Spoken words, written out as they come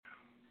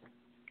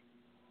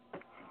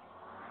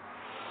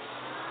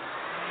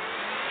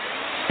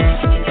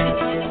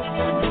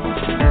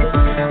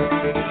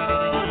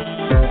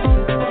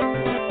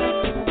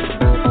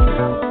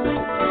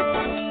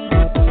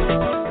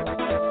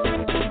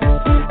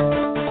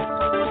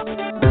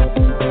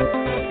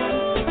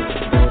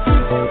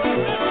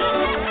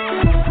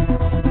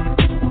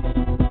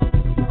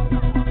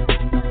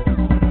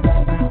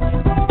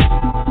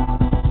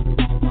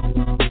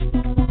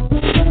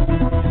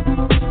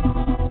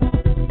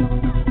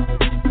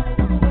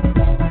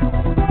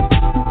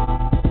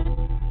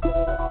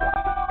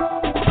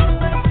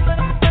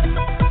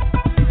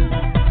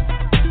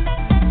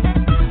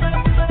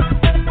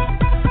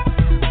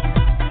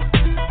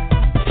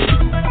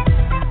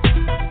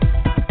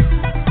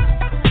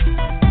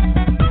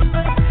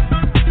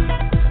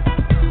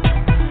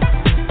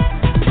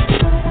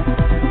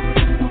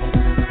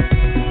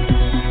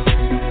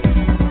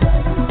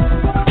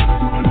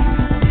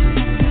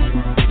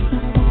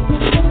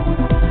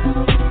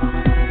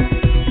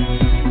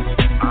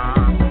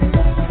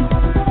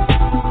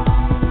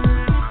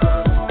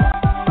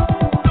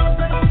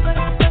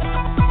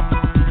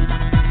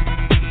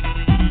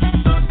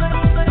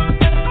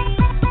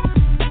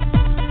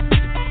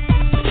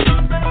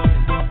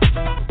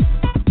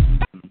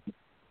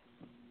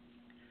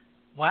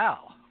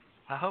Wow.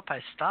 I hope I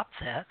stopped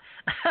that.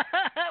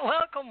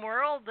 Welcome,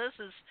 world. This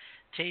is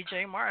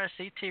TJ Morris,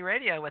 CT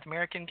Radio with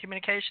American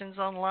Communications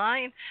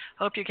Online.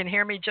 Hope you can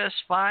hear me just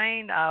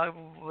fine. I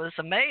was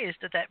amazed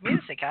at that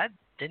music. I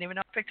didn't even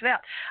know I picked it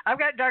out. I've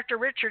got Dr.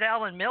 Richard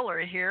Allen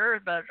Miller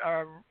here, but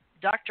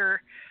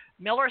Dr.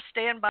 Miller,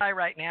 stand by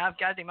right now. I've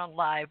got him on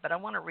live, but I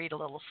want to read a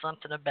little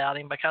something about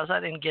him because I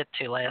didn't get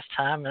to last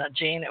time.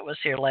 Jean, it was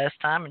here last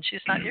time, and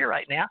she's not here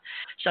right now,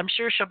 so I'm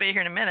sure she'll be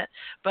here in a minute.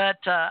 But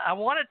I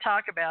want to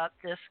talk about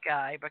this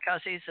guy because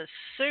he's a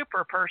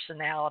super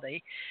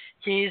personality.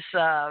 He's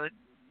got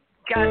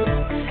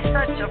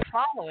such a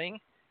following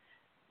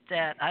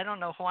that I don't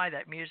know why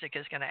that music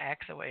is going to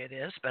act the way it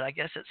is, but I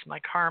guess it's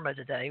my karma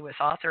today with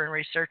author and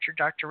researcher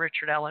Dr.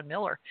 Richard Allen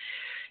Miller.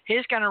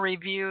 He's going to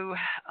review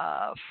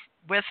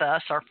with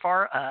us or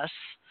for us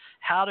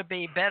how to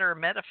be better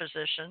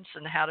metaphysicians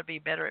and how to be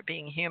better at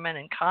being human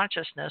and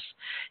consciousness.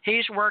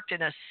 He's worked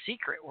in a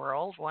secret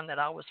world, one that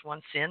I was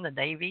once in, the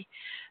Navy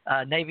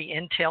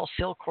Intel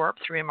SEAL Corp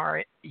through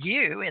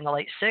MRU in the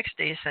late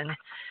 60s, and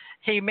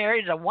he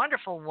married a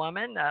wonderful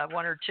woman,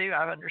 one or two,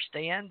 I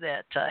understand,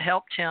 that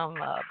helped him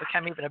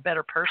become even a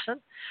better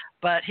person.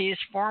 But he's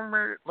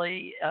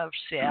formerly of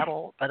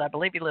Seattle, but I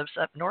believe he lives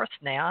up north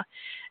now.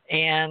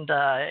 And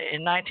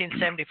in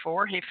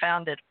 1974, he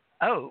founded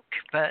Oak,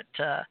 but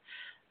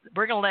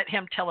we're going to let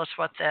him tell us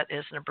what that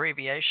is an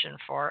abbreviation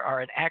for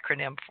or an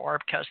acronym for,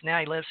 because now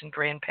he lives in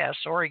Grand Pass,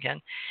 Oregon.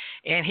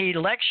 And he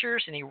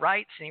lectures and he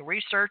writes and he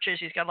researches.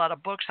 He's got a lot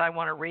of books I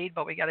want to read,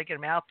 but we got to get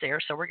him out there.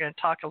 So we're going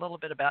to talk a little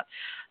bit about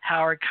how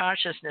our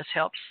consciousness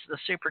helps the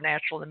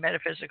supernatural and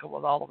metaphysical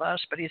with all of us.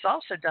 But he's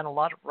also done a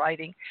lot of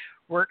writing,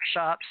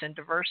 workshops, and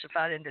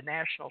diversified into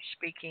national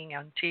speaking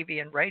on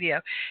TV and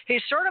radio.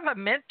 He's sort of a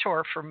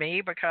mentor for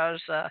me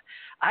because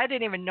I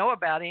didn't even know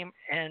about him,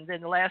 and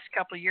in the last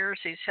couple of years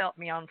he's helped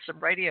me on some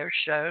radio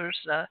shows,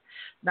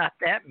 not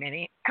that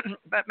many,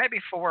 but maybe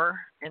 4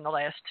 in the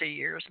last 2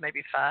 years,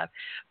 maybe 5.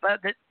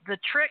 But the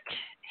trick,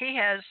 he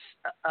has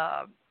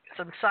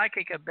some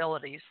psychic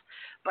abilities,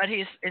 but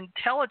he's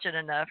intelligent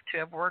enough to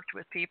have worked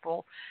with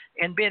people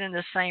and been in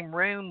the same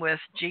room with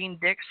Gene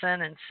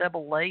Dixon and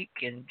Sybil Lake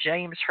and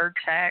James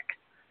Hurtak.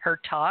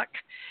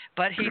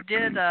 But he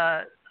did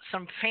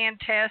some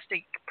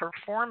fantastic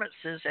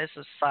performances as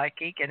a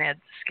psychic and had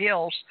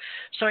skills.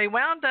 So he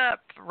wound up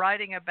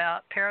writing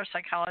about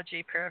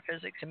parapsychology,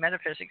 paraphysics, and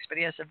metaphysics, but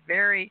he has a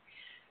very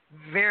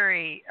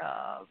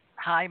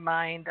high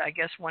mind. I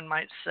guess one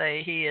might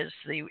say he is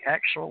the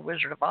actual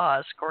Wizard of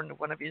Oz, according to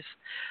one of his,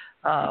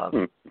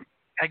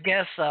 I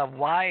guess,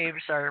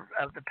 wives or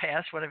of the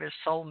past, one of his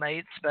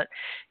soulmates. But,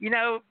 you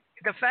know,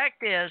 the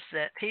fact is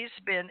that he's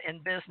been in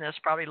business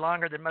probably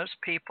longer than most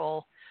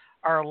people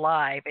are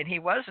alive, and he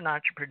was an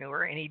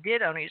entrepreneur, and he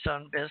did own his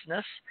own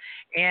business,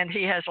 and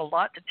he has a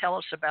lot to tell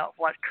us about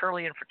what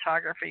Kirlian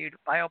photography,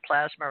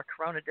 bioplasma, or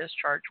corona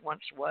discharge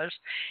once was.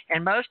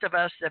 And most of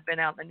us that have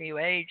been out in the New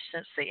Age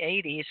since the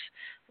 80s,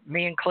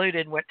 me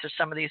included, went to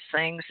some of these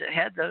things that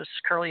had those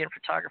Kirlian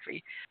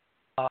photography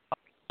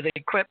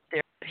equipped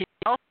there. He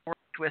also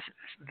worked with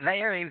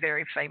very,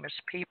 very famous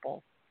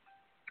people,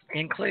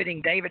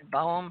 including David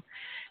Bohm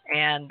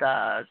and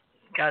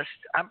guys,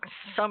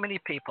 so many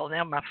people.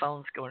 Now my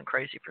phone's going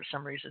crazy for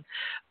some reason.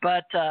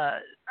 But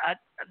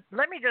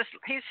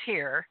he's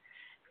here.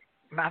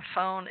 My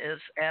phone is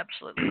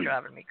absolutely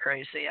driving me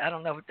crazy. I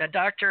don't know. The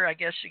doctor, I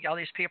guess all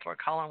these people are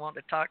calling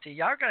wanting to talk to you.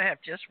 Y'all are going to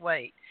have to just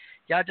wait.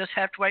 Y'all just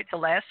have to wait till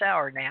last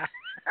hour now.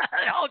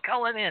 They're all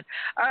calling in.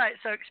 All right,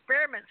 so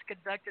experiments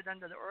conducted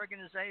under the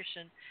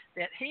organization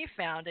that he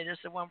founded is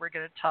the one we're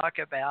going to talk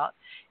about.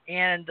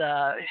 And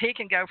he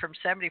can go from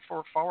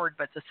 74 forward,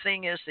 but the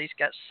thing is he's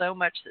got so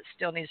much that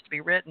still needs to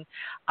be written.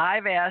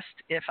 I've asked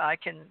if I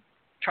can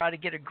try to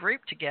get a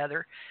group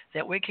together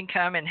that we can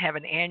come and have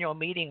an annual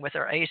meeting with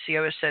our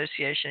ACO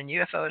Association and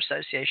UFO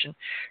Association,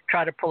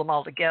 try to pull them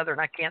all together. And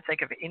I can't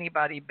think of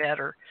anybody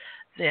better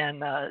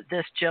than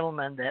this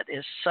gentleman that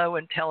is so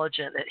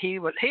intelligent that I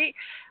would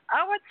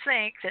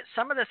think that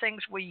some of the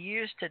things we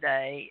use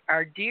today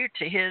are due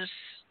to his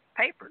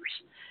papers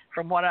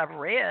from what I've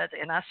read.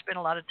 And I spent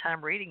a lot of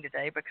time reading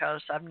today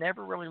because I've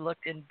never really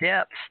looked in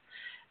depth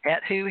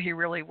at who he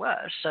really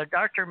was. So,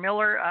 Dr.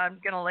 Miller,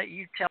 I'm going to let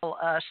you tell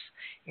us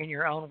in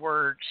your own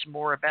words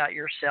more about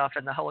yourself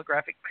and the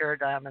holographic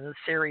paradigm and the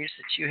theories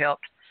that you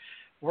helped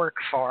work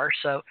for.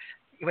 So,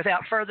 without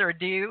further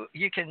ado,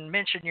 you can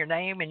mention your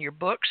name and your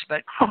books,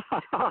 but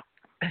how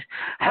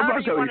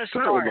do you want to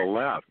start? The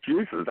left?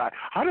 Jesus,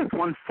 how does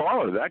one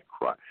follow that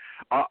crap?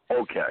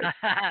 Okay,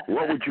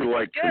 what would you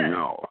like to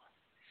know?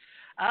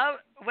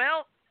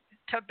 Well,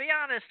 to be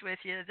honest with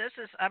you,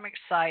 I'm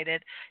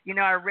excited. You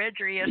know, I read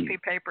your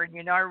ESP paper,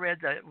 and I read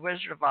the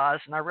Wizard of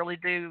Oz, and I really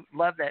do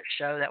love that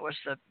show. That was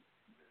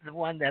the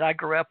one that I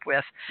grew up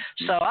with.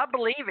 So I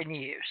believe in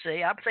you.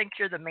 See, I think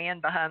you're the man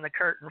behind the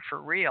curtain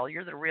for real.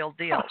 You're the real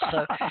deal.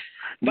 So, but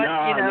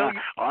no.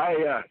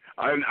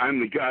 I'm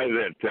the guy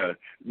that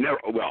never.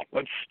 Well,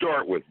 let's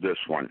start with this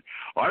one.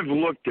 I've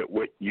looked at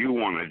what you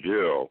want to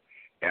do,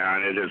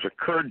 and it has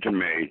occurred to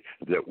me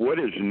that what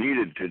is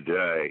needed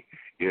today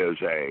is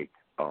a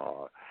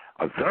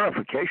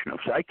verification of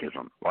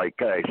psychism,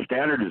 like a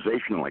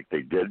standardization like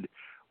they did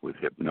with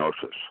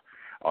hypnosis,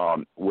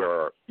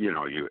 where,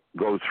 you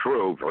go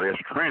through various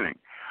training.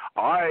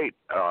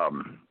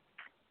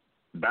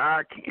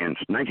 Back in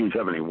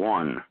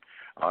 1971,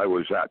 I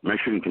was at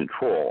Mission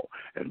Control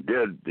and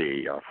did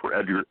for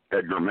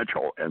Edgar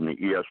Mitchell and the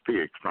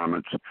ESP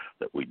experiments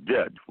that we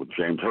did with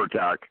James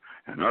Hurtak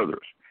and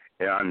others.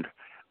 And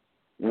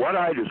what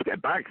I just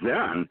back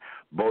then,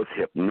 both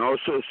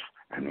hypnosis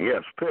and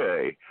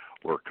ESP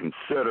were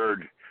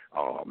considered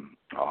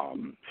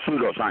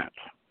pseudoscience.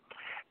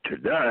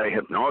 Today,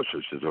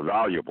 hypnosis is a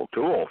valuable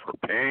tool for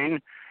pain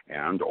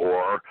and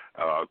or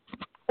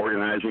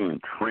organizing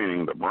and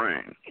training the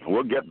brain.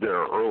 We'll get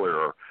there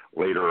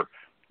later,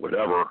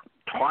 whatever,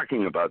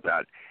 talking about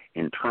that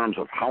in terms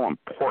of how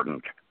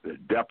important the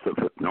depth of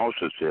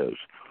hypnosis is,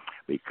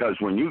 because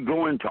when you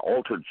go into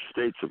altered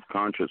states of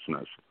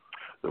consciousness,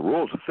 the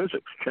rules of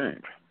physics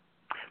change.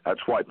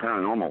 That's why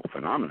paranormal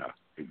phenomena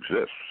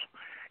exists.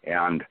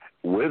 And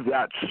with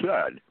that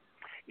said,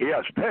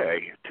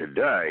 ESP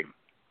today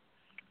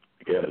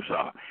is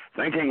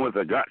thinking with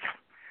the gut,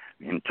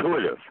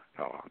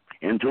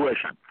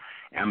 intuition,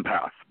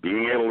 empath,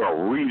 being able to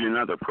read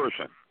another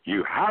person.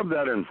 You have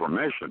that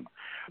information,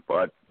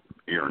 but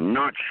you're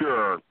not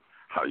sure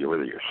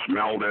whether you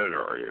smelled it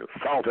or you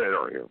felt it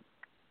or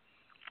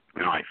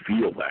I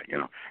feel that,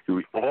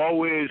 You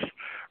always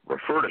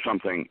refer to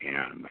something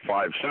in the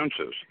five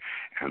senses,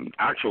 and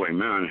actually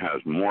man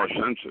has more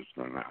senses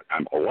than that,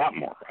 a lot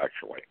more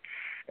actually.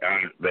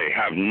 And they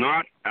have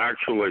not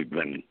actually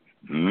been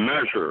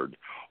measured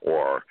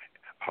or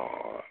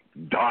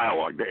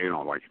dialogue,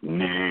 like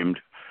named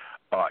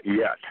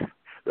yet.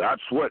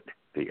 That's what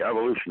the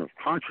evolution of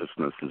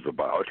consciousness is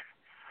about.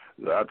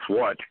 That's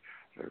what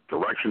the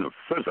direction of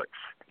physics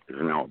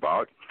is now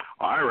about.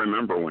 I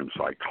remember when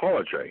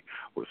psychology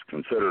was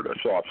considered a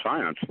soft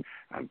science,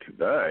 and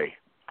today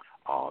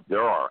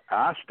there are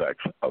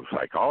aspects of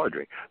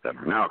psychology that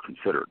are now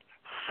considered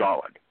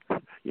solid,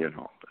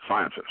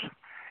 sciences.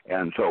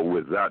 And so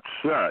with that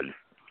said,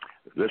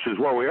 this is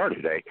where we are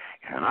today,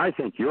 and I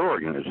think your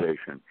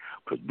organization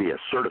could be a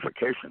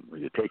certification where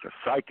you take a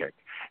psychic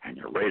and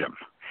you rate them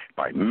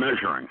by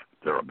measuring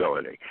their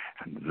ability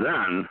and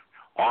then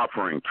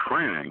offering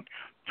training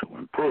to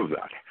improve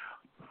that.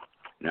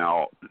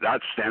 Now,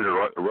 that's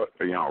standard,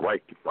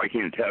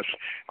 Reichian test.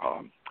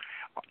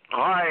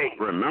 I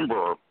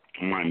remember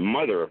my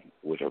mother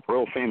was a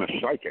real famous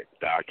psychic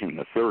back in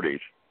the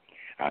 30s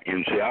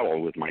in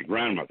Seattle with my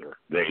grandmother.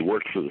 They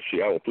worked for the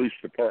Seattle Police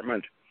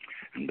Department,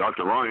 and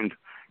Dr. Rind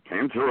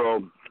came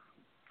through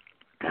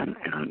and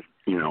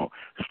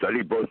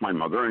studied both my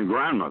mother and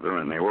grandmother,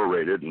 and they were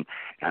rated.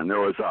 And there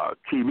was a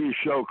TV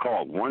show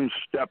called One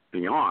Step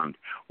Beyond,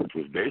 which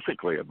was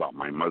basically about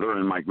my mother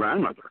and my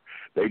grandmother.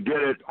 They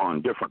did it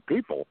on different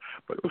people,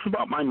 but it was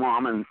about my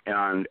mom and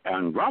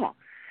grandma.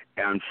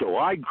 And so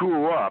I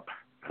grew up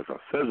as a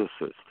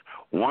physicist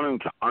wanting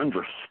to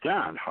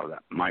understand how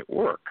that might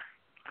work.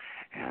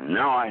 And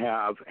now I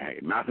have a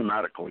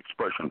mathematical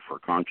expression for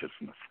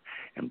consciousness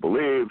and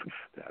believe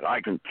that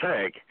I can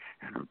take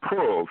and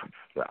improve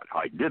that.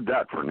 I did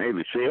that for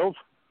Navy SEALs.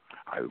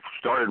 I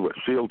started with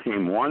SEAL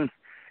Team 1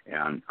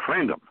 and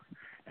trained them.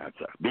 And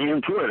be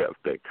intuitive,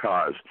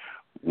 because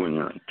when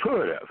you're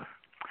intuitive,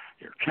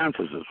 your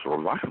chances of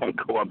survival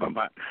go up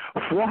about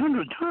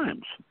 400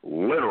 times,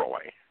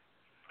 literally.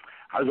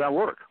 How does that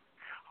work?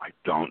 I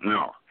don't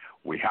know.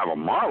 We have a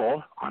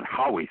model on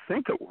how we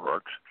think it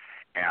works,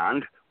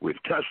 and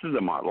we've tested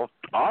the model.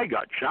 I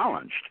got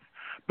challenged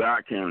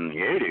back in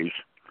the 80s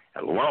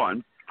at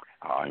Llewellyn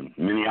in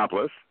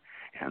Minneapolis,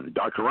 and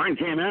Dr. Ryan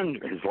came in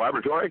his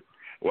laboratory.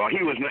 Well,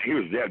 he was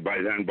dead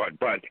by then, but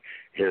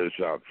his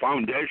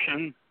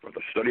foundation for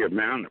the study of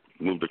man that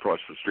moved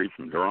across the street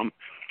from Durham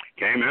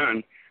came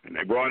in, and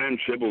they brought in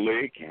Sybil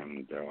Leek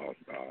and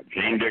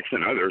Jane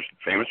Dixon, others,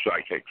 famous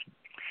psychics,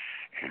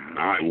 and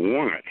I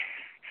won it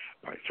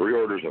by 3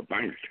 orders of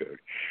magnitude,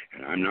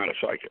 and I'm not a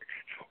psychic.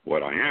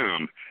 What I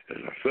am is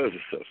a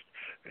physicist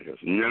that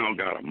has now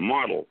got a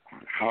model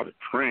on how to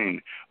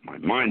train my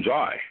mind's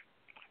eye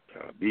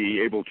to be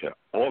able to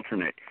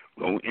alternate,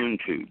 go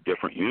into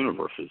different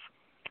universes,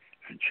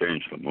 and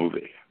change the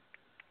movie.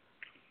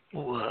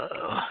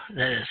 Whoa,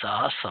 that is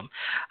awesome.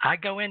 I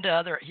go into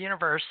other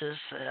universes.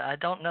 I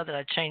don't know that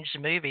I changed the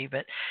movie,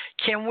 but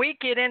can we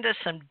get into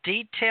some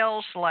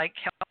details like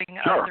helping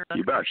others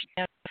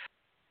understand?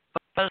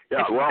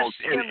 Yeah, well,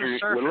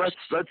 let's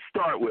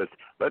start with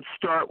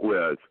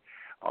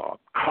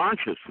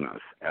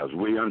consciousness as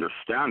we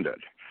understand it.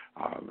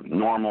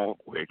 Normal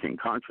waking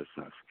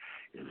consciousness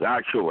is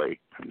actually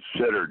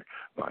considered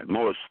by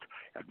most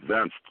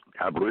advanced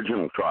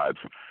Aboriginal tribes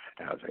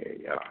as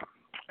a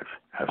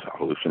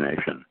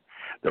hallucination.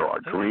 There are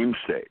dream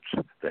states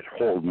that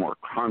hold more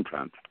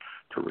content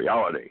to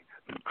reality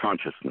than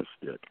consciousness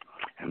did.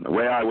 And the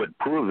way I would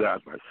prove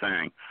that by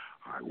saying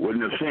I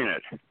wouldn't have seen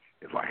it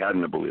if I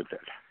hadn't have believed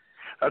it.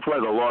 That's why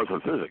the laws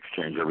of physics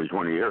change every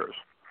 20 years.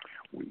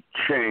 We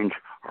change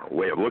or a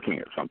way of looking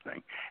at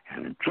something.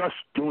 And in just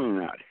doing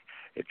that,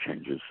 it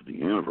changes the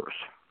universe.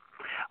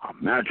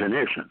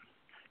 Imagination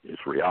is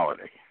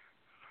reality.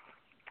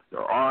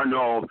 There are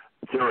no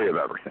theory of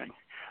everything.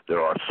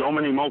 There are so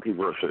many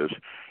multiverses,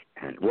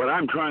 and what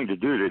I'm trying to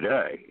do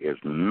today is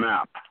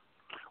map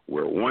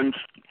where one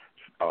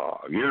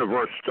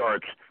universe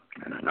starts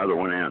and another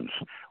one ends.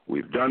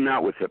 We've done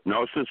that with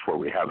hypnosis, where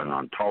we have an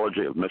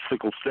ontology of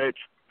mystical states,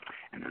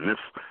 and in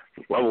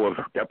this level of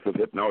depth of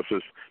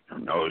hypnosis, your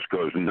nose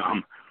goes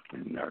numb.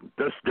 In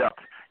this depth,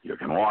 you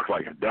can walk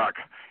like a duck,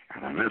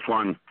 and in this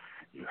one,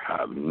 you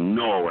have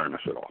no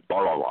awareness at all.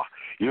 Blah, blah, blah.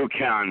 You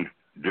can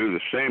do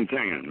the same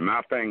thing in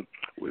mapping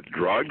with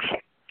drugs.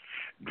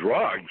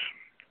 Drugs,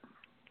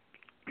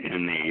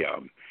 in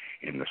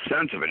the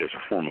sense of it, is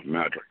a form of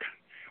magic.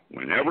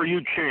 Whenever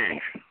you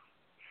change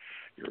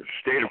your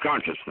state of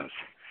consciousness,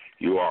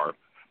 you are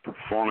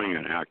performing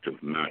an act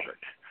of magic.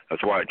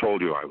 That's why I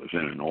told you I was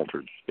in an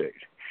altered state.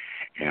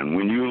 And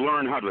when you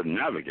learn how to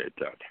navigate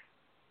that,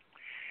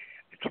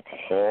 it's a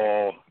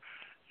whole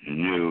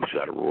new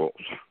set of rules.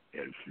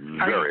 It's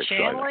very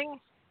exciting.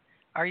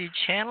 Are you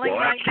channeling well,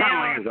 right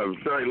now? Channeling is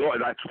a very low.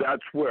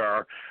 That's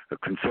where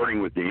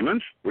consorting with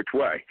demons. Which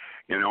way?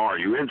 Are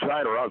you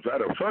inside or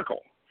outside of a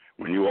circle?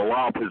 When you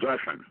allow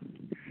possession,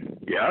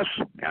 yes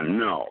and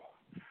no.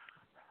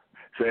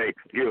 Say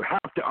you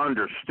have to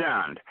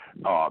understand.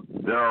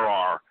 There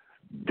are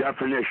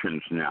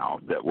definitions now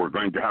that we're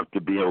going to have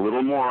to be a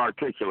little more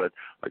articulate,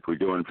 like we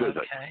do in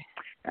physics. Okay.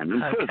 And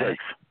in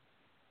physics,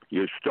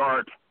 you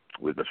start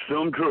with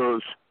assumed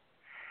truths,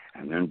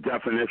 and then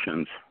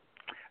definitions.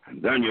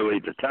 And then you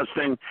lead to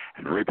testing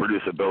and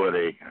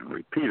reproducibility and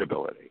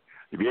repeatability.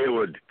 To be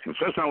able to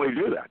consistently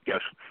do that,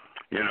 guess,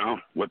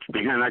 what's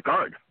behind that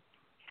card.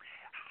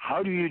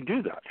 How do you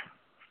do that?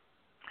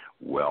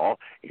 Well,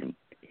 in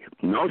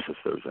hypnosis,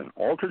 there's an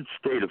altered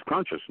state of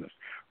consciousness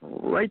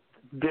right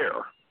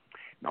there,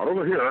 not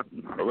over here,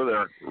 not over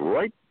there,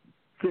 right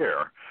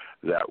there,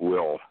 that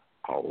will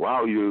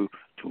allow you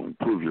to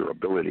improve your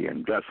ability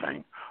in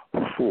guessing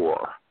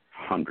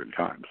 400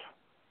 times.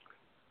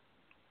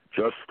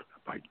 Just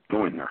by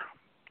going there,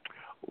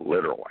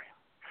 literally.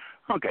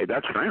 Okay,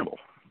 that's trainable.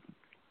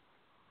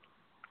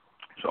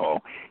 So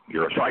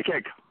you're a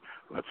psychic.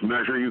 Let's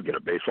measure you, get a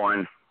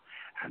baseline,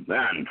 and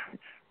then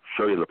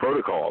show you the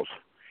protocols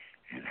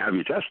and have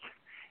you test.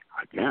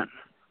 Again,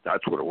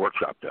 that's what a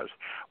workshop does.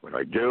 What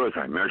I do is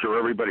I measure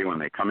everybody when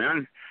they come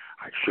in.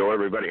 I show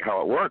everybody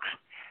how it works.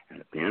 And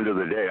at the end of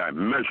the day, I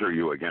measure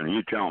you again, and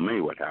you tell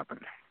me what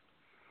happened.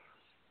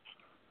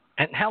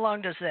 And how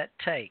long does that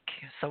take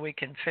so we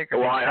can figure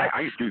this out?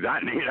 I do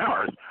that in 8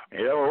 hours.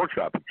 8-hour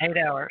workshop. 8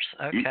 hours.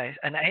 Okay.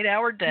 An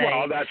 8-hour day.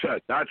 Well, that's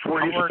it. That's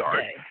where you start.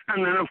 Day.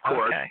 And then, of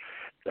course,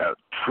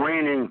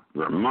 training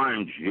your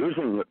mind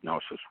using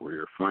hypnosis where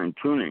you're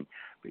fine-tuning,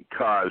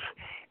 because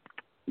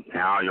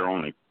now you're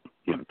only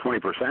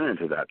 20%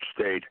 into that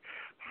state.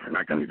 You're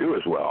not going to do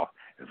as well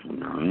as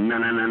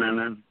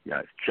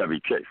Chevy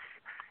Chase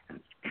and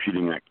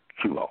shooting that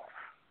kilo.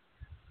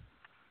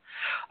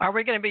 Are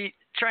we going to be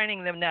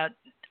training them now?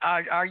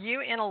 Are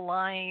you in a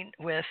line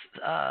with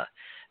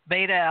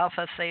beta,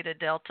 alpha, theta,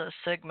 delta,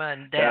 sigma,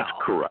 and tau? That's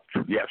correct.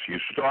 Yes, you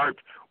start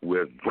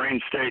with brain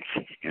states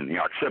in the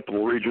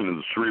occipital region of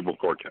the cerebral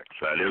cortex.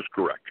 That is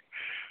correct.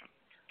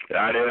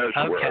 That is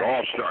where it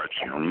all starts,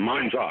 your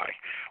mind's eye.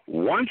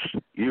 Once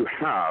you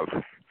have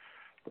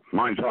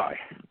mind's eye,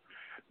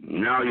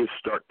 now you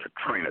start to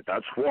train it.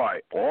 That's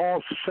why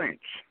all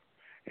saints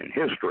in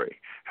history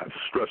have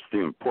stressed the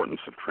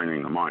importance of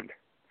training the mind,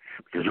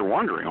 because you're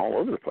wandering all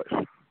over the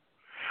place.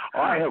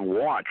 I have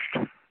watched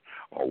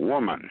a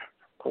woman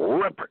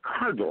rip a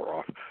car door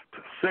off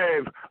to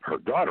save her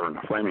daughter in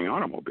a flaming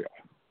automobile.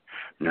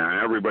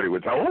 Now, everybody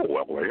would say, oh,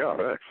 well, yeah,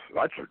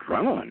 that's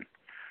adrenaline.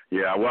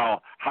 Yeah,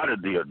 well, how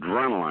did the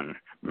adrenaline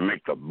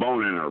make the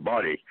bone in her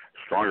body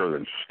stronger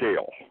than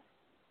steel?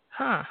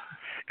 Huh.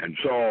 And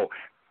so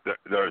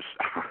there's,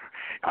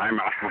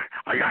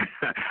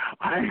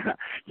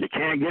 you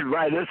can't get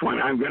by this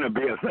one. I'm going to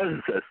be a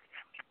physicist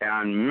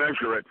and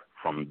measure it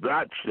from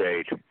that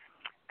state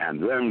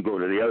and then go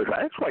to the other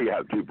side. That's why you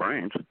have two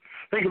brains.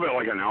 Think of it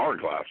like an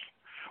hourglass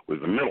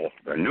with the middle,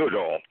 the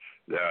noodle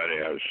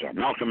that is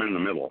Malcolm in the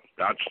middle.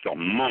 That's the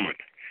moment.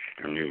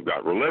 And you've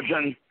got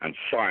religion and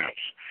science.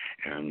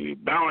 And you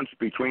balance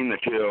between the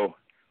two,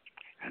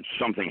 and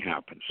something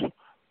happens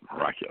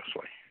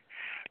miraculously.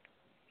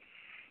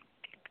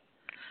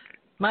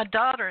 My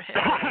daughter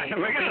had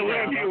We're going to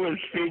leave you with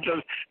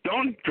speeches.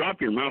 Don't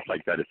drop your mouth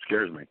like that. It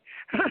scares me.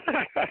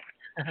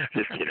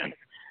 Just kidding.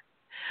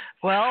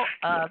 Well,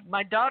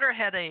 my daughter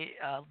had a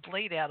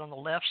bleed out on the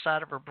left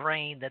side of her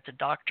brain that the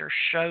doctor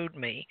showed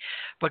me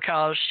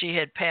because she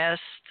had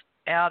passed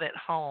out at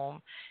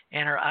home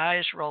and her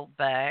eyes rolled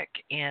back.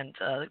 And,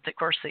 of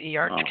course, the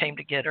ER came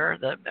to get her,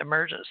 the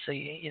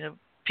emergency,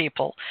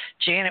 people.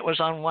 Janet was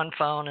on one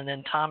phone and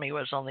then Tommy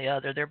was on the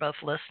other. They're both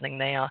listening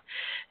now.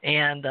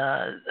 And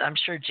I'm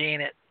sure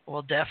Janet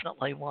will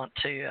definitely want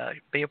to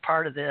be a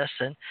part of this,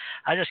 and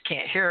I just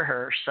can't hear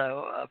her.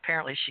 So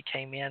apparently she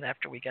came in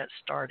after we got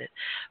started,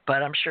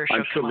 but I'm sure she'll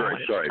I'm so come on very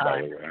when it's sorry,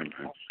 by time.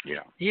 the way.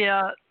 Yeah.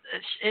 Yeah,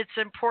 it's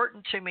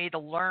important to me to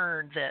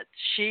learn that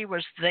she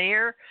was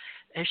there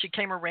and she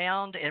came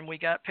around and we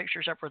got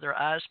pictures up with her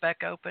eyes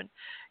back open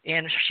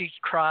and she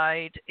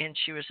cried and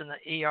she was in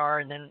the ER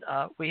and then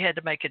we had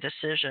to make a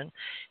decision.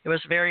 It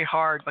was very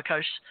hard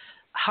because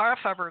half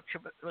of her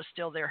was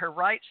still there. Her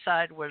right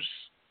side was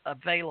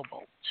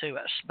available to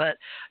us, but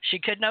she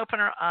couldn't open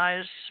her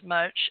eyes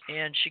much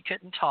and she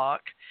couldn't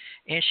talk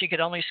and she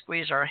could only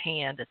squeeze our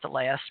hand at the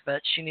last,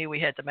 but she knew we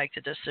had to make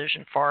the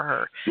decision for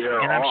her.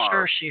 There And I'm are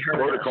sure she heard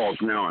protocols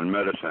us. now in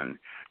medicine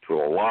to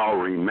allow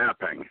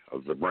remapping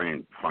of the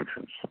brain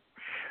functions.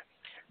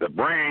 The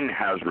brain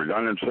has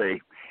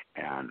redundancy,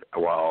 and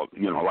well,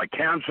 like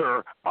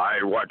cancer,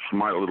 I watched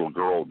my little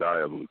girl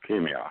die of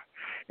leukemia,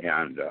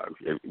 and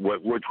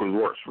which was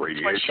worse, That's what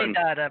she radiation?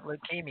 died of,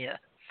 leukemia.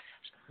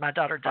 My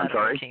daughter I'm died of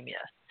sorry?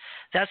 leukemia.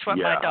 That's what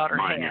my Yeah, daughter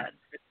mine. had.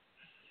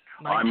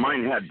 Mine too.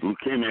 Mine had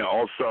leukemia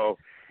also,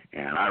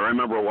 and I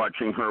remember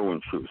watching her when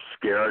she was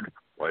scared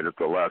right at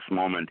the last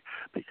moment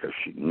because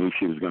she knew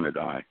she was going to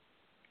die.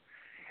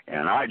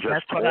 And I just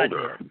That's what I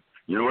told her, did.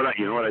 you know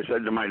what I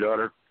said to my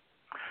daughter?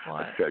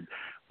 What? I said,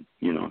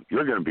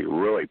 you're going to be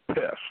really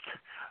pissed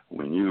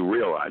when you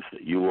realize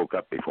that you woke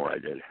up before I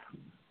did.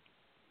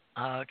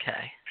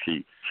 Okay.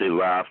 She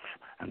laughed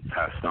and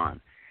passed on,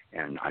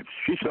 and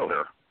she's still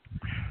here.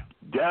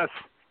 Death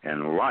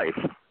and life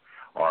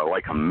are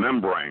like a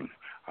membrane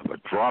of a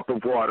drop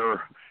of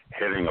water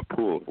hitting a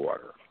pool of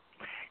water.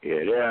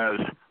 It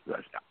is the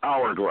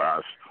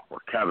hourglass or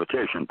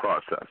cavitation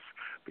process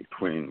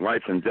between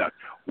life and death,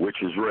 which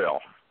is real.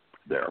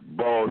 They're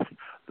both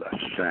the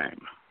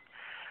same.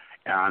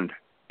 And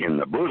in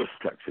the Buddhist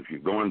text, if you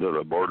go into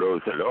the Bordeaux,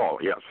 it said, "Oh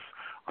yes,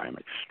 I am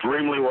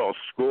extremely well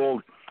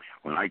schooled."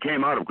 When I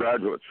came out of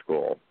graduate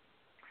school,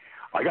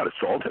 I got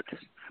assaulted,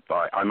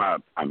 but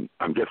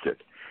I'm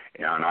gifted,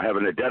 and I have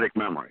an eidetic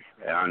memory.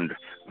 And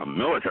the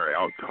military,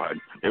 oh God,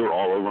 they were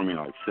all over me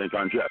like snake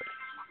on jet.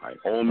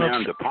 Old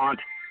man DuPont.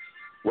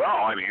 Well,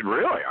 I mean,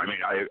 really,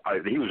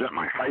 he was at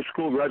my high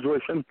school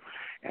graduation,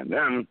 and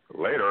then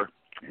later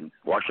in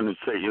Washington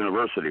State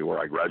University, where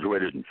I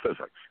graduated in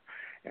physics.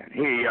 And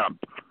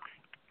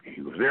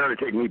he was there to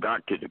take me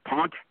back to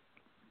DuPont,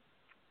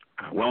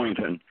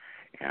 Wellington,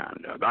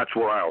 and that's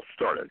where I all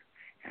started.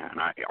 And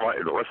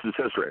the rest is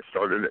history. I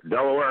started at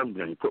Delaware,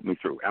 then he put me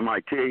through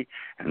MIT,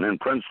 and then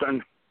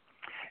Princeton,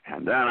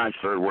 and then I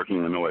started working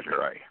in the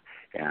military.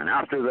 And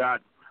after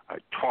that, I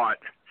taught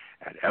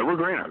at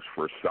Evergreen. I was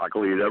first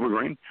faculty at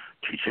Evergreen,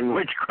 teaching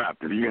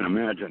witchcraft, if you can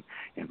imagine,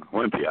 in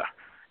Olympia.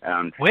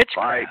 And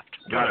Witchcraft.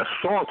 I got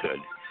assaulted.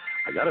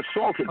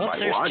 By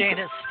there's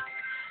logic.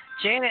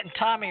 Janet and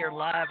Tommy are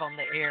live on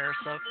the air,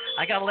 so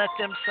I got to let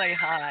them say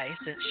hi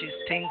since she's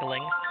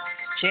tingling.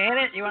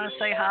 Janet, you want to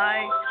say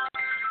hi?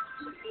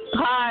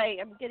 Hi,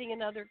 I'm getting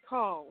another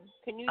call.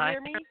 Can you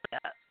hear me?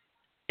 That.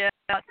 Yeah,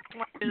 I just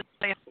want you to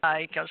say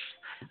hi because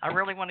I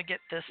really want to get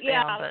this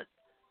down.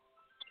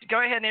 But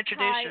go ahead and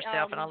introduce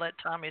yourself, and I'll let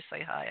Tommy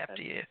say hi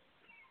after you.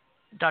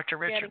 Dr.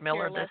 Richard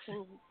Miller.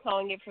 Lessin,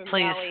 calling you from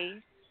Please.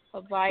 Maui,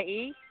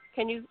 Hawaii.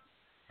 Can you?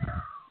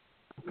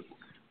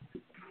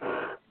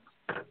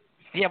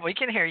 Yeah, we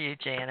can hear you,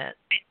 Janet.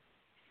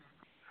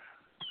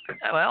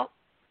 Well,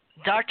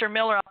 Dr.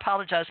 Miller, I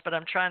apologize, but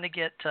I'm trying to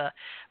get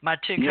my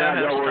two co-hosts. Yeah,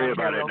 don't worry on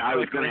about here it. I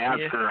was going to ask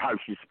her how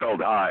she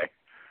spelled I.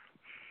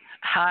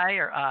 Hi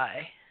or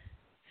I?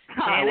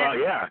 Well,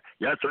 yeah.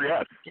 Yes or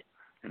yes.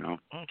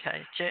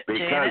 Okay. Because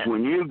Janet?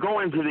 when you go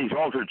into these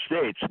altered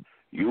states,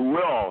 you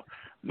will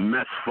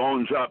mess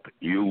phones up.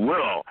 You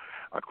will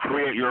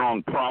create your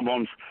own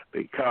problems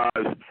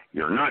because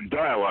you're not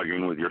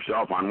dialoguing with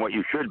yourself on what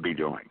you should be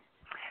doing.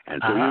 And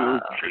so you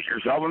shoot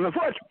yourself in the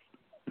foot.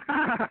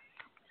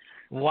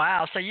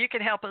 Wow. So you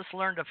can help us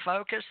learn to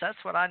focus? That's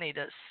what I need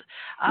to.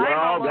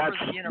 Well,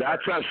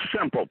 that's a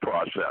simple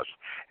process.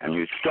 And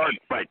you start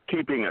by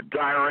keeping a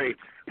diary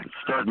and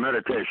start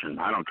meditation.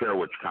 I don't care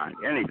which kind,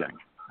 anything.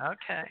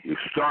 Okay. You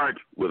start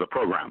with a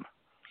program.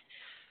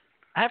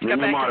 I have to go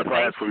back to the basics.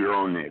 Modify it for your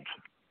own needs.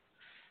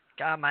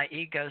 God, my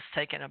ego's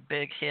taking a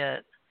big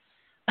hit.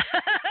 I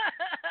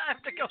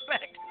have to go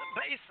back to the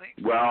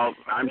basics. Well,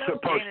 I'm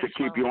supposed to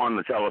keep you on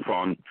the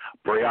telephone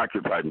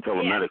preoccupied until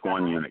the Medic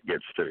 1 unit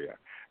gets to you.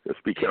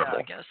 Just be careful. Yeah,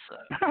 I guess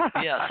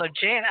so. Yeah, so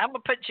Janet, I'm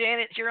going to put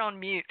Janet, you're on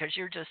mute because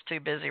you're just too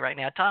busy right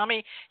now.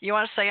 Tommy, you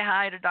want to say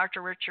hi to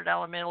Dr. Richard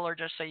Miller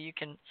just so you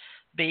can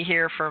be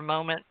here for a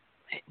moment?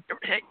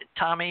 Hey,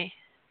 Tommy?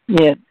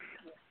 Yeah.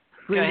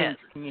 Go ahead.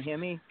 Can you hear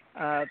me?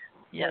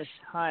 Yes.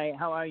 Hi,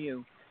 how are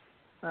you?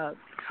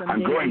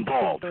 I'm going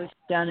bald.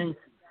 Down in...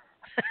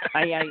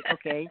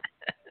 okay.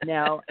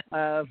 Now,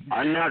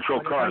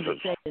 unnatural causes.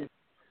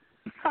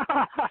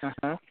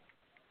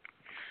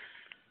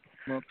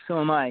 Well, so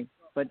am I.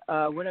 But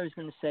what I was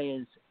going to say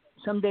is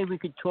someday we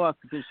could talk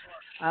because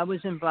I was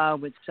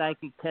involved with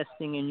psychic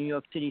testing in New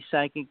York City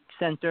Psychic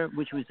Center,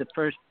 which was the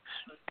first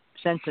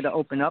center to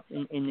open up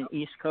in the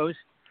East Coast.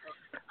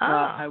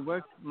 I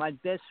worked. My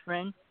best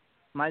friend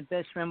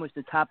was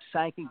the top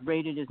psychic,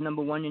 rated as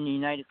 #1 in the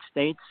United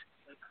States.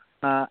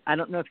 I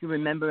don't know if you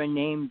remember a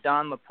name,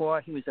 Don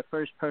Lepore. He was the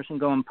first person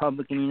going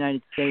public in the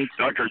United States.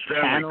 Dr.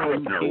 Stanley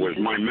Krippner was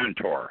my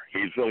mentor.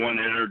 He's the one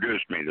that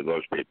introduced me to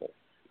those people.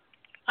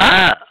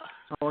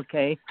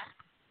 Okay.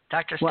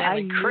 Dr.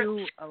 Stanley Krippner. I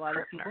knew a lot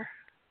of people.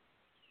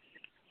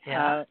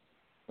 Yeah.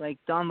 Like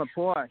Don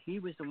Lepore, he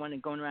was the one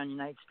that going around the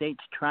United States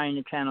trying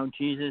to channel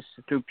Jesus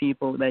through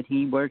people that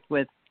he worked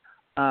with.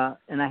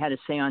 And I had a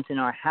seance in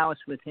our house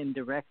with him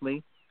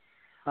directly.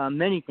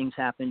 Many things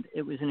happened.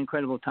 It was an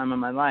incredible time of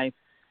my life.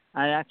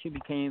 I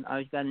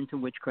got into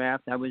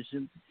witchcraft. I was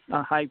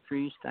a high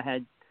priest. I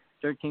had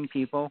 13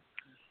 people,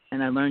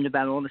 and I learned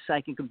about all the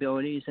psychic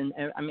abilities. And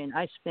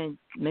I spent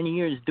many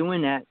years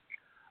doing that.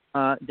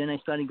 Then I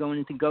started going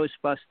into ghost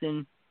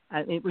busting.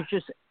 It was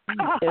just,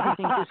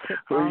 everything just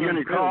kept falling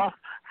through. Call?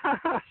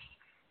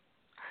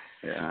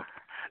 Yeah.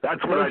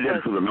 That's what I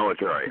did for the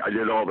military. I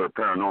did all their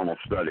paranormal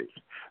studies.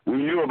 We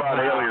knew about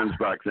aliens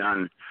back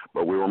then,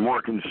 but we were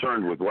more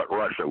concerned with what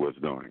Russia was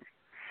doing.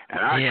 And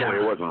actually,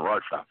 it wasn't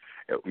Russia.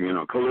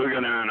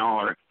 Kalugin and all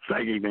our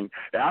psychic thing.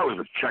 That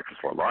was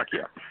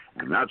Czechoslovakia.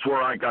 And that's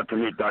where I got to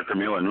meet Dr.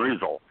 Milan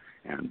Riesel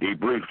and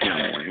debrief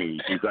him when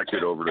he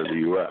defected over to the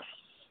U.S.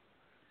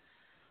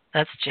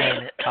 That's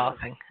Janet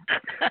talking.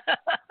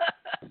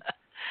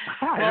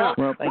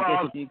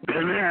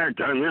 Been there,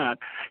 done that.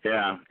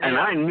 Yeah. And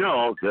I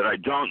know that I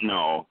don't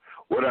know.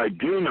 What I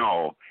do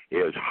know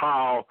is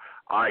how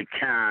I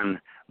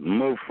can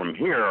move from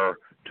here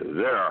to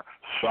there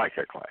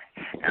psychically.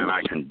 And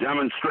I can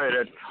demonstrate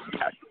it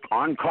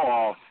on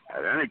call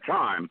at any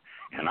time,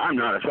 and I'm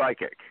not a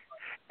psychic.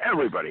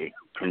 Everybody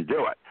can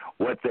do it.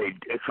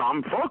 So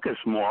I'm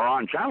focused more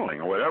on channeling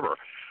or whatever.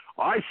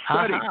 I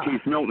studied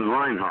Keith Milton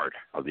Reinhardt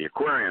of the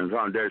Aquarian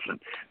Foundation,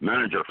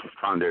 Manager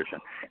Foundation,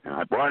 and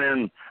I brought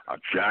in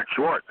Jack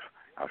Schwartz,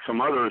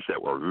 some others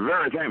that were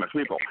very famous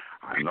people.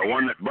 I'm the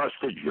one that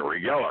busted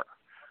Uri Geller,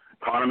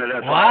 caught him at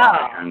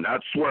SI, and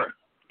that's where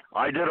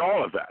I did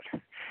all of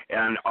that.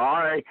 And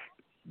I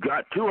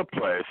got to a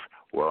place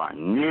where I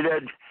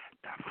needed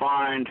to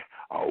find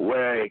a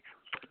way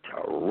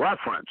to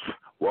reference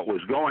what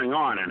was going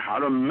on and how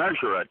to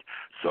measure it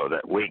so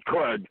that we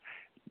could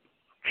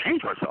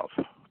change ourselves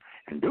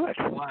and do it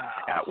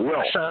at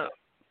will. So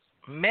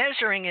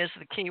measuring is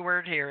the key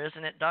word here,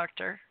 isn't it,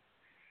 Doctor?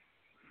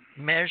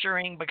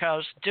 Measuring,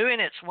 because doing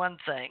it's one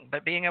thing,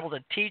 but being able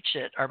to teach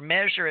it or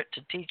measure it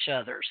to teach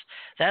others,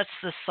 that's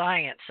the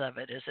science of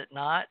it, is it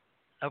not?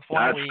 That's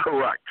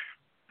correct.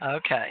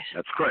 Okay.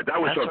 That's correct. That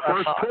was the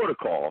first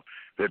protocol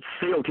that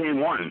SEAL Team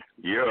 1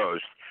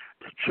 used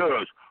to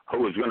choose who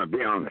was going to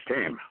be on the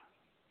team.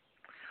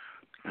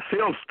 The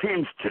SEALs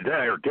teams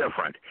today are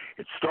different.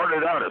 It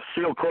started out as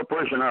SEAL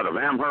Corporation out of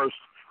Amherst.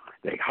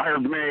 They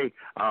hired me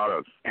out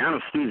of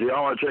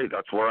anesthesiology.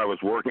 That's where I was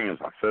working as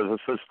a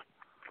physicist.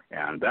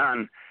 And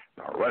then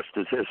the rest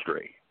is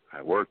history.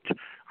 I worked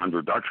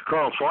under Dr.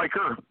 Carl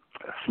Schleicher,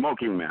 a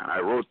smoking man. I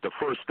wrote the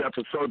first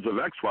episodes of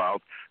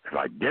X-Files because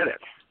I did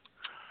it.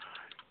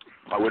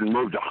 I wouldn't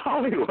move to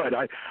Hollywood.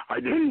 I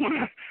didn't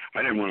want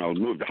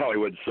to move to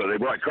Hollywood, so they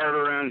brought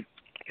Carter in,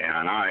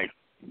 and I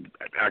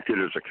acted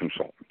as a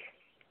consultant.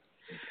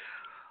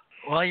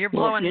 Well, you're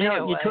blowing me away.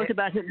 You talked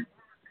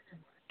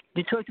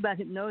about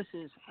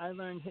hypnosis. I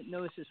learned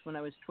hypnosis when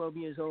I was 12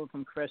 years old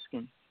from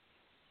Kreskin.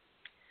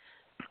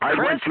 I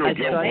went through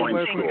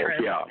Gilboa school.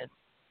 Yeah.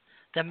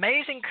 The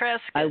amazing Kreskin.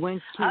 I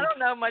don't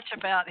know much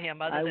about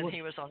him other than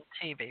he was on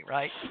TV,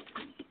 right?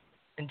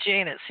 And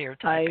Janet's here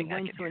typing. I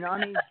went to an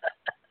army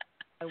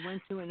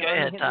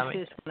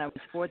hypnotist when I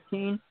was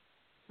 14.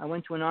 I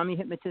went to an army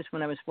hypnotist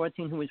when I was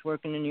 14 who was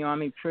working in the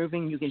army,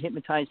 proving you can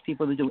hypnotize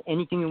people to do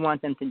anything you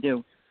want them to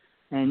do.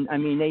 And,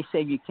 they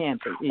say you can't,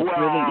 but it's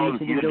really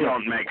easy to do. You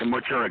don't make them.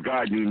 But you're a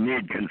guide, you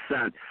need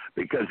consent,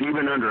 because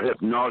even under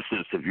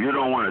hypnosis, if you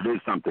don't want to do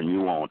something,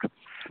 you won't.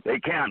 They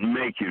can't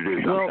make you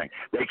do something.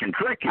 They can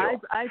trick you,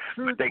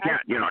 but they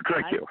can't,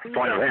 trick you.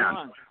 Sleight of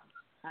hand.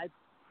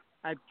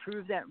 I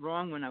proved that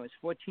wrong when I was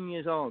 14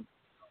 years old.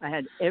 I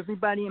had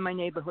everybody in my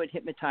neighborhood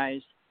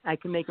hypnotized. I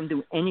can make them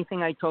do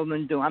anything I told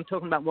them to do. I'm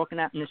talking about walking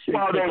out in the street.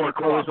 Well, they were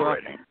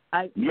cooperating.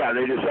 Yeah,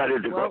 they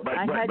decided to go, but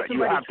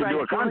you have to do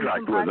a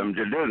contract with them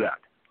to do that.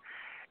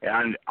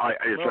 And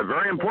it's a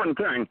very important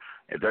thing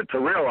to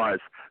realize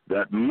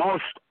that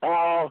most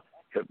all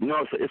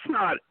hypnosis,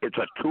 it's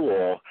a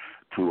tool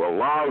to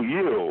allow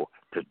you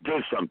to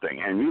do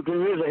something. And you can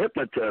use a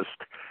hypnotist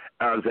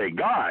as a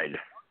guide.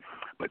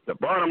 But the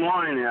bottom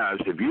line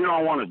is, if you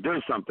don't want to do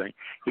something,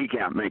 he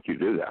can't make you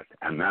do that.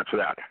 And that's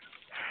that.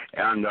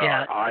 And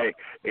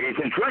he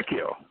can trick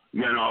you,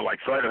 like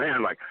sleight of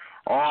hand, like,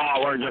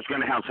 we're just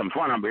going to have some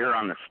fun up here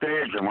on the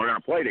stage and we're going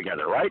to play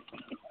together, right?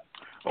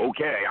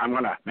 Okay, I'm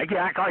going to make you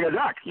act like a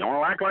duck. You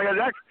want to act like a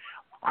duck?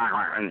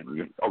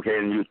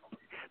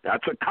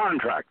 That's a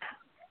contract.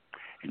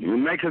 And you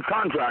make a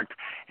contract,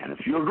 and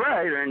if you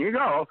agree, then you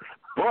go.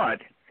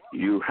 But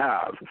you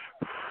have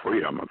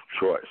freedom of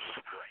choice,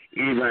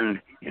 even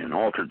in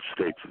altered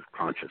states of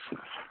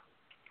consciousness.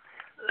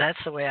 That's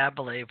the way I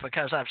believe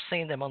because I've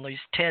seen them on these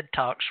TED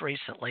Talks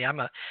recently.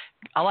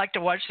 I like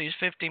to watch these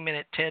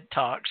 15-minute TED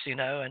Talks,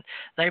 and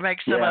they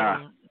make some of Yeah.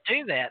 them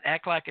do that,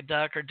 act like a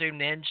duck or do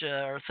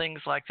ninja or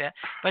things like that.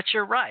 But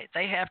you're right,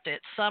 they have to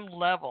at some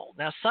level.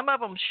 Now, some of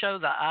them show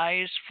the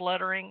eyes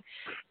fluttering.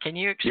 Can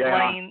you Yeah.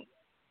 explain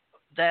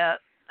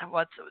that?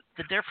 What's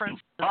the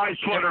difference? Eye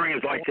fluttering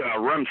is like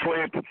REM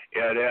sleep.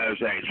 It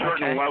is a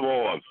certain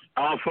level of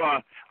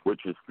alpha,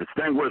 which is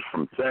distinguished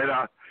from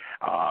theta,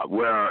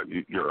 where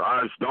your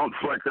eyes don't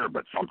flicker,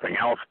 but something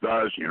else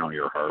does.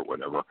 Your heart,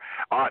 whatever.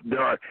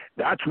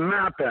 That's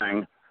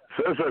mapping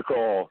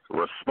physical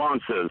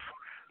responses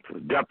to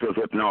the depth of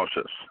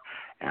hypnosis.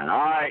 And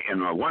I, in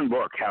my one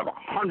book, have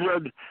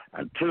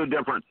 102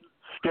 different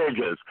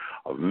stages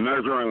of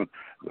measuring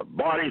the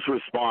body's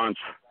response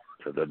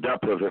to the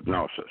depth of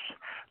hypnosis.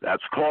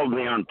 That's called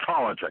the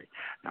ontology.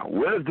 Now,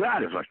 with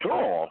that as a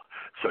tool,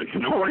 so you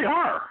know where you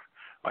are,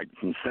 like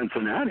in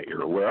Cincinnati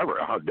or wherever.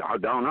 How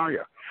down are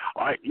you?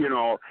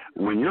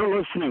 When you're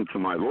listening to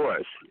my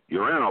voice,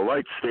 you're in a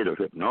light state of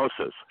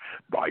hypnosis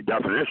by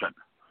definition.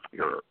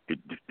 You're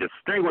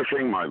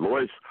distinguishing my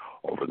voice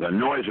over the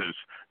noises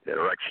that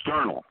are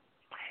external.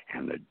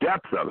 And the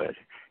depth of it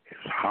is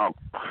how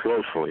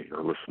closely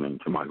you're listening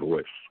to my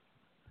voice.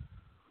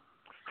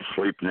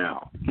 Sleep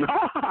now.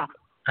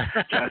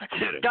 Just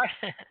kidding.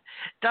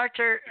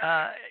 Doctor,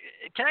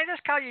 can I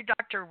just call you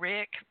Dr.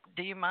 Rick?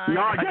 Do you mind?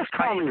 No, just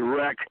call me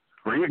Rick.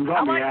 Or you can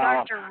call me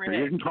Al. Or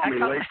you can call me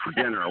late for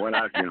dinner.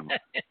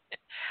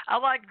 I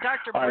like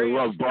Dr. I Bruce.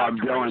 love Bob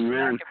Dr. Dylan,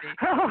 man.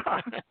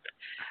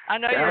 I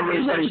know you're a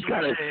Everybody's musician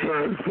got to too.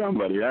 serve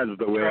somebody. That's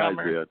the way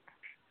Drummer. I see it.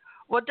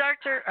 Well,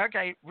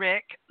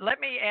 Rick, let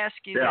me ask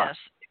you this.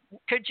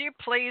 Could you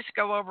please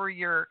go over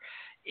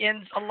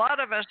in a lot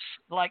of us,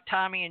 like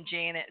Tommy and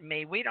Janet and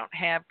me, we don't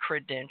have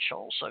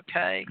credentials,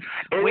 okay?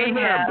 It isn't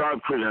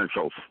about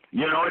credentials.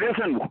 It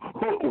isn't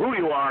who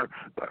you are,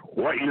 but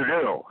what you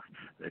do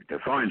that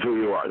defines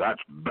who you are.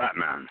 That's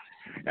Batman.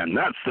 And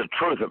that's the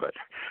truth of it.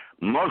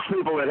 Most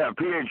people that have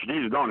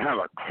PhDs don't have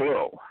a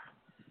clue.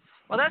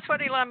 Well, that's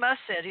what Elon Musk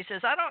said. He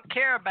says, I don't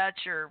care about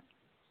your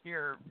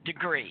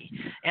degree.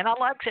 And I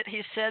like that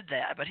he said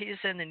that, but he's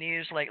in the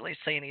news lately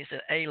saying he's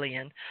an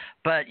alien.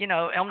 But,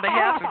 on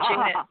behalf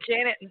of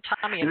Janet and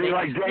Tommy and me,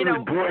 like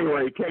David Bowie,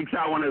 where he takes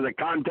out one of the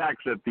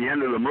contacts at the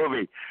end of the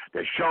movie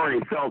to show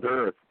he felt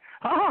Earth.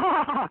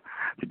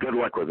 Good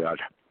luck with that.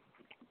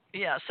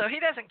 Yeah, so he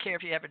doesn't care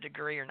if you have a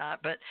degree or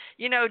not, but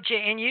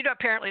and you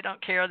apparently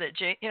don't care that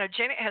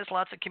Janet has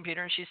lots of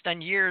computer and she's done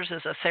years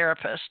as a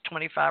therapist,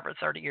 25 or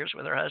 30 years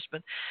with her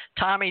husband.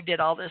 Tommy did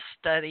all this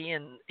study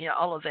and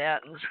all of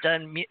that and has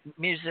done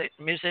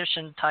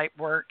musician type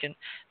work and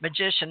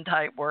magician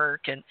type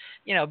work and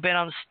been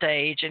on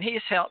stage, and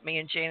he's helped me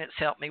and Janet's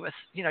helped me with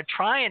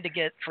trying to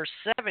get for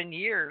 7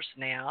 years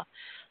now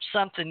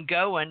something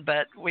going,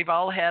 but we've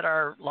all had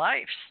our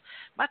lives.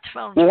 My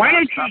phone's why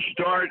don't you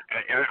start?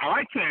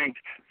 I think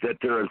that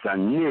there is a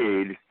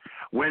need.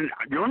 Do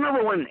you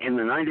remember when in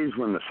the 90s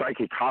when the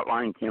psychic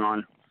hotline came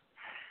on?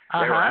 They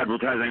were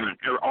advertising on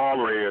all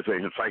the radio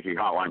stations, psychic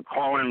hotline,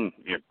 call in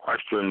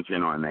questions,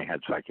 and they had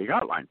psychic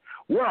hotline.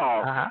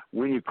 Well,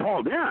 when you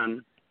called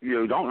in,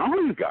 you don't know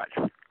who you got.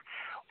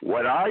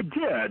 What I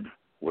did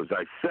was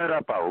I set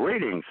up a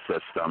rating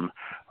system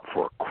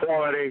for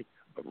quality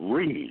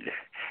read.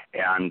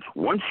 And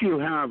once you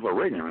have a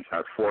rating, it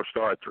has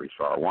 4-star,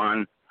 3-star,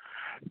 1.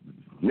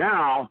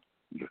 Now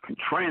you can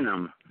train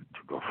them to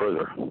go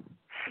further. You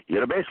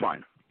get a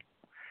baseline.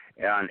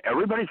 And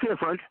everybody's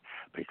different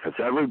because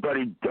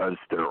everybody does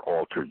their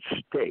altered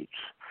states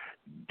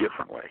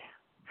differently.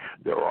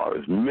 There are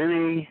as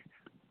many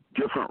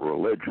different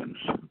religions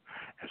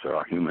as there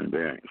are human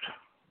beings.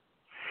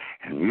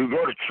 And you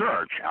go to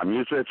church, I'm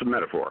using it's a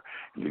metaphor,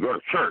 you go to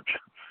church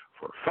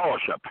for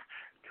fellowship,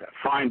 to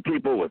find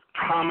people with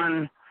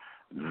common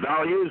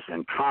values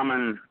and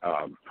common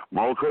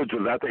moral codes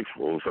of ethics,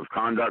 rules of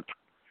conduct,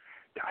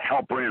 to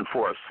help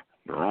reinforce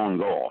your own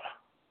goal.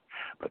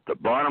 But the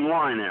bottom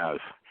line is,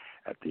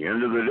 at the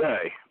end of the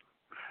day,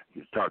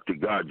 you talk to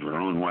God your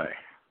own way.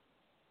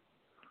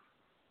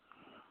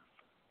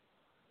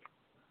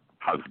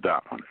 How's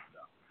that one?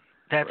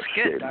 That's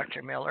good,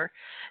 Dr. Miller.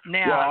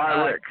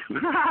 Now, Rick.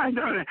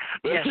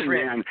 Listen,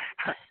 Rick. Man,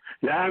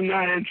 I'm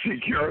not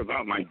insecure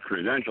about my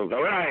credentials.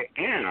 What I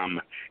am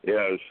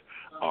is,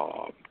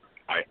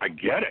 I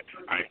get it.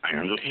 I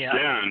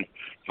understand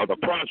how the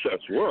process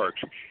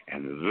works,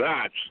 and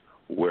that's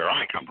where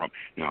I come from.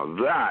 Now,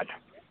 that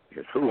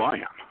is who I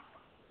am.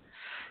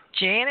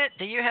 Janet,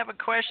 do you have a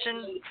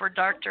question for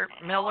Dr.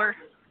 Miller?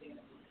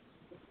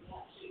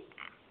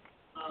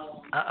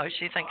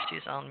 She thinks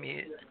she's on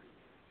mute.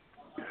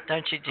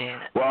 Don't you,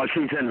 Janet? Well,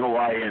 she's in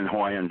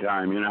Hawaiian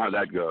time. You know how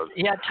that goes.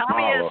 Yeah,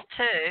 Tommy is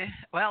too.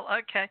 Well,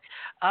 okay.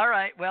 All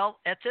right. Well,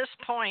 at this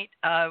point,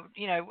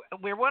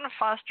 we want to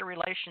foster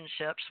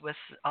relationships with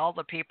all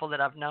the people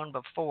that I've known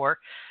before,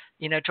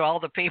 to all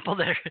the people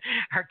that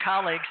are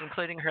colleagues,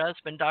 including her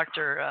husband,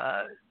 Dr.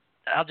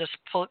 I'll just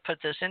put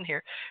this in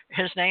here.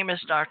 His name is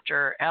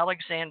Dr.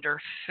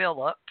 Alexander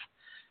Phillip.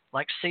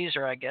 like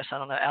Caesar, I guess. I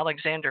don't know.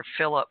 Alexander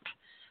Philip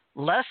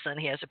Lessin.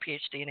 He has a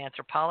PhD in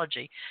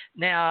anthropology.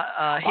 Now,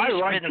 I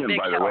liked been a him, big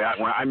by the help. way.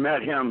 When I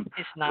met him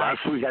He's nice.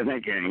 last week, I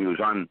think, and he was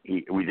on.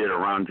 We did a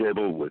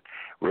roundtable with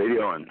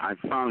radio, and I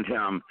found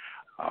him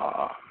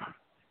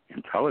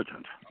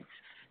intelligent.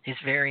 He's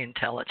very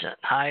intelligent,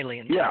 highly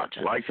intelligent.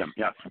 Yeah, liked him.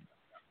 Yes.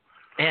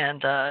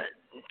 And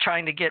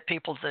trying to get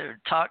people to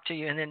talk to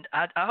you. And then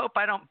I hope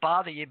I don't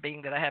bother you,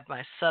 being that I have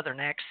my Southern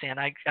accent.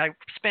 I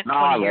spent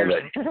 20 years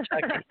in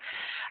Kentucky.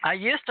 I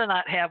used to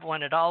not have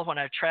one at all when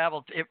I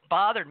traveled. It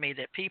bothered me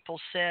that people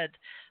said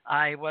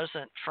I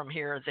wasn't from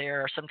here or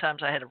there.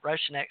 Sometimes I had a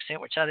Russian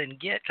accent, which I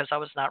didn't get because I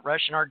was not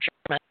Russian or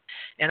German.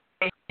 And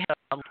I had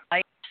a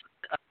light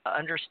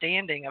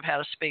understanding of how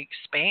to speak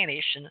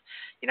Spanish and,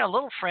 a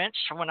little French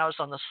from when I was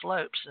on the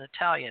slopes, and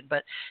Italian.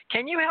 But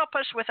can you help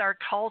us with our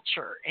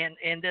culture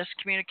and this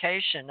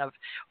communication of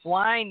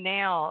why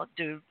now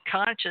do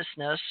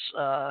consciousness,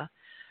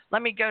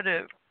 let me go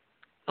to,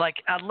 like,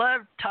 I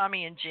love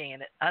Tommy and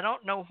Janet. I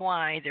don't know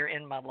why they're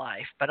in my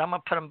life, but I'm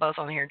going to put them both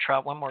on here and try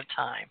one more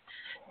time.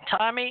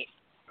 Tommy,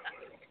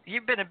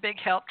 you've been a big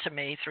help to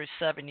me through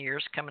 7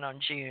 years coming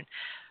on June.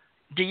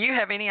 Do you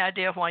have any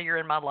idea why you're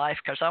in my life?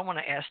 Because I want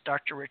to ask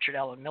Dr. Richard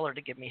Allen Miller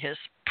to give me his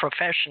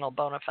professional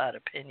bona fide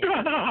opinion.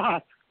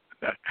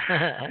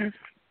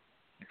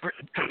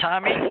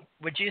 Tommy,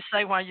 would you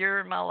say why you're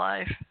in my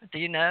life? Do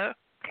you know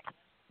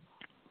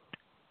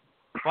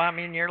why I'm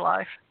in your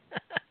life?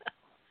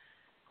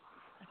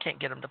 I can't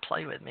get him to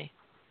play with me.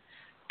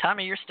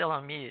 Tommy, you're still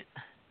on mute.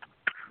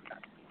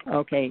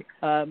 Okay.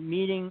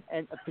 Meeting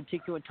at a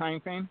particular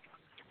time frame.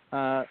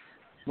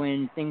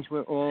 When things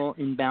were all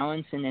in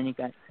balance and then it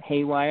got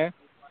haywire.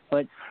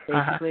 But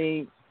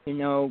basically,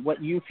 what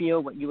you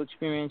feel, what you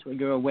experience, what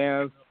you're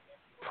aware of,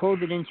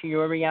 pulled it into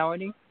your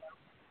reality.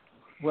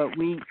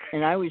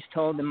 And I was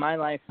told in my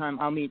lifetime,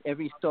 I'll meet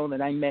every soul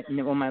that I met in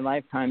all my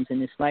lifetimes in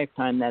this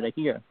lifetime that are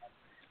here.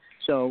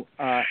 So,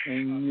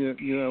 and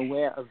you're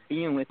aware of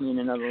being with me in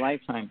another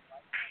lifetime.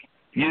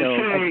 You so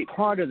see,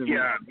 part of the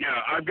yeah,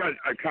 I've got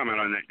a comment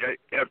on that.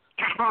 If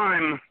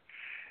time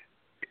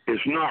is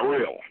not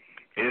real,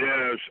 it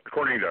is,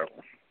 according to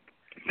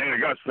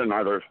St. Augustine and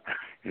others,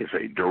 it's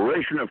a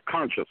duration of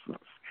consciousness.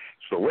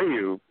 It's the way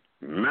you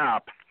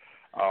map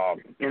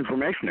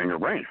information in your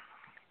brain.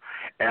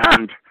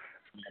 And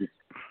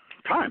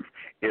time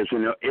is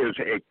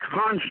a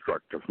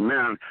construct of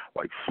man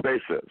like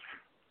space is.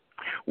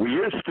 We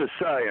used to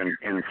say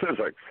in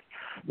physics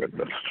that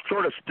the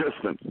shortest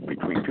distance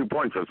between 2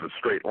 points is a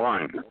straight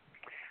line.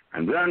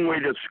 And then we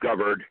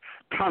discovered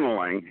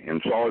tunneling in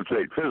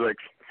solid-state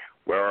physics,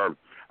 where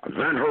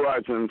event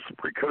horizons,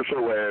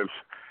 precursor waves,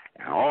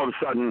 and all of a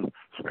sudden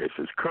space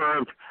is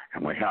curved,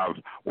 and we have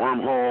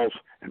wormholes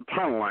and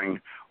tunneling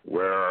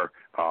where,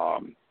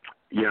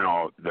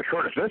 the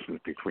shortest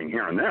distance between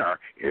here and there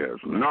is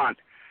not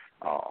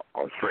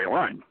a straight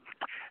line.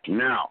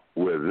 Now,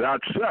 with that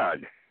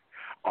said,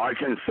 I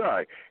can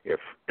say if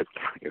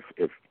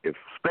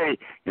space,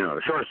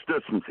 the shortest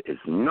distance is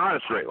not a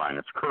straight line,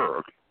 it's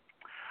curved,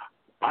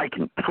 I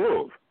can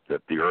prove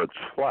that the Earth's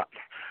flat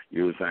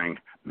using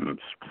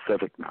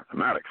specific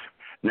mathematics.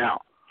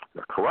 Now,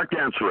 the correct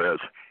answer is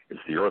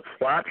the Earth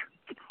flat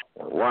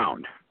or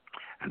round?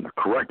 And the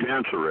correct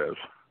answer is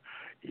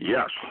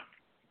yes,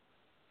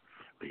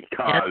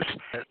 because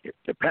it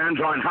depends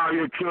on how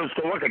you choose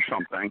to look at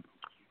something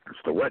as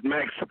to what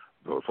makes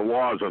those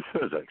laws of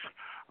physics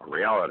a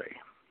reality.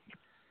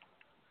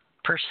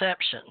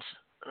 Perceptions.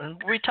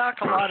 We talk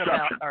a lot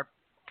about our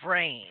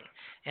brain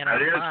and our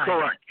mind. That is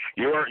correct.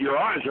 Your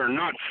eyes are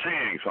not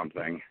seeing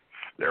something.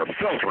 They're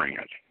filtering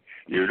it.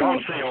 You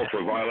don't see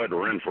ultraviolet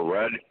or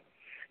infrared.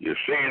 You're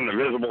seeing the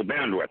visible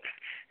bandwidth.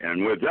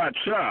 And with that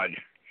said,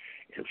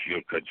 if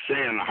you could see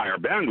in the higher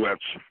bandwidths,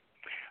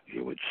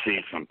 you would see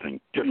something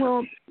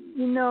different.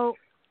 Well,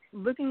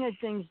 looking at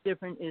things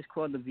different is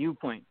called the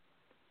viewpoint.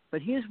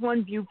 But here's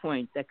one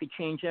viewpoint that could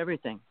change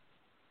everything.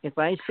 If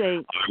I say...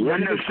 I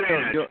wouldn't have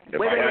seen it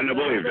if I hadn't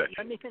believed it.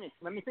 Let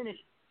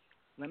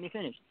me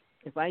finish.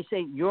 If I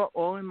say you're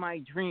all in my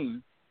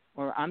dream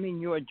or I'm in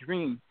your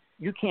dream,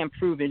 you can't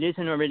prove it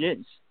isn't or it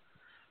is.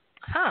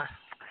 Huh.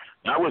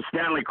 That was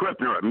Stanley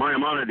Krippner at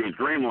Maimonides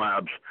Dream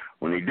Labs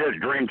when he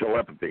did Dream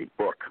Telepathy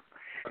book.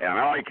 And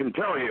I can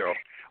tell you,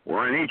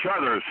 we're in each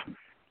other's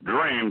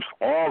dreams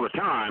all the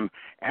time,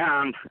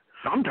 and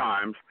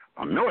sometimes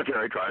the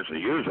military tries to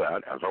use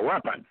that as a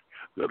weapon.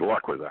 Good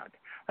luck with that.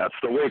 That's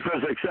the way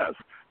physics is.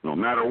 No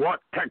matter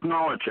what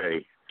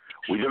technology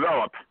we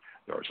develop,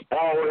 there's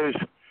always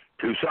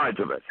two sides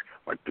of it.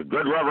 Like the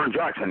good Reverend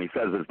Jackson, he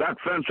says, is that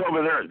fence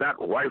over there, is that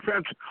a white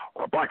fence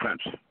or a black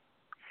fence?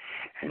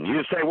 And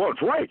you say, well,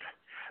 it's white.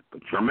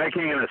 But you're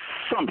making an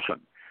assumption.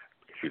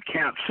 You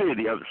can't see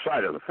the other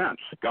side of the fence.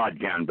 God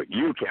can, but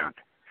you can't.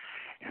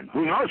 And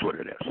who knows what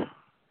it is?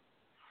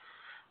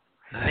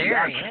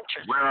 Very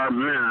interesting. Where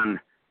man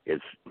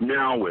is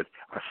now with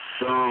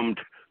assumed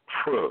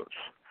truths.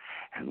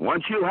 And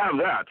once you have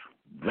that,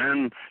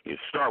 then you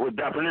start with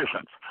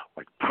definitions,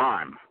 like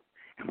time.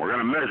 And we're going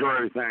to measure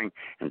everything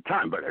in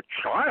time. But a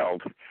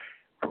child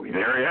Are we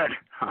there yet?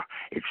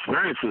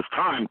 Experiences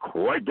time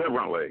quite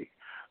differently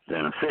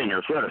than a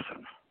senior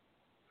citizen.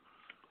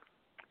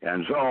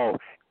 And so,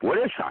 what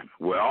is time?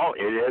 Well,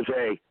 it is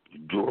a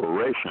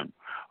duration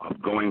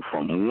of going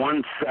from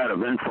one set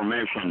of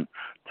information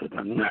to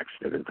the next.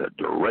 It is a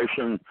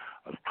duration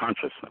of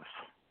consciousness.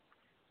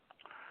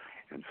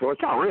 And so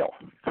it's not real.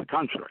 It's a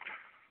construct.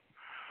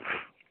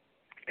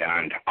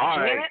 And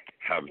I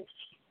have...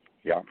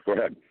 Yeah, go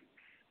ahead.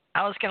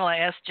 I was going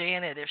to ask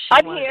Janet if she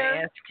I'm wanted here. to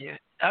ask you.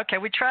 Okay,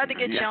 we tried to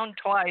get you on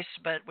twice,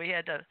 but we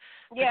had to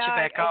put you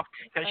back off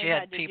because you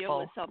had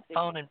people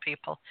phoning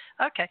people.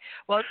 Okay.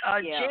 Well,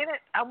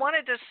 Janet, I want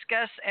to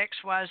discuss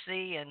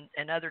XYZ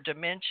and other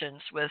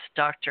dimensions with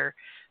Dr.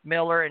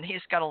 Miller, and he's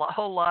got a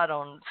whole lot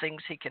on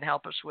things he can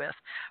help us with.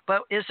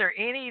 But is there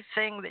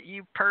anything that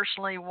you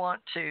personally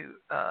want to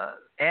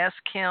ask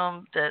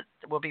him that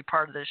will be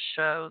part of this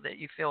show that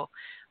you feel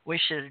we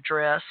should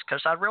address?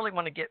 Because I really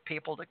want to get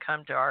people to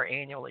come to our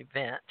annual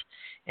event,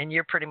 and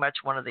you're pretty much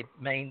one of the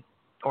main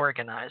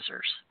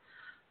organizers.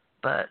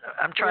 But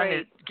I'm trying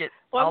to get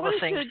all the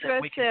things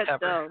that we can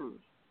cover.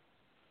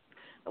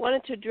 I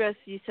wanted to address,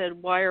 you said,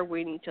 why are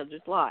we in each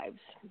other's lives,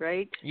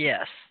 right?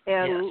 Yes.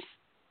 And yes.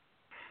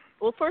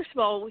 Well, first of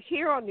all,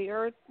 here on the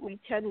Earth, we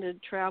tend to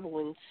travel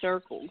in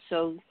circles.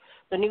 So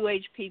the New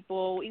Age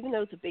people, even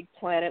though it's a big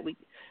planet,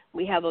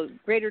 we have a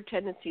greater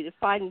tendency to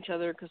find each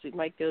other because we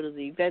might go to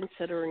the events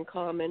that are in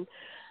common.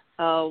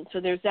 So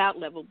there's that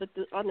level. But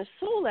on the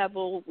soul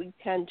level, we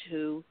tend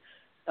to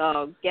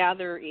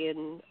gather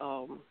in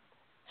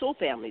soul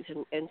families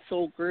and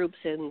soul groups,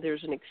 and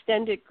there's an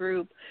extended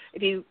group.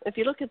 If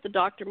you look at the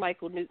Dr.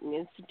 Michael Newton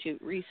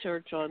Institute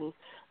research on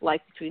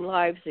life between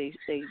lives, they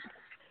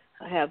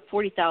have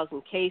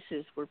 40,000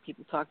 cases where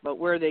people talk about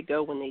where they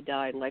go when they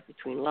die in life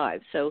between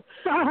lives. So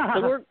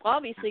we're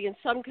obviously in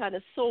some kind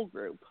of soul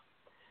group,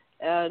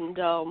 and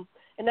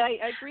I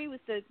agree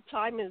with that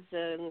time is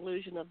an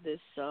illusion of this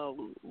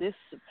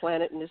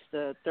planet and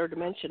this third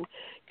dimension,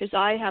 because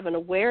I have an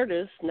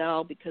awareness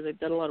now because I've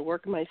done a lot of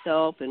work on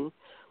myself, and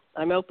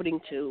I'm opening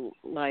to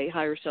my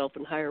higher self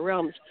and higher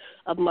realms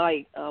of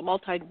my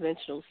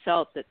multidimensional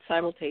self that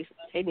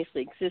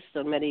simultaneously exists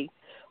on many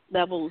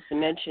levels,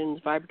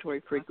 dimensions,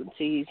 vibratory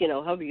frequencies,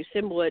 however you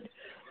symbol it.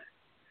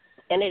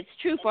 And it's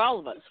true for all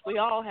of us. We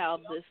all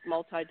have this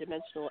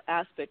multidimensional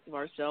aspect of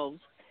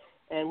ourselves,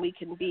 and we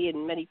can be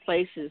in many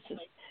places,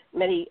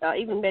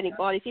 even many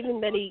bodies,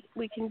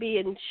 we can be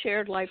in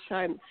shared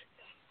lifetimes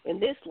in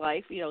this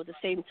life, at the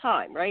same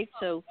time, right?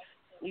 So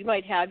you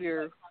might have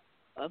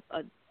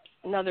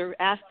another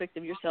aspect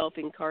of yourself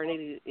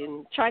incarnated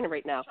in China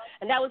right now.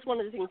 And that was one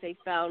of the things they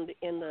found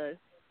in the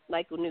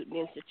Michael Newton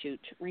Institute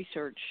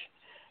research,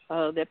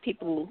 that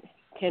people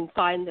can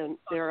find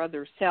their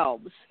other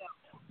selves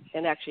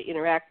and actually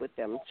interact with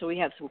them. So we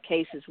have some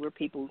cases where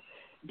people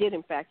did,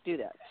 in fact, do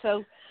that.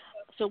 So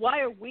why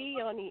are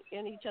we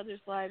in each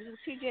other's lives? And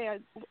CJ,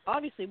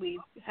 obviously we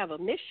have a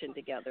mission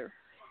together,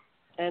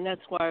 and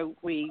that's why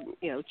we,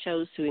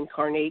 chose to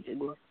incarnate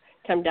and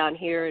come down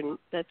here, and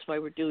that's why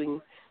we're doing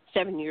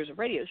 7 years of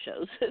radio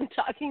shows and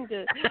talking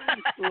to,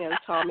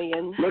 Tommy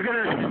and... Look at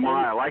her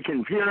smile. I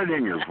can hear it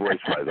in your voice,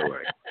 by the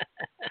way.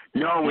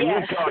 When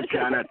you talk,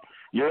 Janet,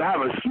 you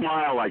have a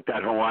smile like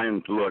that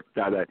Hawaiian look.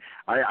 That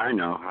I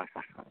know. I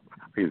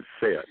can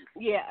see it.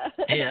 Yeah.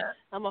 Yeah.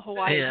 I'm a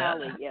Hawaiian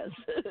Holly, yes.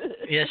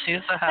 Yes, she's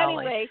a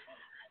Holly. Anyway,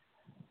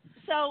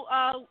 so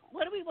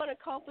what do we want to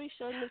accomplish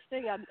on this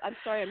thing? I'm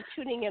sorry, I'm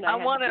tuning in. I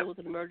had to deal with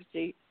an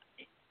emergency.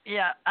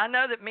 Yeah, I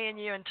know that me and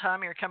you and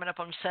Tommy are coming up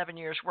on 7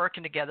 years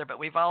working together, but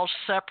we've all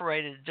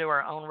separated to do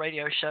our own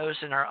radio shows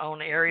in our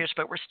own areas,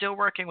 but we're still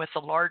working with the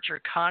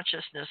larger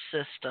consciousness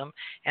system,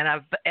 and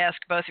I've asked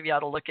both of y'all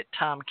to look at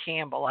Tom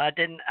Campbell. I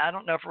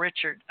don't know if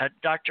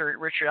Dr.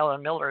 Richard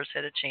Allen Miller has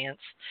had a chance.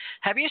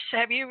 Have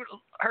you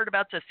heard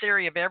about the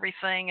theory of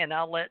everything? And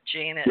I'll let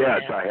Janet.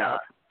 Yes, I have.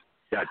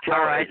 Yeah,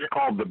 it's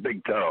called the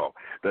big toe.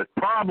 The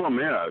problem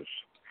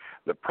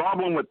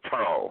with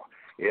toe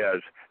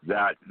is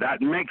that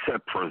makes a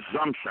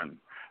presumption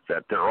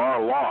that there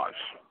are laws.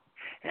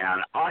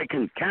 And I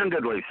can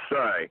candidly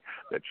say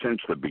that since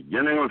the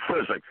beginning of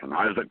physics and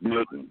Isaac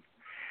Newton,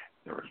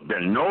 there has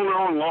been no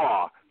known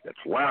law that's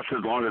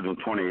lasted longer than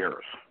 20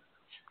 years.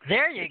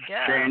 There you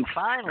go. Change.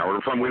 Finally.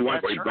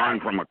 We've gone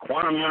from a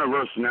quantum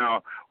universe,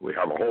 now we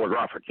have a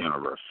holographic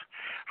universe.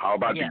 How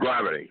about the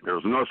gravity?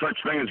 There's no such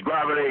thing as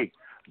gravity.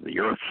 The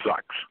Earth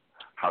sucks.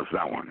 How's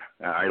that one?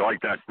 I like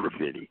that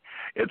graffiti.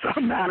 It's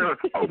a matter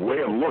of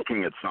way of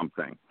looking at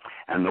something.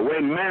 And the way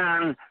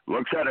man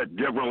looks at it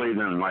differently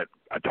than like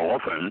a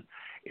dolphin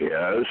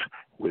is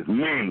with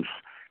memes.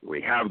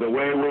 We have the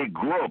way we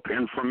group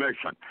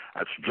information.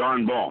 That's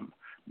John Bohm.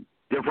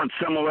 Different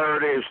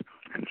similarities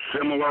and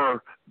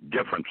similar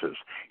differences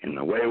in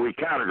the way we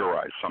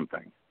categorize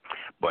something.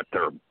 But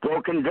they're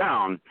broken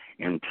down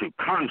into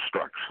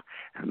constructs.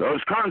 And those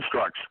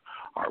constructs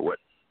are what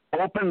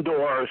open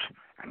doors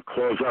and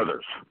close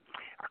others.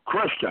 A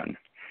Christian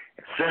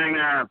is sitting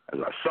there as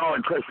a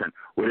solid Christian.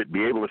 Would it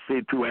be able to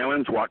see two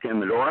aliens walk in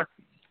the door?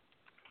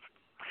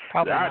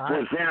 Probably that not.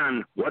 was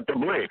in what the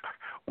bleep.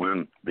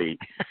 when the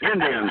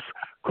Indians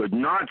could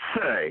not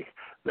say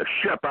the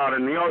ship out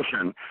in the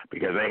ocean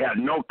because they had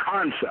no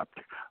concept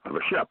of a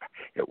ship.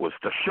 It was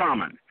the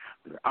shaman,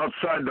 the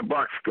outside the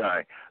box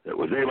guy that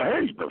was able,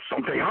 hey, there's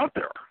something out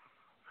there.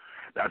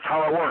 That's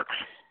how it works.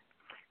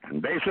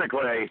 And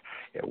basically,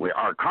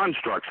 our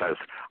construct says,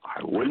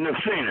 I wouldn't have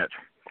seen it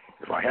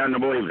if I hadn't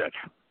believed it.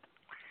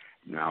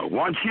 Now,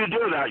 once you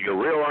do that, you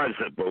realize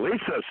that belief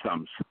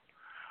systems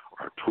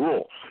are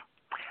tools,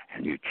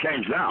 and you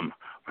change them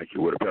like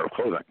you would a pair of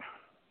clothing.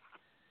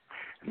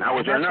 And that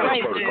was another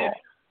protocol.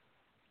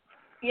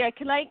 Yeah,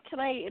 can I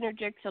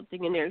interject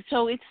something in there?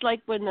 So it's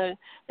like when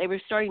they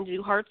were starting to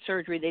do heart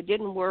surgery, they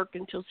didn't work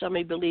until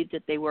somebody believed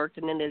that they worked,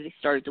 and then they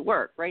started to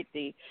work, right?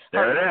 There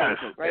it is.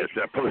 Right? It's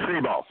a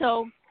placebo.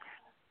 So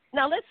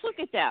now let's look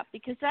at that,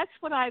 because that's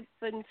what I've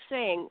been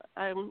saying.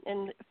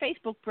 And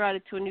Facebook brought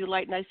it to a new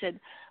light, and I said,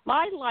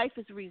 my life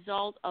is a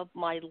result of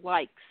my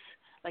likes.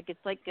 Like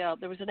it's like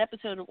there was an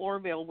episode of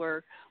Orville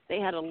where they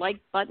had a like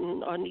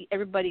button on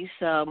everybody's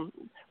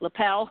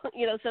lapel,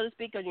 so to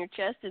speak, on your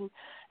chest, and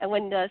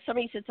when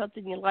somebody said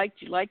something you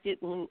liked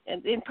it,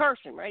 and in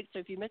person, right? So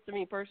if you met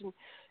somebody in person,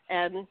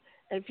 and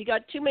if you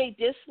got too many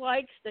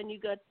dislikes, then you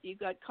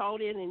got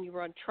called in and you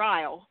were on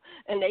trial,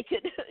 and they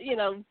could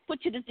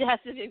put you to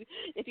death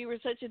if you were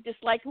such a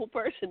dislikable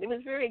person. It was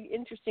a very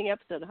interesting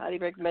episode. I highly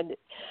recommend it,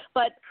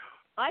 but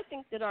I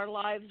think that our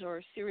lives are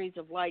a series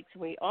of likes,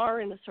 and we are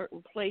in a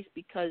certain place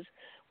because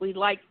we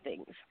like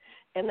things.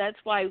 And that's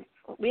why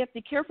we have to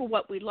be careful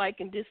what we like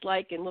and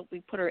dislike and what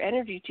we put our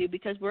energy to,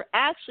 because we're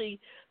actually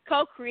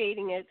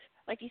co-creating it.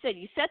 Like you said,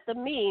 you set the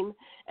meme,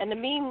 and the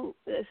meme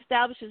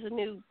establishes a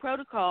new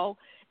protocol,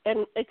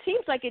 and it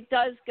seems like it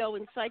does go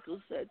in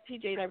cycles.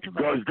 TJ and I were talking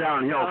about it goes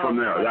downhill from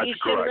there. That's each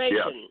correct,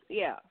 generation. yes.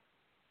 Yeah.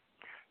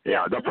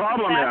 Yeah, the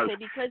problem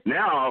is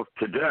now,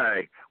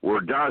 today, we're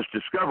just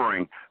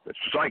discovering that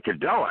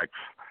psychedelics,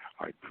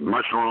 like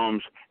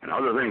mushrooms and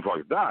other things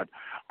like that,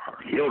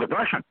 heal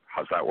depression.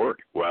 How's that work?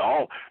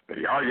 Well,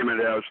 the argument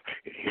is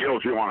it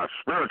heals you on a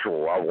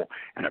spiritual level,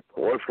 and it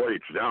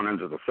proliferates down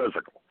into the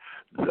physical.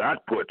 That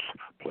puts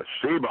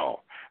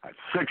placebo at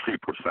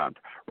 60%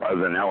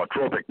 rather than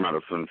allotropic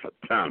medicines at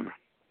 10%.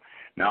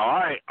 Now,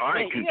 I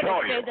can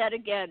tell you. Say that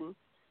again.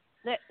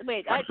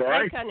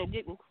 I kind of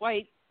didn't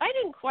quite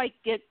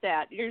get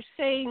that. You're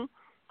saying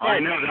that I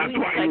know, that's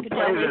why you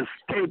play this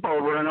tape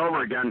over and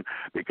over again,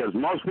 because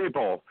most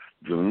people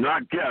do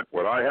not get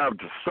what I have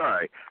to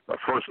say the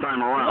first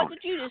time around. What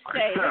did you just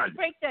say? Let's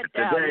break that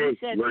down.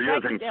 Today, we're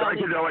using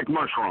psychedelic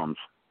mushrooms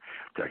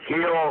to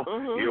heal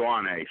you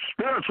on a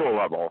spiritual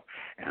level,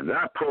 and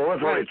that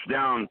proliferates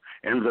down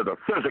into the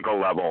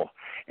physical level,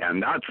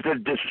 and that's the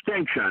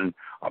distinction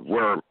of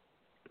where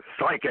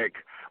psychic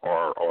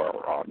or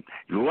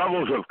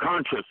levels of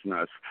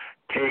consciousness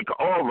take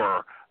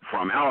over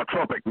from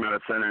allotropic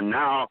medicine, and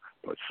now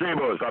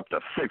placebo is up to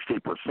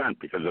 60%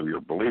 because of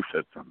your belief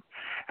system.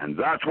 And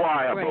that's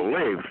why a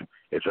belief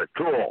is a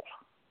tool.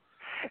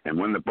 And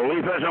when the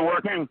belief isn't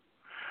working,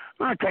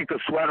 take the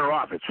sweater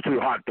off. It's too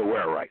hot to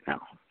wear right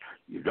now.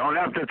 You don't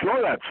have to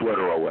throw that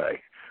sweater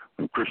away.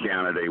 In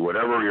Christianity,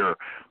 whatever your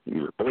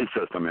belief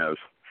system is,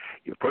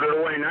 you put it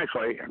away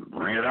nicely and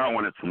bring it out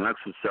when it's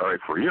necessary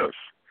for use.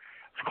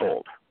 It's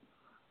cold.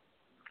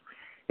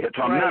 It's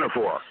a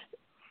metaphor.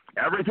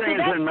 Everything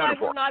is in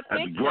metaphor.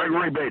 That's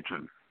Gregory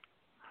Bateson.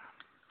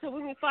 So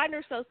when we find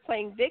ourselves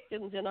playing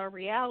victims in our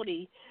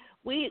reality,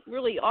 we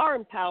really are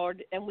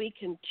empowered, and we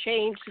can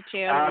change the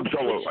channel.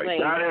 Absolutely.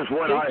 That is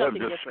what I have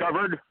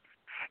discovered.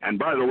 And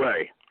by the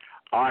way,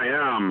 I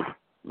am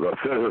the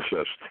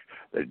physicist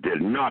that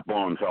did not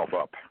blow himself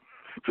up.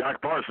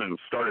 Jack Parsons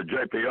started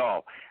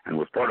JPL and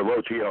was part of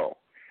OTO.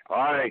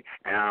 I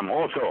am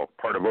also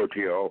part of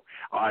OTO.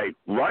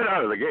 Right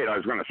out of the gate, I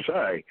was going to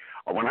say,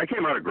 when I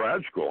came out of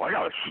grad school, I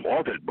got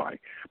assaulted by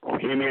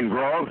Bohemian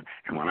Grove,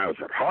 and when I was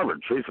at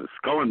Harvard, Jesus,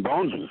 Skull and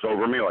Bones was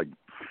over me like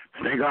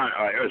snake on.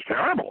 It was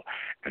terrible.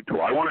 And do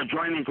I want to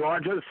join these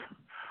lodges?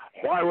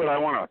 Why would I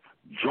want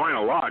to join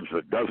a lodge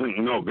that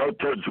doesn't know goat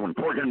turds and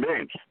pork and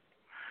beans?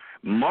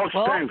 Most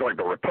things like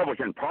the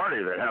Republican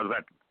Party that has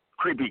that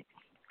creepy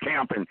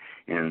camp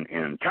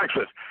in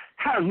Texas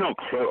has no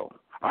clue.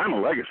 I'm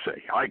a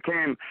legacy. My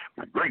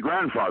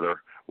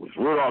great-grandfather was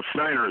Rudolf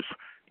Steiner's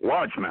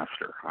lodge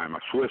master. I'm a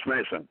Swiss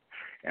Mason.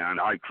 And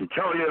I can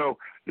tell you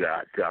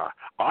that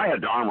I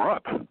had to armor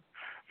up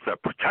to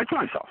protect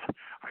myself.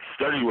 I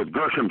studied with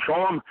Gershom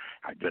Scholem.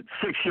 I did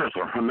 6 years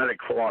of Hermetic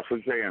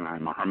philosophy, and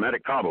I'm a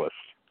Hermetic Kabbalist.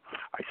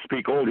 I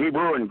speak Old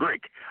Hebrew and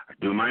Greek. I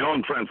do my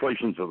own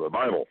translations of the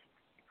Bible.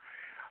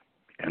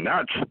 And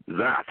that's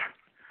that.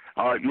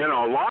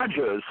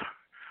 Lodges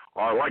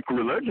are like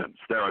religions.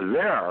 They're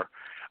there.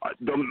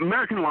 The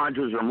American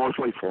lodges are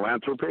mostly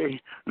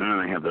philanthropy, and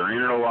then they have their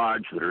inner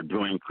lodge that are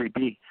doing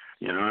creepy,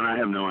 and I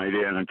have no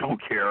idea, and I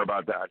don't care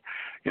about that.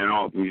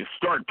 You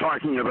start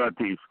talking about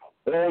these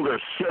older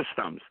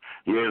systems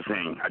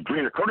using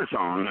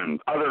adrenocortisone and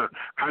other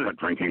kinds of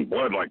drinking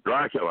blood like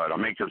Dracula to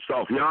make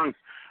yourself young,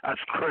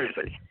 that's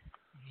crazy.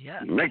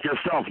 Yeah. You make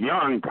yourself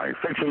young by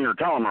fixing your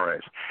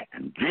telomerase.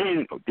 And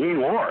Dean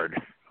Ward,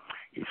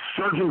 He's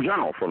Surgeon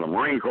General for the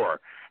Marine Corps,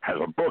 has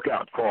a book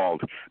out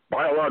called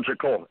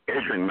Biological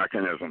Aging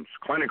Mechanisms,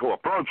 Clinical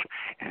Approach,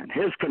 and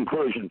his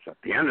conclusions at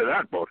the end of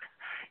that book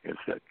is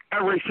that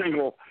every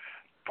single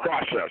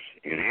process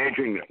in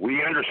aging that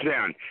we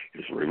understand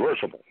is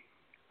reversible.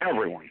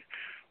 Everyone.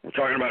 We're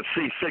talking about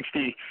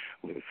C60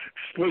 with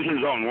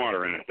exclusion zone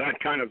water in it, that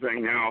kind of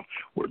thing now.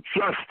 We're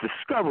just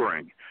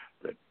discovering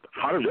that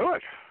how to do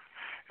it.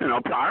 You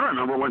know, I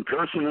remember when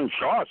Pearson and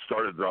Shaw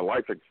started the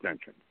life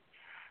extension.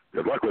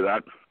 Good luck with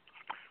that.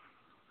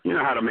 You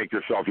know how to make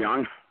yourself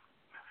young.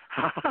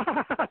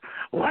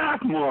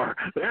 Laugh more.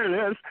 There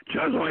it is,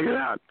 just like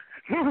that.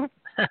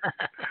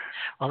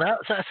 Well,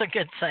 that's a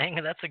good thing.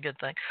 That's a good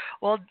thing.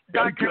 Well, A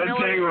Dr. good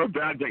Miller, thing or a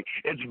bad thing?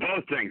 It's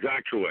both things,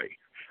 actually.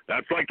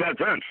 That's like that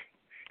fence.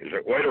 Is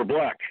it white or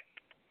black?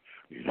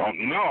 You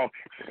don't know.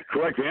 The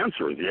correct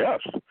answer is yes.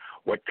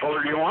 What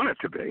color do you want it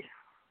to be?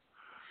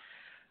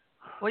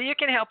 well, you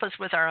can help us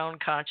with our own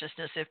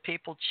consciousness if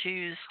people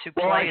choose to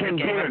Well, I play the can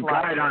game give of a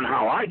life. guide on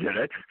how I did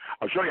it.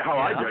 I'll show you how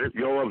I did it.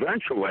 You'll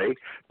eventually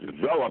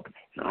develop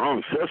your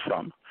own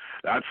system.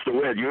 That's the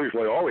way it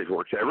usually always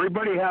works.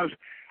 Everybody has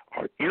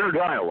an inner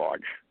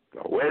dialogue.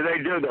 The way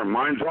they do their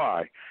mind's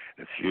eye,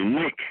 it's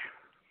unique.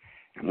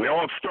 And we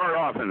all start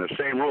off in the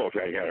same rules.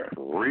 You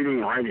got reading,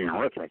 writing,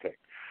 arithmetic,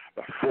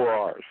 the 4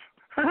 R's.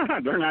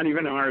 They're not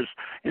even R's,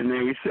 and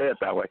we say it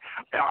that way.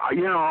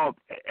 You know,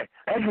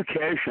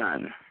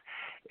 education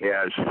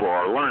is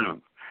for learning.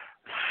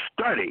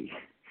 Study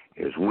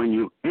is when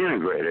you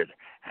integrate it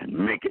and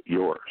make it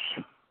yours.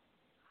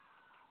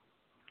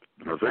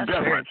 There's a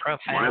difference.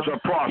 Mine's a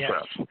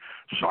process. Yes.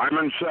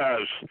 Simon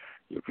says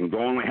you can go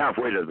only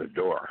halfway to the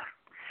door.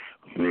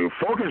 When you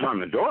focus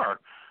on the door,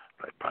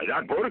 by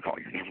that protocol,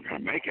 you're never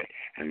going to make it,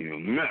 and you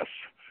miss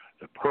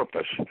the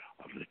purpose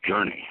of the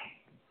journey.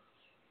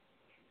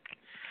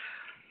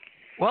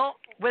 Well,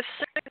 with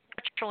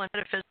spiritual and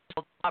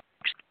metaphysical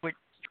topics, would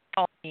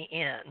call me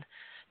in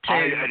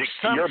to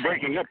You're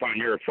breaking up on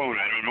your phone.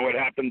 I don't know what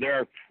happened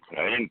there, but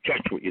I didn't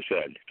catch what you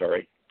said.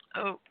 Sorry.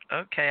 Oh,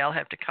 okay. I'll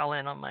have to call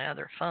in on my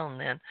other phone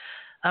then.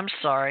 I'm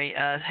sorry.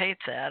 I hate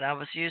that. I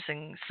was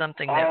using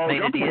something that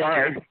made it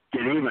easier.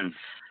 Get even.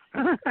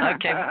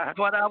 Okay,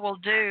 what I will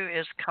do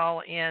is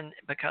call in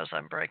because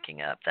I'm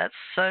breaking up. That's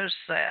so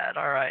sad.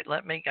 All right,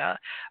 let me go.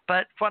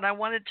 But what I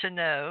wanted to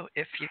know,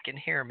 if you can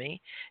hear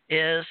me,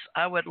 is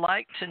I would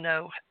like to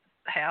know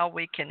how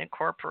we can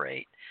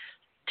incorporate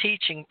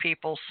teaching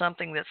people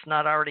something that's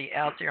not already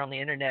out there on the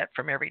internet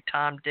from every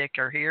Tom, Dick,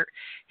 or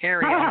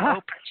Harry on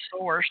open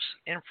source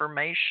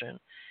information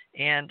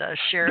and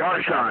share it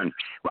with others.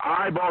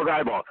 Eyeball to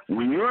eyeball.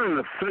 When you're in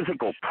the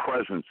physical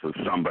presence of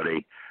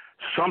somebody,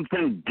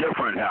 something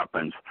different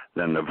happens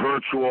than the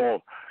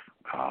virtual,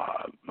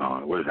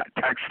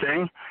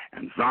 texting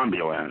and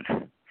zombie land.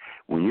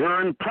 When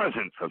you're in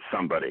presence of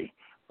somebody,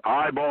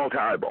 eyeball to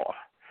eyeball,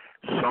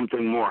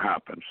 something more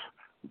happens.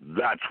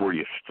 That's where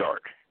you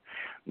start.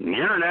 The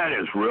internet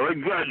is really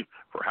good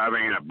for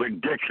having a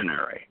big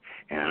dictionary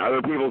and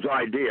other people's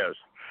ideas,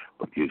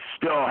 but you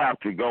still have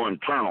to go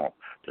internal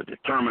to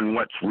determine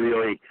what's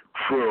really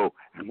true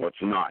and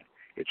what's not.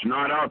 It's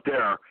not out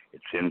there,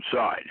 it's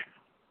inside.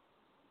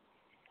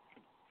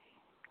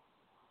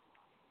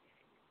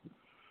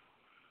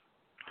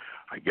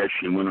 I guess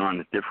she went on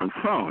a different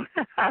phone.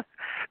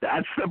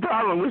 That's the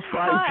problem with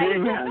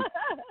 5G, man.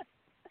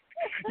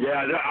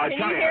 Yeah, I'll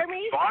tell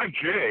you,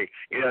 5G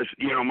is,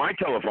 my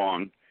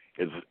telephone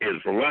is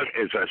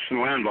a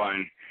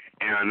landline,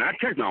 and that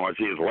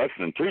technology is less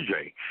than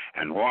 2G.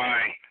 And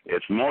why?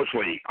 It's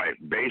mostly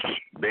base,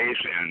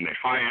 and the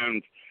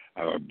high-end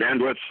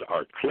bandwidths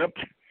are clipped,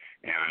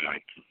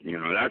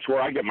 and that's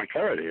where I get my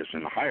clarity, is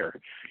in the higher.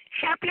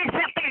 Something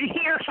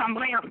here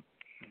somewhere.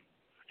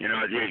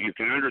 You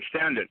can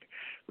understand it.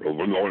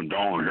 We're going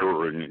down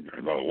here in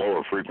the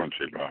lower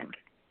frequency band.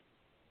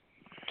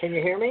 Can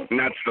you hear me? And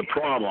that's the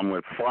problem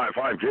with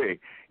 5G,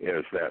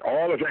 is that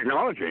all the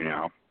technology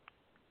now,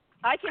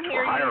 I can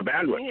hear you. Higher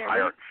bandwidth.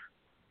 Higher.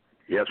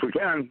 Yes, we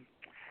can.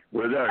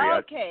 We're there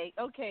yet.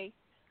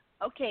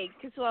 Okay.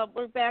 Because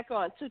we're back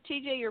on. So,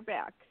 TJ, you're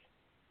back.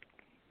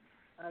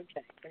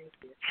 Okay, thank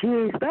you.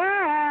 She's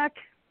back.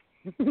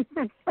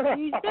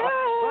 She's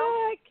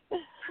back.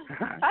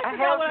 I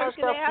forgot what I was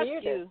going to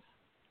ask you.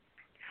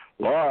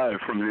 Live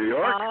from New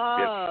York.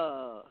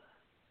 Oh.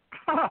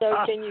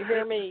 So can you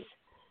hear me?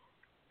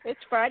 It's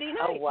Friday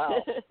night. Oh,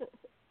 wow.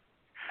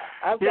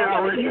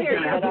 We're just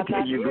going to have to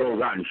take you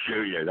girls out and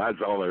shoot you. That's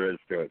all there is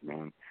to it,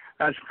 man.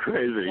 That's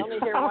crazy. You only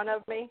hear one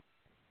of me?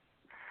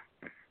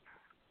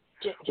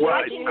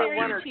 I can hear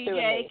you,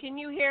 TJ. Can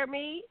you hear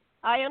me?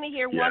 I only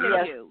hear one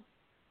of you.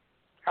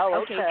 Oh,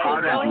 okay. How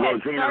go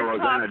ahead.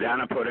 Rosanna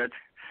Dana put it?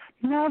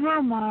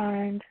 Never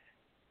mind.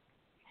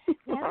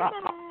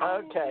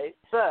 Okay,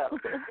 so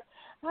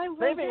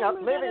moving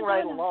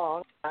right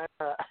along. I'm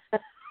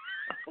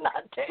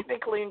not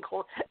technically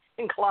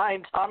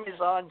inclined. Tommy's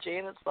on,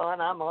 Janet's on,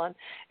 I'm on,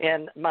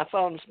 and my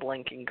phone's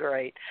blinking.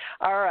 Great.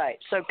 All right.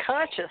 So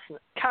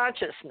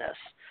consciousness.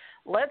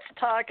 let's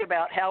talk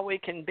about how we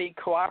can be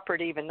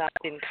cooperative and not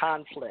in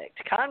conflict.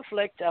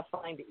 Conflict I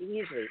find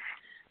easy.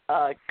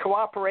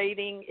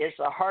 Cooperating is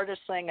the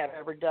hardest thing I've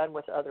ever done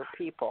with other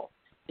people.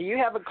 Do you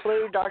have a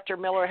clue, Dr.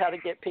 Miller, how to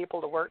get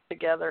people to work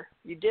together?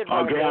 You did.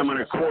 Okay, I'm going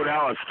to quote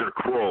Aleister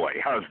Crowley.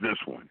 How's this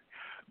one?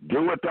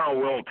 Do what thou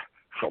wilt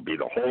shall be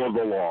the whole of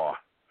the law.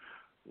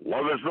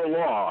 Love is the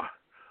law.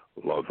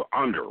 Love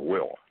under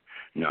will.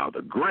 Now,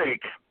 the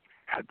Greek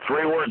had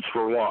 3 words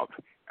for love: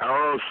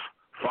 eros,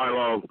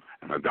 philo,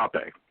 and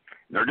agape.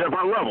 There are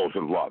different levels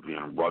of love,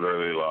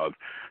 brotherly love,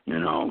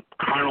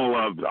 carnal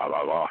love, blah,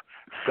 blah, blah,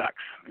 sex,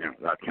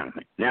 that kind of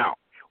thing. Now,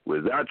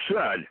 with that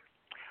said,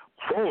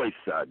 Crowley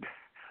said,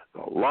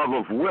 the love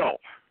of will,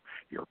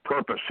 your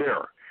purpose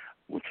here,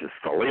 which is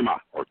thelema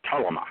or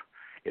telema,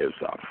 is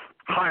the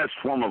highest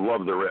form of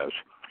love there is.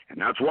 And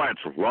that's why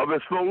it's love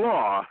is the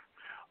law,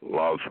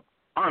 love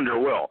under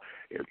will.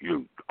 If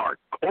you are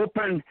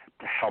open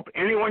to help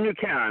anyone you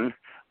can,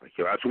 like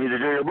you asked me to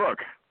do your book,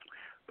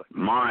 but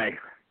my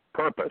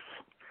purpose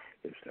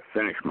is to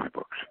finish my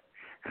books.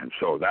 And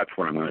so that's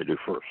what I'm going to do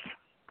first.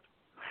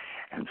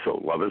 And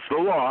so love is the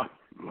law,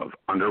 love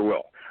under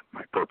will,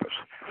 my purpose.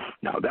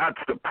 Now that's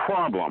the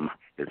problem,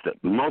 is that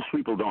most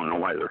people don't know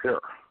why they're here.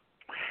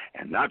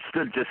 And that's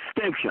the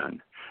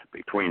distinction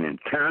between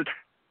intent,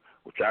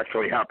 which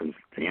actually happens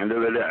at the end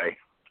of the day,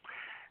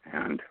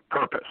 and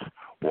purpose,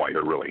 why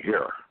you're really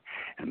here.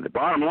 And the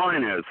bottom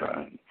line is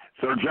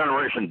third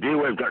generation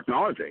D-Wave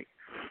technology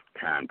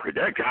can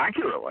predict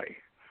accurately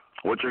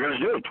what you're going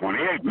to do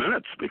 28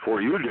 minutes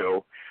before you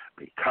do,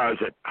 because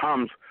it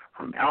comes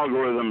from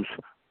algorithms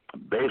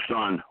based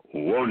on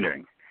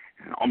wounding.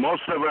 And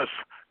most of us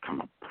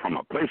come from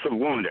a place of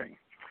wounding.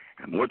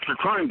 And what you're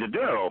trying to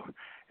do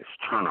is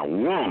turn a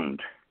wound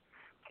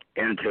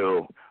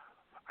into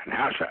an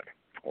asset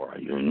or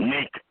a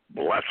unique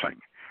blessing.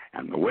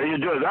 And the way you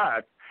do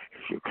that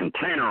is you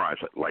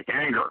containerize it like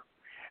anger.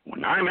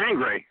 When I'm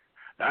angry,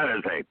 that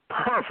is a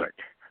perfect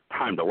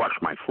time to wash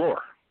my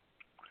floor.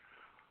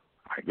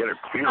 I get a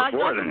cleaner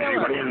floor than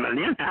anybody in the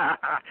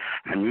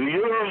and you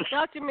use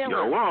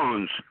your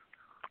wounds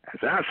as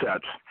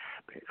assets,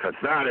 because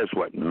that is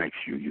what makes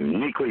you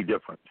uniquely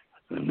different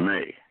than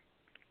me.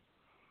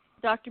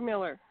 Dr.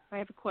 Miller, I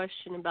have a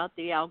question about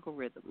the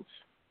algorithms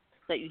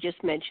that you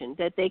just mentioned,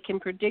 that they can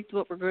predict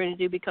what we're going to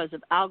do because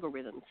of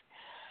algorithms.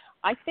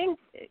 I think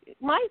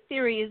my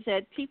theory is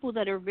that people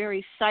that are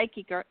very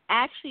psychic are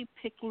actually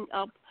picking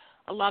up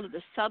a lot of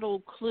the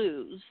subtle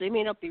clues. They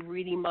may not be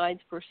reading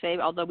minds per se,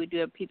 although we do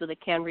have people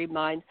that can read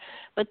minds,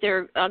 but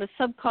they're on a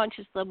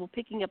subconscious level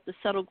picking up the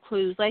subtle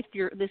clues, like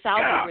this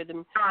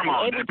algorithm.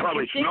 Pheromone. They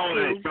probably smelled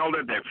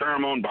it, their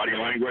pheromone, body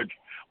language.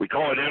 We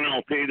call it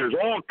NLP. There's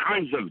all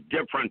kinds of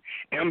different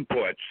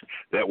inputs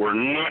that we're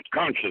not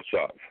conscious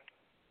of.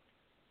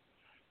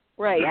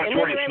 Right. That's and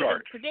where then you they're able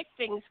start. to predict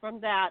things from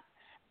that.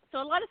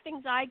 So a lot of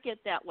things I get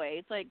that way.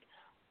 It's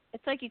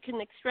like you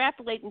can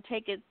extrapolate and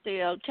take it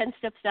 10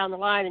 steps down the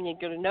line, and you're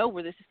going to know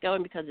where this is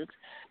going, because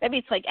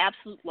it's like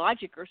absolute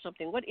logic or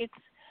something.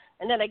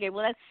 And then I go,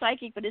 well, that's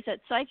psychic, but is that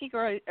psychic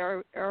or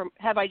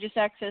have I just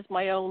accessed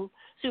my own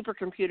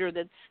supercomputer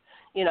that's,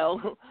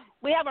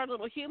 we have our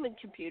little human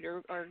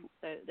computer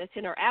that's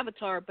in our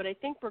avatar, but I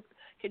think we're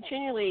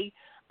continually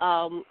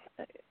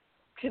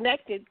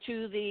connected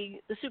to the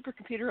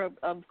supercomputer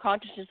of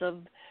consciousness of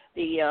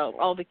the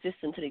all of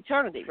existence and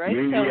eternity, right?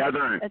 You mean the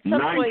other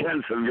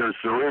 9/10 of your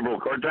cerebral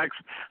cortex?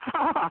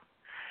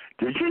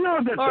 Did you know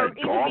that or the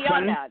even dolphin?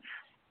 Beyond that.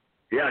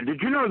 Yeah,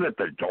 did you know that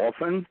the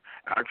dolphin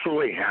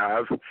actually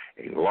have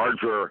a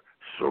larger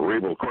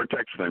cerebral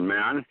cortex than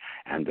man,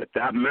 and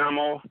that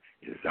mammal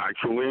is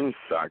actually, in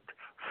fact,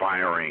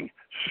 firing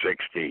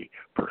 60%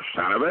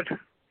 of it?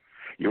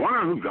 You want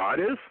to know who God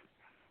is?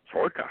 It's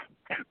Orca,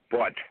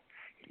 but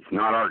he's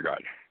not our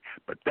God.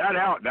 But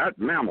that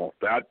mammal,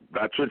 that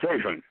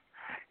cetacean,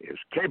 is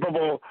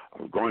capable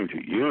of going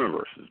to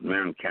universes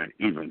men can't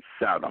even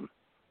fathom.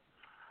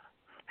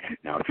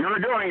 Now, if you're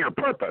doing your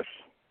purpose,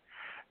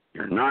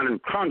 you're not in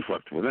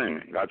conflict with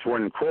anything. That's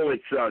when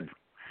Crowley said,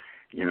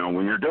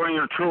 when you're doing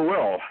your true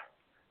will,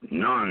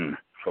 none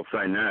shall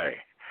say nay.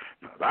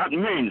 Now, that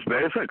means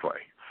basically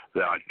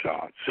that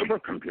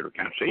supercomputer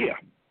can't see you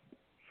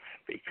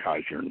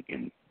because you're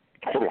in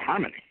total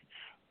harmony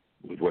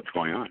with what's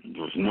going on.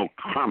 There's no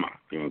karma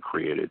being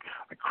created,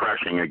 like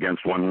crashing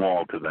against one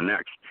wall to the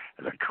next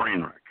as a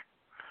train wreck.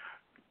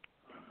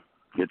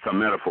 It's a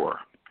metaphor.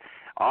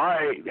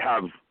 I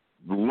have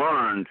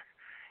learned,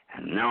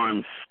 and now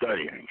I'm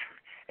studying,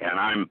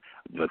 and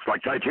it's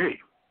like Tai Chi.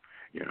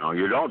 You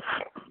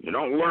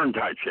don't learn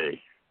Tai Chi.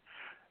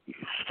 You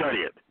study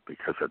it,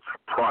 because it's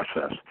a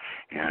process.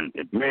 And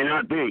it may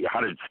not be,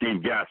 how did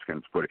Steve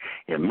Gaskins put it?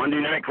 In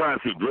Monday night class,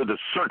 he drew the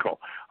circle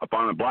up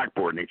on the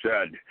blackboard, and he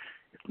said,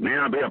 it may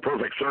not be a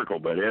perfect circle,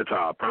 but it's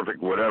a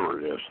perfect whatever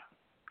it is.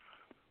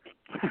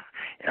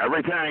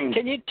 Everything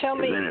Can you tell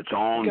me, is in its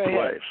own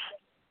place.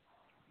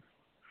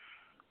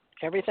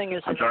 Everything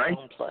is in its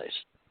own place.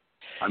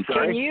 I'm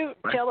sorry? Can you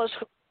tell us,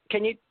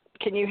 can you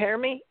hear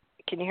me?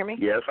 Can you hear me?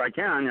 Yes, I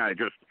can. I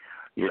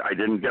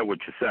didn't get what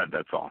you said,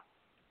 that's all.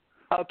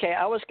 Okay,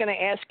 I was going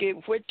to ask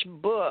you which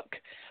book,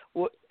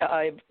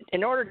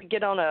 in order to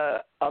get on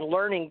a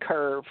learning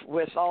curve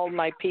with all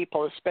my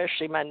people,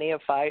 especially my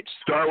neophytes.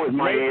 Start with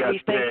my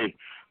ASA,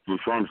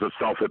 Reforms of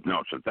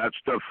Self-Hypnosis. That's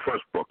the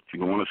first book.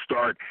 You want to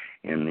start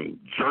in the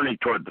journey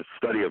toward the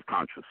study of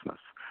consciousness.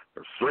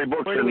 There's 3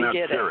 books in that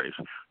series.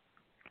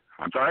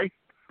 I'm sorry?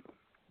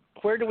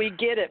 Where do we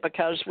get it?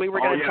 Because we were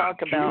going to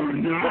talk about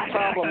the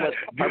problem with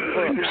our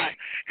books.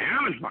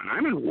 Amazon.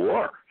 I'm in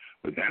war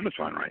with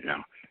Amazon right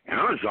now.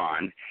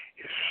 Amazon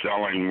is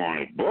selling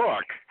my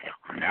book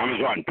on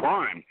Amazon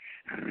Prime,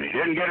 and they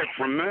didn't get it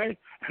from me,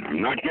 and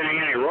I'm not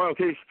getting any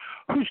royalties.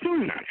 Who's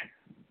doing that?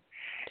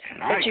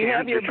 But you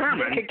have your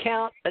bank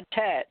account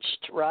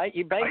attached, right?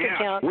 Your bank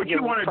account. What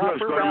you want to do is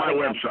go to my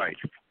website.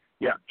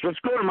 Yeah, just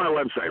go to my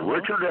website,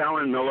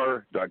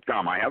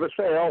 richardallenmiller.com. I have a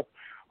sale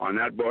on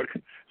that book.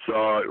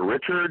 So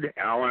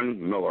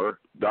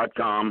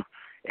richardallenmiller.com,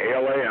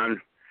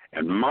 ALAN,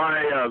 and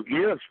my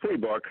ESP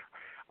book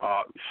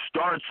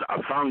starts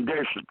a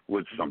foundation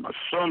with some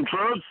assumed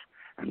truths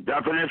and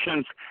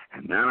definitions,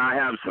 and then I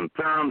have some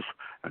theorems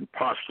and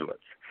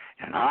postulates.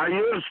 And I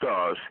used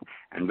those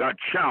and got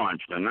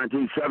challenged in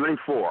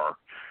 1974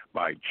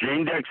 by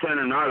Gene Dixon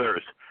and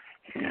others,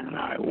 and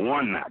I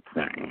won that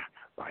thing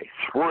by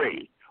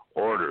 3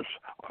 orders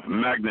of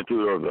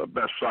magnitude of the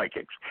best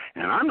psychics.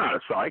 And I'm not a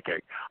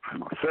psychic.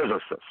 I'm a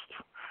physicist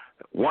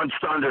that wants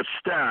to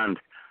understand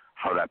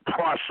how that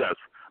process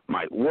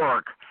might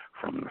work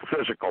from the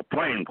physical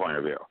plane point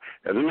of view.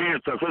 Doesn't mean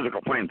it's a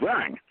physical plane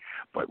thing,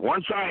 but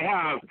once I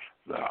have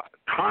the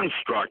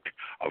construct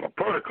of a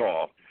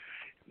protocol,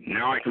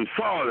 now I can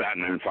follow that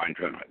and then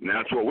fine-tune it. And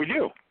that's what we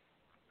do.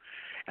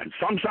 And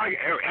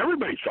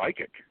everybody's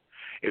psychic.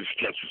 It's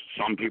just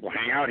some people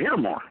hang out here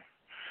more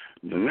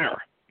than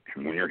there.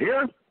 And when you're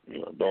here,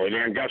 your ability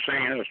and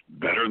guessing is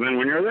better than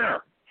when you're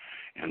there.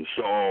 And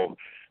so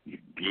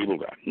you'd be able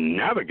to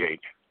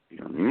navigate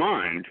your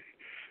mind,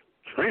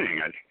 training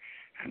it,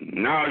 and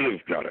now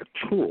you've got a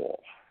tool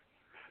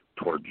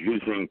toward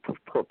using for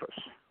purpose.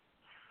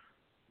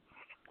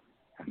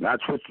 And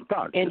that's what it's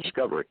about,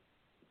 discovery.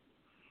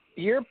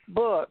 Your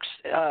books,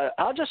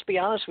 I'll just be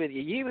honest with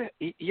you,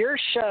 your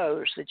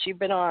shows that you've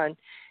been on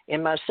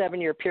in my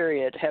 7-year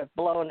period have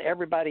blown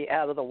everybody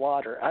out of the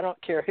water. I don't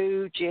care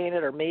who,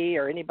 Janet or me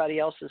or anybody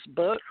else is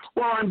booked.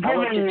 Well, I'm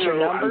giving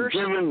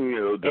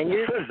you the and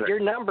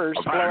your numbers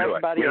blow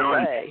everybody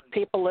away.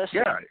 People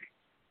listen. Yeah.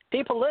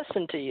 People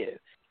listen to you.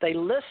 They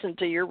listen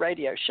to your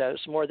radio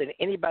shows more than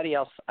anybody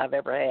else I've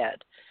ever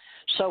had.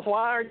 So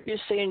why are you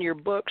seeing your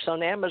books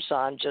on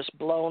Amazon just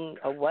blown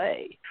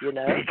away, Because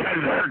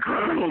there are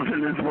criminals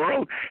in this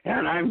world,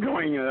 and I'm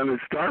a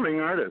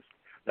starving artist.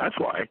 That's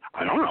why.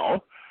 I don't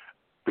know.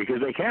 Because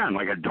they can,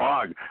 like a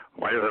dog.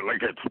 Why does it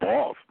lick its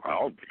balls?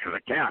 Well, because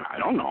it can. I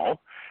don't know.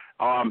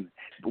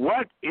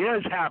 What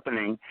is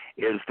happening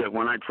is that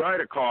when I try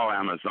to call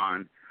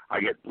Amazon, I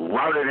get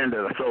routed into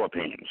the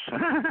Philippines.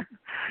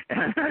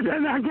 And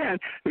then again,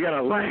 we got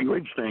a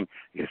language thing.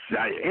 It's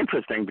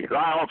interesting because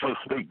I also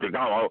speak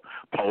Tagalog,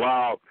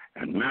 Palau,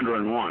 and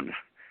Mandarin 1.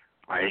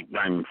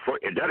 I'm for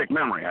eidetic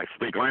memory. I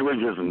speak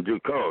languages and do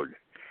code.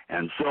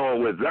 And so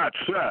with that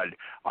said,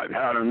 I've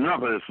had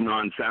enough of this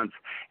nonsense,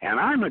 and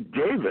I'm a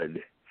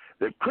David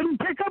that couldn't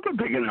pick up a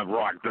big enough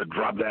rock to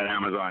drop that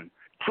Amazon.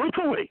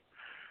 Truthfully.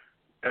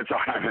 I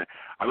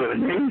was a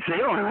Navy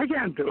SEAL, and I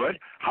can't do it.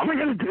 How am I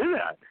going to do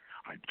that?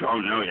 I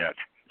don't know yet.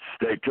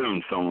 Stay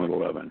tuned, Stone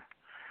Little 11.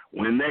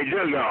 When they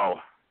do go,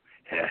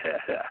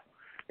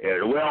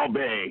 it will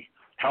be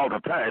hell to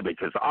pay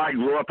because I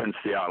grew up in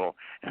Seattle,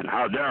 and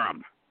how dare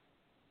them?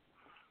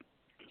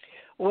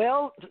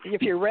 Well,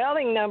 if your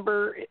routing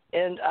number,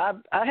 and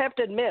I have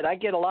to admit, I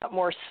get a lot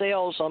more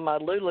sales on my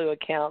Lulu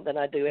account than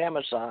I do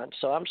Amazon,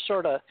 so I'm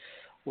sort of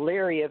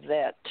leery of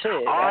that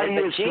too. I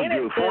used to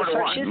do 4 to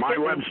 1, my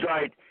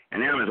website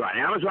and Amazon.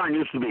 Amazon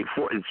used to be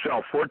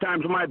sell 4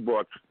 times my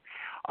books.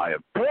 I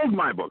have pulled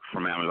my books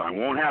from Amazon.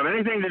 Won't have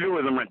anything to do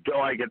with them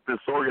until I get this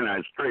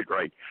organized straight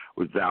right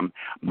with them.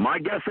 My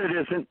guess it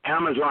isn't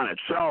Amazon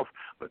itself,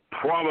 but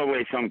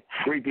probably some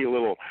creepy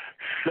little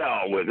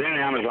cell within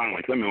Amazon,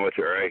 like the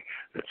military,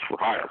 that's for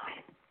hire.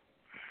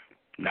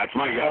 That's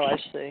my guess. Oh, I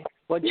see.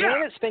 Well,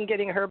 Janet's been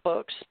getting her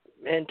books,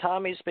 and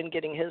Tommy's been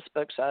getting his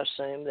books, I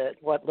assume, that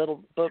what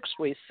little books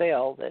we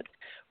sell, that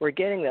we're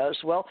getting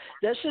those. Well,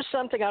 this is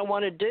something I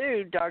want to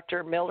do,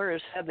 Dr. Miller,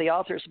 is have the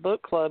Authors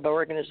Book Club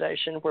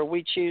organization where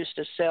we choose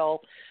to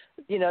sell,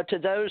 to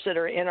those that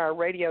are in our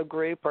radio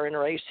group or in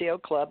our ACO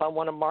club. I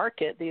want to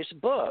market these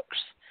books,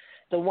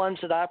 the ones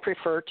that I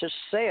prefer to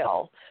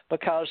sell,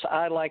 because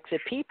I like the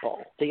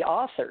people, the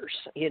authors,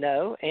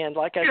 and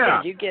like I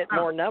said, you get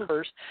more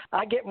numbers.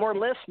 I get more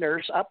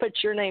listeners. I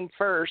put your name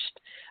first.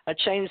 I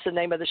changed the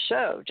name of the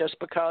show just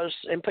because,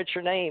 and put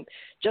your name.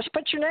 Just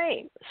put your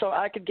name so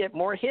I could get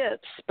more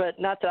hits, but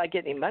not that I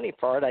get any money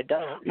for it. I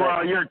don't.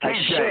 Well, your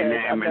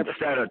TJ name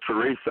instead of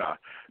Theresa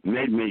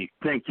made me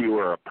think you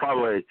were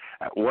probably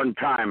at one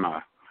time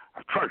a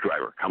truck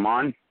driver. Come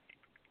on.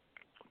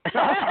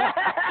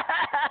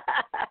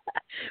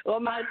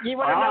 Well, you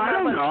want to know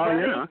how much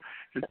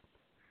money?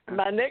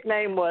 my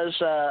nickname was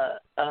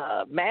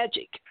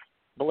Magic.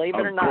 Believe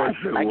it or not, Of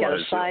course I it got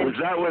was. assigned. Was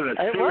that with a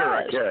It C or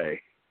a was.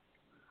 K?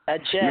 A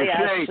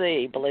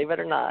J-I-C, believe it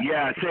or not.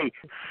 Yeah, see,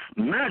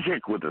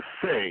 magic with a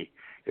C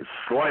is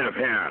sleight of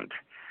hand.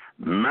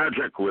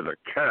 Magic with a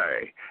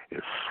K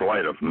is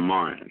sleight of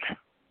mind.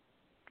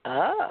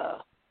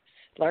 Oh,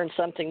 learn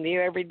something new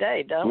every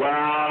day, don't we? Well,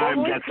 I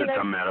guess you it's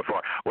know, a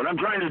metaphor. What I'm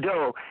trying to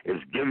do is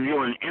give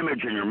you an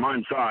image in your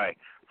mind's eye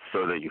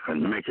so that you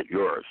can make it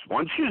yours.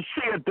 Once you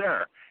see it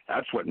there,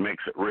 that's what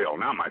makes it real,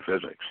 not my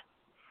physics.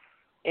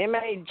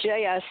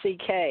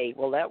 M-A-J-I-C-K,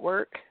 will that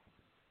work?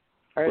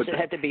 Or does it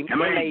have to be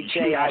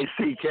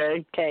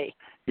M-A-G-I-C-K? K?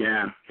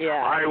 Yeah.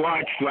 Yeah. I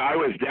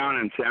was down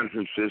in San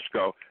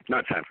Francisco,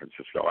 not San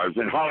Francisco, I was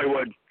in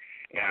Hollywood,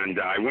 and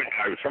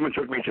someone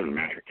took me to the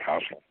Magic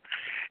Castle,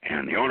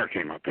 and the owner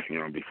came up,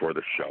 before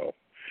the show,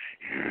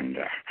 and,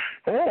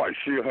 I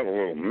see you have a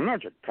little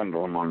magic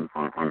pendulum on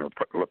your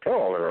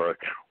lapel there.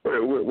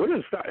 What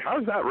is that? How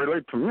does that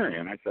relate to me?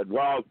 And I said,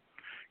 well,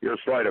 you're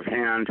sleight of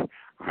hand,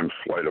 I'm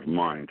sleight of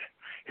mind.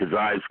 His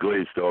eyes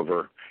glazed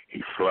over,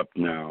 he slept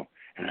now,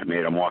 and I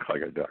made him walk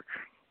like a duck.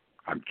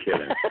 I'm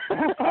kidding.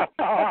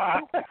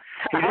 I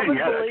would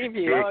believe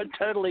you. I would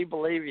totally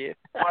believe you.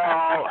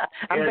 Well,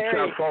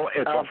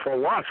 it's a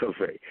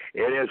philosophy.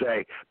 It is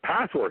a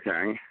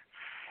pathworking.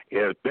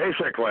 It's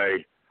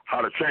basically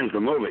how to change the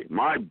movie.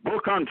 My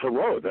book on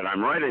Tarot that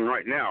I'm writing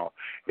right now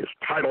is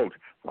titled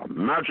The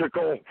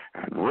Magical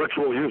and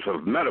Ritual Use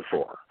of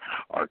Metaphor,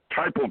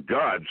 Archetypal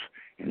Gods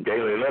in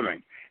Daily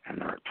Living. And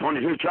there are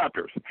 22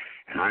 chapters.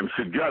 And I'm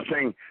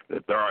suggesting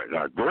that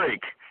the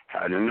Greek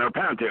had in their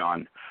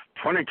pantheon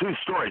 22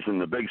 stories in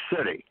the big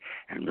city.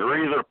 And you're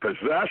either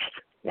possessed,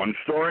 one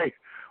story,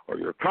 or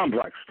you're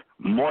complexed,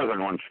 more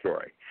than one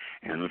story.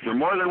 And if you're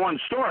more than one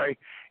story,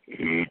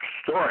 each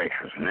story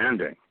has an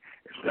ending.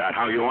 Is that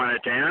how you want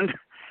it to end?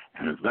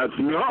 And if that's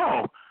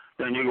no,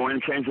 then you go in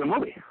and change the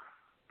movie.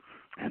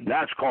 And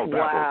that's called pathworking.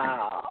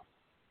 Wow.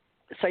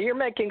 So you're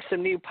making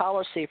some new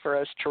policy for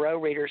us tarot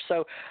readers.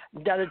 So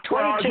the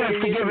 22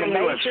 you're using the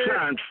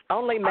major,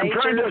 only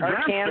major I'm trying to advance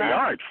arcana? the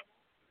art.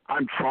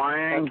 I'm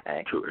trying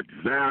to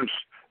advance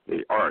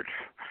the art.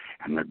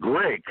 And the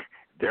Greek,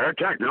 their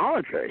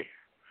technology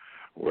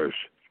was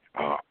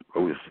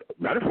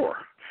metaphor.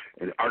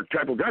 And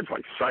archetypal gods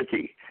like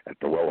Psyche at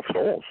the Well of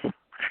Souls,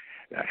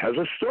 that has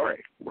a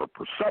story where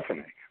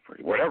Persephone,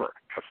 whatever,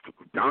 has to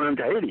go down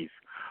into Hades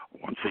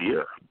once a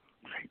year,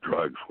 say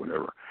drugs,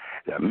 whatever,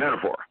 that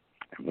metaphor.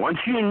 And once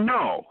you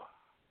know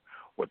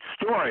what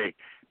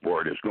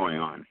storyboard is going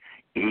on,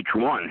 each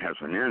one has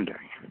an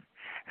ending.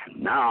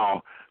 And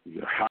now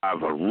you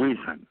have a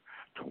reason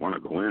to want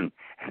to go in.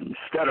 And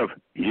instead of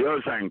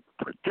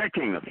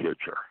predicting the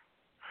future,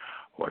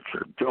 what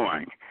you're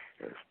doing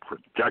is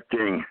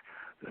predicting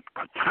the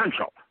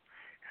potential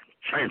and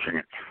changing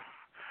it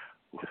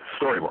with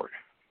a storyboard.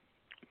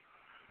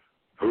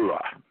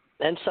 Hoorah.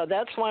 And so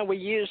that's why we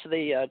use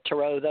the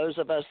tarot, those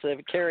of us that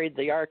have carried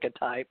the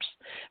archetypes.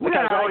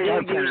 Because I do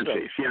use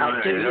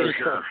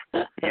them.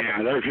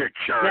 There's your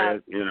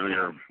chariot,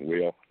 your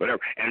wheel, whatever.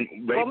 And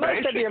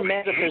most of your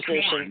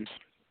metaphysicians...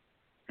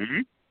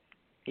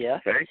 Yeah.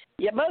 Okay.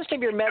 Yeah, most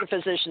of your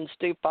metaphysicians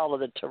do follow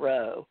the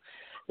tarot,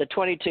 the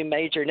 22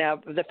 major. Now,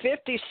 the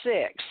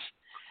 56,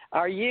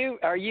 are you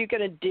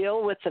going to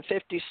deal with the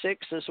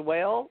 56 as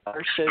well?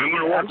 Or should I'm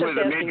going to work with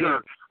the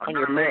major. I'm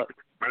going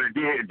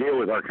to deal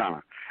with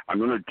Arcana. I'm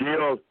going to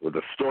deal with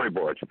the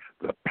storyboards,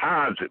 the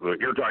paths that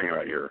you're talking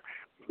about here,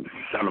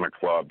 7 of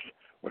clubs,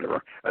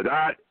 whatever.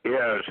 That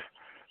is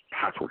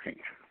pathworking.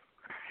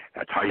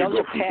 That's how you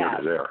go from here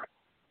to there.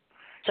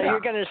 So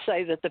you're going to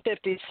say that the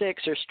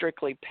 56 are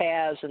strictly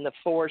paths and the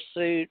 4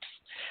 suits.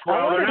 Well,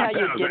 I wondered how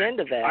you get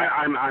into that.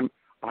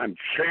 I'm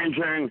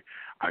changing.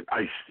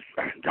 I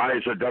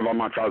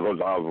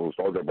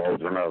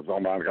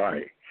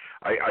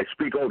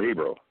speak Old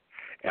Hebrew,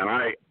 and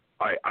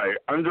I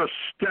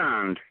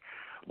understand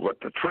what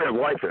the tree of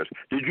life is.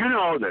 Did you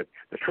know that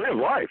the tree of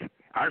life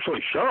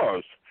actually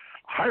shows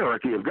a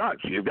hierarchy of gods?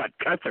 You've got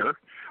Kether,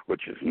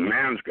 which is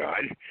man's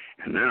god,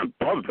 and then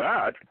above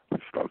that,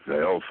 it's the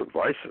veils of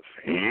Isis,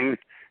 Ein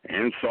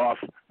Sof,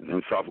 and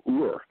Ein Sof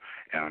Ur.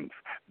 And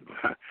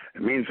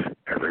it means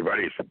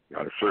everybody's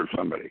got to serve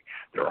somebody.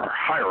 There are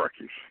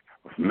hierarchies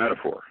of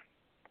metaphor.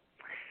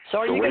 So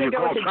are you going to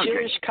go with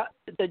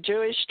the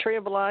Jewish tree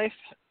of life,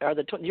 or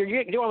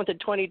you're going with the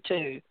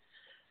 22?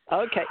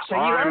 Okay, so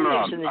you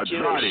are using the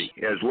Jewish. Azadi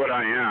is what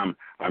I am.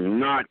 I'm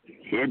not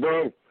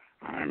Hebrew.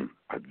 I'm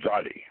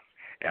Azadi,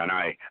 and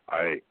I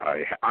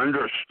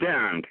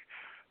understand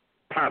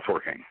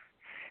pathworking,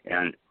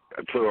 and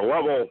to the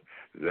level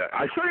that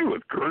I studied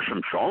with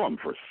Gershom Scholem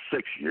for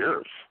 6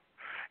 years.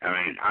 I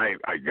mean,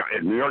 I got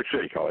in New York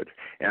City College,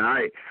 and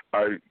I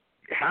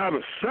have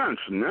a sense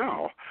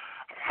now of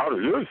how to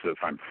use this.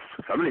 I'm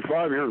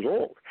 75 years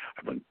old.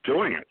 I've been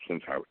doing it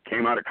since I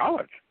came out of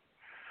college.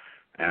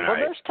 Well,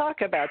 let's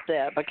talk about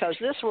that, because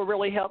this will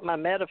really help my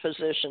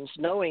metaphysicians,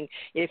 knowing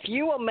if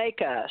you will make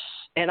us,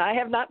 and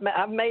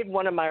I've made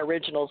one of my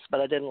originals,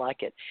 but I didn't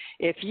like it.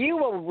 If you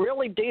will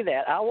really do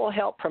that, I will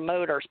help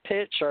promote or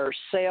pitch or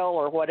sell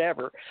or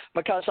whatever,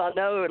 because I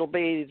know it'll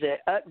be the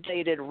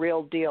updated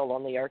real deal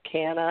on the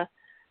Arcana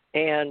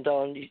and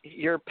on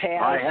your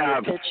paths. I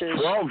have your pitches.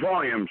 12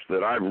 volumes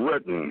that I've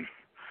written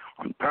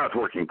on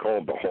pathworking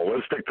called the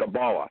Holistic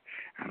Kabbalah,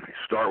 and I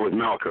start with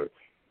Malkuth,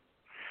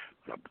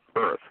 the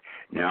Earth.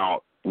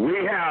 Now,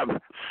 we have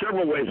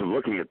several ways of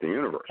looking at the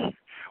universe.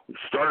 We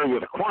started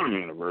with a quantum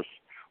universe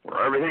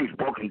where everything's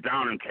broken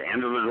down into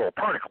individual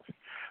particles.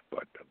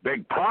 But the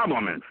big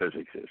problem in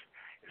physics is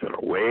it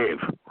a wave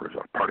or is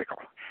it a particle?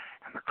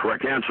 And the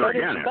correct answer But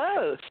again it's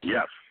both.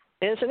 Yes.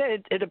 Isn't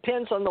it? It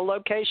depends on the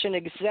location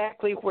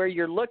exactly where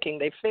you're looking.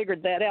 They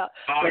figured that out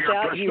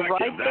without you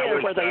right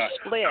there where they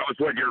split. That was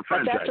what your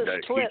friend but that's said.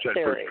 a slit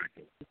theory.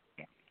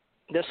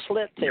 The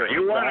slit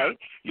theory, right?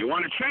 You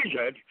want to change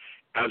it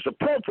as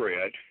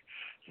appropriate,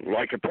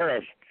 like a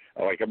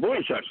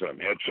belief system.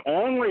 It's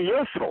only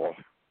useful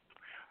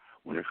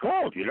when it's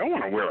cold. You don't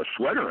want to wear a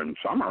sweater in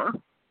summer.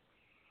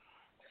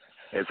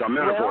 It's a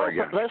metaphor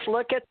again. Let's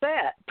look at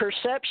that.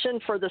 Perception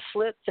for the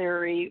slit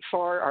theory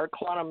for our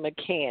quantum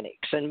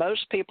mechanics. And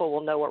most people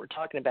will know what we're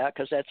talking about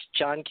because that's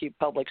John Q.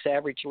 Public's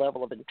average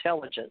level of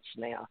intelligence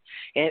now.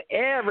 And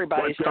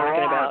everybody's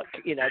talking about,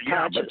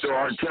 consciousness. But there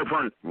are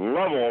different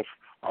levels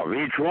of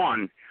each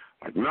one,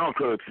 like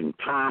Malkuth, in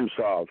terms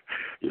of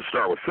you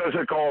start with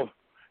physical,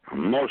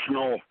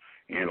 emotional,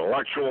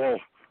 intellectual,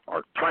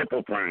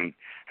 archetypal plane,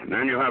 and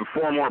then you have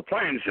 4 more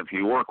planes if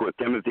you work with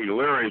Timothy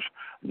Leary's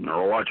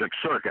neurologic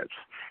circuits.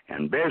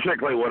 And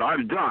basically what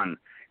I've done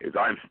is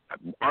I've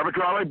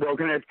arbitrarily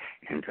broken it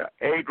into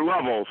 8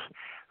 levels,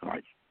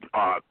 like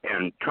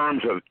in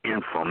terms of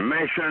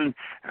information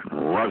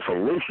and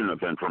resolution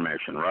of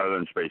information rather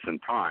than space and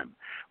time.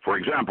 For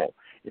example,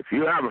 if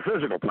you have a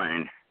physical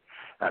plane,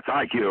 that's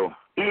IQ.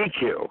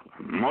 EQ,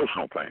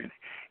 emotional plane,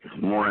 is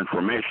more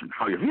information,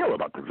 how you feel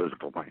about the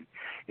physical plane.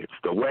 It's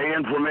the way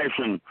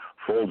information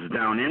folds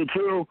down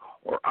into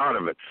or out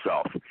of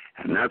itself.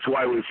 And that's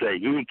why we say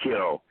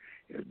EQ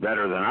is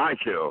better than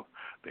IQ,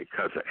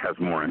 because it has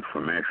more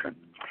information.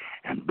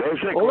 And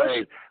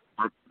basically,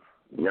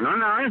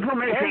 now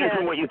information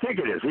isn't what you think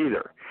it is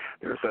either.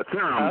 There's a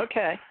theorem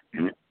that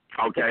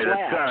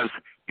says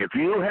if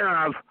you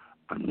have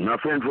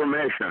enough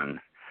information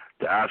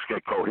to ask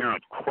a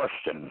coherent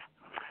question,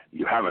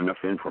 you have enough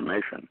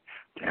information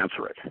to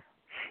answer it.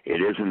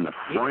 It is in the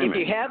framing if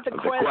you have the of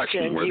the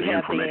question where you the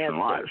have information the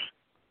lies.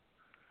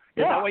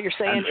 Is that what you're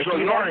saying? And so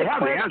if you already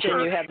have the question,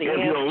 answer you have the if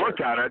answer. you look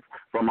at it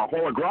from a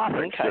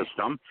holographic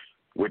system,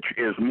 which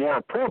is more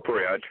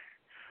appropriate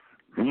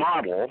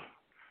model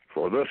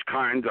for this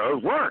kind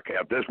of work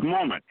at this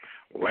moment.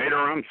 Later,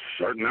 I'm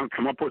certain I'll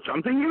come up with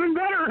something even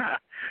better,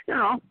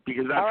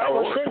 because that's how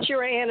it works. Since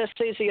you're an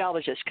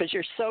anesthesiologist, because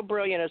you're so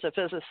brilliant as a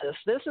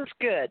physicist, this is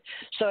good.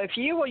 So if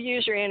you will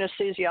use your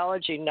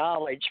anesthesiology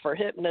knowledge for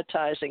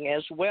hypnotizing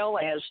as well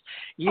as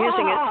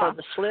using it for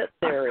the slit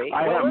theory,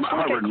 let's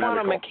look at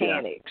quantum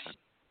mechanics.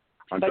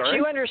 But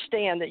you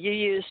understand that you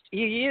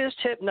used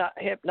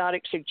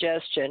hypnotic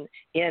suggestion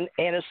in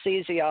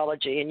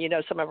anesthesiology, and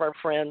some of our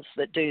friends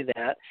that do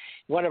that.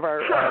 One of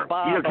our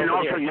Bob you can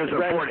also there, use a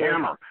Ford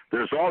hammer.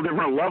 There's all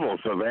different levels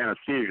of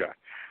anesthesia.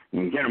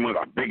 You can get them with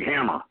a big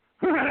hammer.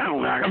 There's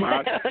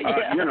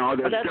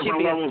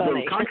different levels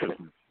of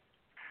consciousness.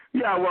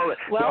 Yeah, well,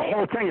 the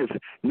whole thing is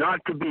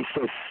not to be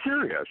so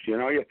serious.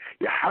 You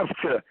have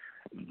to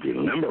be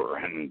limber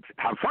and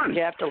have fun.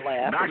 You have to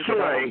laugh.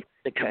 Actually,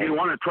 if you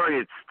want to try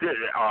it,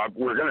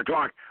 we're going to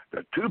talk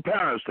the 2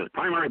 paths, the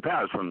primary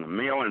paths from the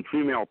male and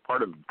female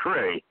part of the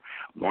tree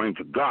going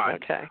to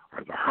God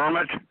are the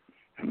hermit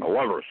and the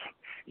lovers.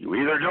 You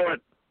either do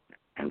it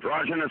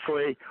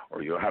androgynously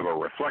or you have a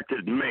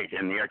reflected mate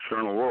in the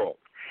external world.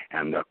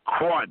 And the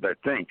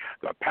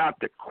path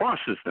that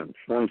crosses them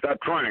forms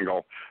that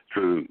triangle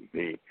through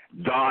the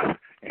Dot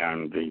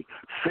and the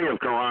Sea of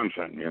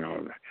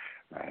Karamzin,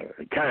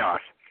 chaos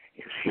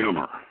is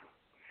humor.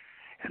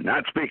 And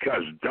that's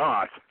because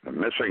Dot, the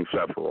missing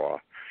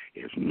Sephiroth,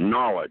 is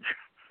knowledge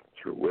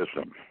through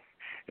wisdom.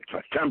 It's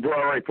a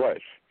temporary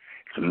place.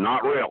 It's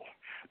not real.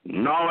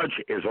 Knowledge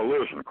is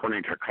illusion,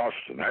 according to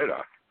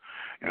Castaneda,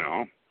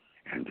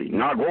 and the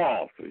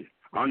Nagwal, the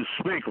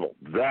unspeakable,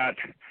 that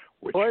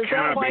which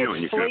cannot be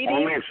known. You can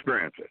only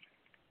experience it.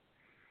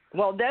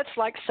 Well, that's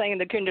like saying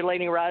the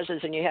Kundalini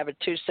rises and you have a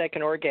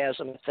 2-second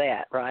orgasm with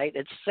that, right?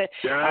 It's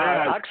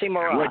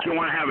oxymoron. What you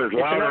want to have is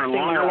louder and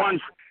longer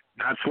ones.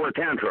 That's where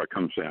Tantra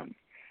comes in.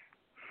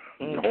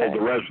 Hold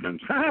the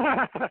resonance.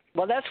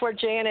 Well, that's where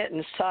Janet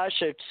and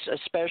Sasha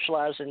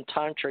specialize in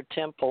Tantra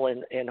Temple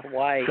in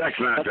Hawaii. Sex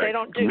magic. But they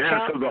don't do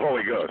Mass of the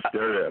Holy Ghost.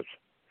 There it is.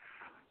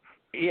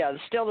 Yeah,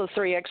 still the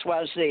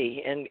 3XYZ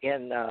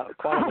in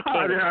quantum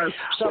mechanics.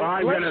 So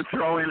I'm going to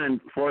throw in a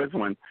 4th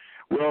one.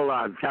 We'll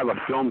have a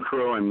film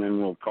crew, and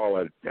then we'll call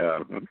it.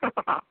 Beta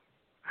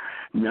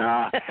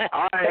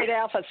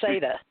Alpha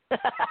Theta.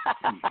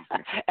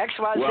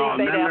 XYZ well,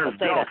 Beta then Alpha there's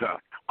Theta. Delta.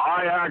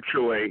 I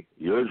actually,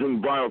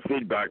 using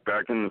biofeedback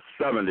back in the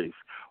 70s,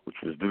 which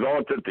was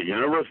developed at the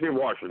University of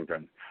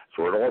Washington,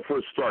 so it all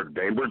first started,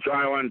 Bainbridge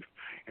Island.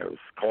 It was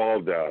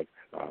called, what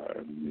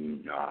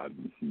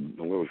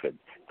was it?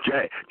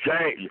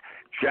 J&J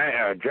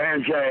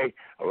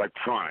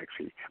Electronics.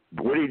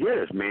 What he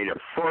did is made a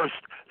first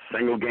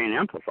single gain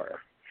amplifier.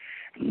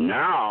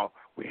 Now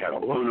we had a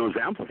low noise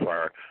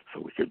amplifier, so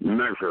we could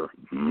measure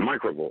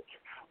microvolts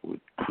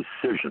with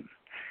precision.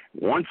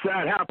 Once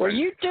that happened, were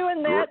you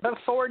doing that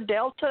before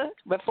Delta,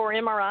 before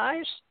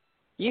MRIs?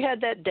 You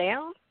had that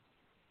down?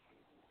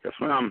 Yes,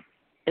 ma'am.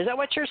 Is that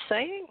what you're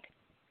saying?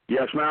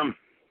 Yes, ma'am.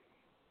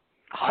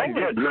 I Holy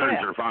did crap.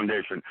 Manager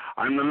Foundation.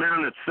 I'm the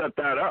man that set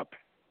that up.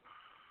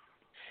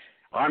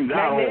 I'm that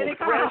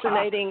Magnetic old.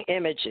 resonating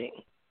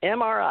imaging.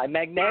 MRI,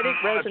 magnetic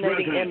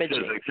resonating resonance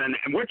imaging. Physics. And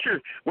what's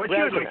your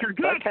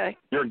gut? Okay.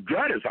 Your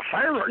gut is a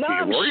hierarchy No, of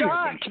I'm organisms.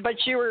 shocked,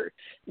 but you were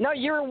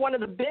one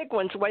of the big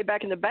ones way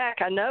back in the back.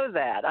 I know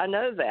that. I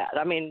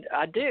mean,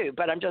 I do,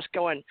 but I'm just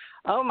going,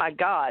 oh my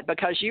God,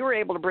 because you were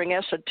able to bring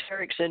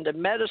esoterics into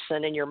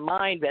medicine in your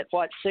mind at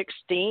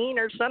 16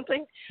 or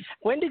something?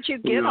 When did you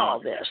get all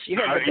this? You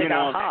had the big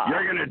aha.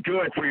 You're going to do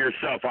it for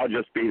yourself. I'll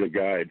just be the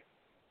guide.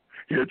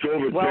 It's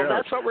over there. Well,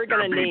 that's what we're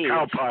going to need.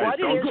 Cow pies. What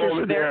Don't it go is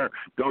over there.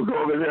 Don't go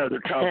over there. There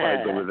are cow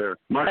pies over there.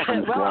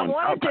 Mushrooms well, growing. I Cow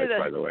want to do pies, the,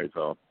 by the way.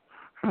 So.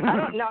 I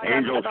don't know. I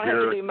don't have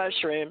to do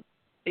mushroom.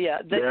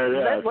 Yeah.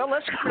 Well,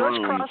 let's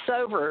cross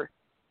over.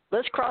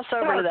 Let's cross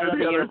over to that other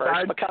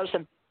universe because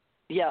of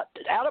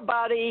out of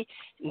body,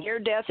 near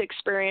death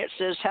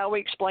experiences. How we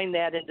explain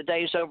that in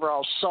today's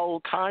overall soul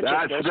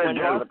consciousness.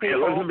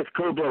 Elizabeth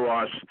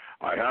Kubler-Ross.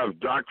 I have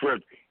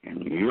doctorate in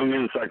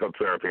Jungian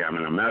psychotherapy. I'm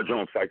an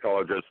imaginal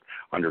psychologist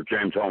under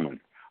James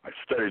Hillman. I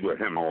studied with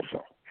him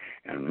also.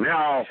 And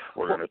now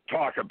we're going to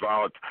talk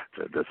about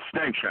the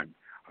distinction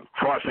of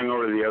crossing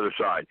over to the other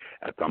side.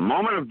 At the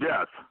moment of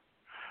death,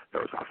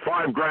 there was a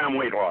 5-gram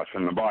weight loss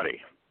in the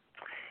body.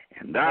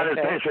 And that is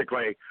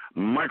basically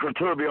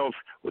microtubules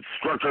with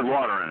structured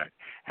water in it.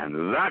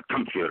 And that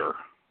computer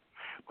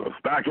goes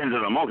back into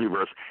the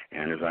multiverse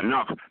and is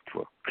enough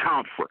to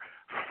account for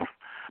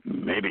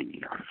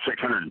maybe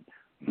 600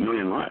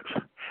 million lives,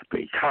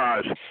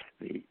 because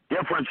the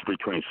difference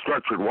between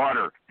structured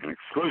water and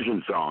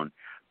exclusion zone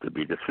to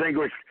be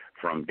distinguished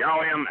from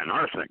gallium and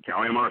arsenic,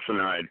 gallium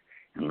arsenide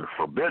in the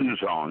forbidden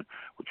zone,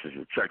 which is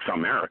your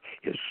checksum air,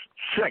 is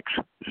 6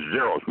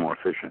 zeros more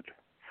efficient.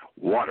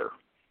 Water,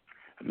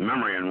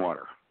 memory and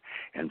water.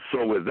 And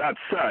so with that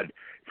said,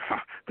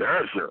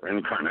 there's your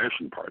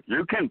incarnation part.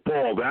 You can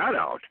pull that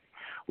out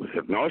with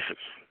hypnosis.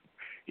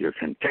 You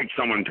can take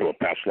someone to a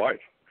past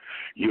life.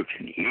 You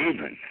can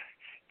even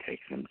take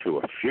them to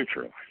a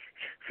future life,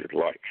 if you'd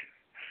like.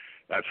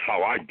 That's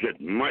how I did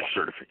my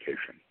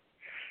certification.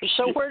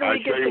 So where do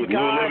we get the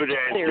God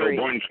theory?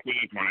 When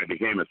I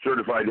became a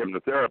certified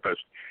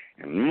hypnotherapist,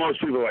 and most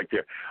people like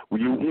to,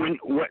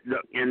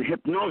 in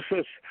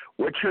hypnosis,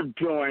 what you're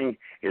doing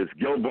is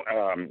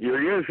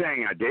you're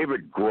using a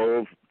David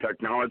Grove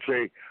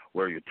technology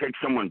where you take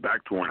someone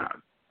back to when a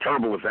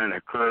terrible event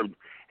occurred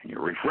and you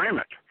reframe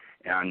it,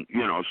 and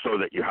so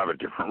that you have a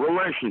different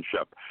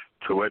relationship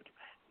to it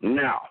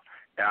now.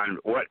 And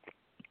what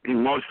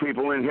most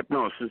people in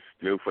hypnosis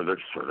do for their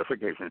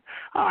certification,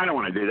 I don't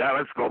want to do that.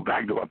 Let's go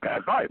back to a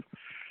past life.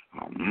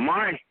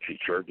 My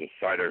teacher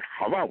decided,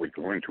 how about we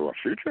go into a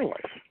future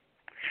life?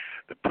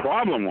 The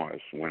problem was,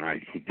 when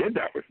he did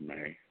that with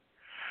me,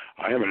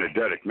 I have an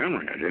eidetic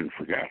memory. I didn't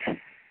forget.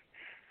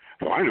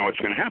 So I know it's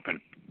going to happen,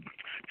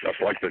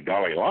 just like the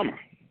Dalai Lama.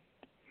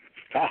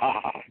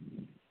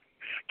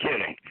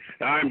 Kidding.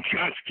 I'm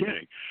just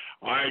kidding.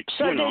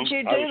 Did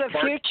you do the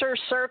future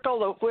circle,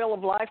 the wheel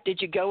of life?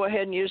 Did you go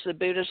ahead and use the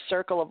Buddhist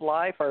circle of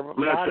life, or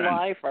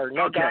non-life, or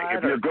no God?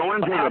 If you're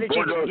going through the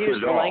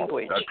Bordeaux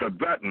language? The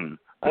Tibetan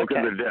Book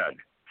of the Dead,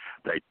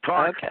 they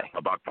talk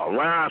about the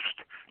last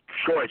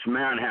choice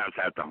man has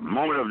at the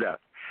moment of death.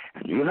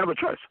 And you have a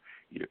choice.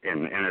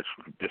 And it's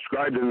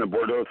described in the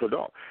Bordeaux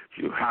Adult.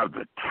 You have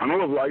the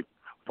tunnel of light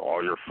with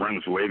all your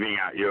friends waving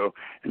at you,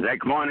 and they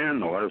come on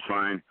in, the letter's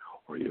fine,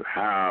 or you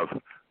have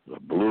the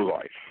blue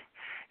light.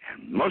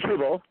 And most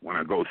people want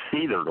to go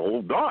see their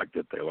old dog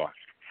that they lost.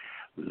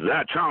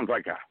 That sounds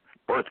like a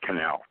birth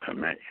canal to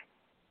me.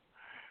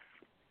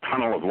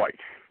 Tunnel of light,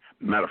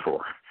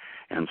 metaphor.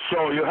 And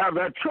so you have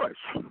that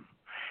choice.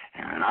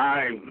 And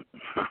I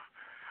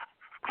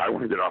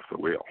want to get off the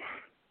wheel.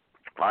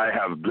 I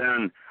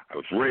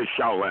was raised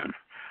Shaolin.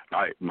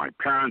 My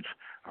parents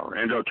were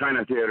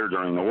Indochina theater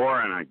during the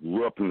war, and I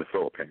grew up in the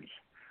Philippines.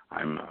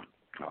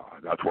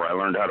 That's where I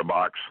learned how to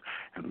box.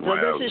 And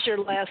so this is your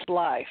last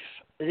life.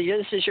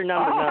 This is your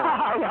number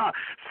 9.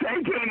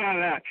 Thank you on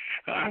that.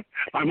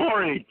 I'm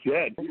already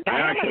dead. I'm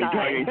actually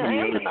talking from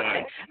the other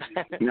side.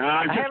 No,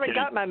 I haven't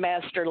got my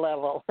master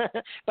level.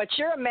 But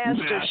you're a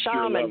master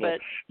shaman. Level.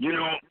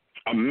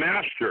 But a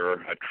master,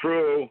 a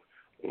true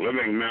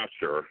living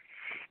master,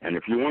 and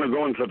if you want to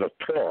go into the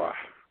Torah,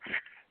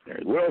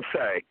 they will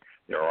say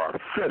there are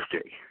 50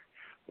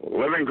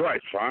 living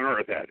Christs on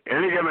earth at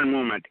any given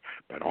moment,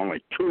 but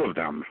only 2 of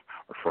them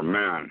for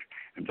man,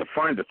 and to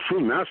find a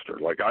true master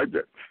like I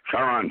did,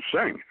 Charan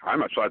Singh.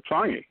 I'm a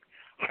Satsangi.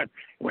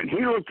 When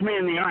he looked me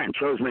in the eye and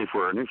chose me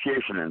for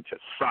initiation into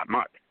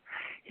Satmat,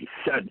 he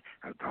said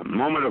at the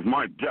moment of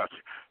my death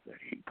that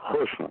he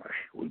personally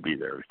would be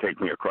there to take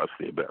me across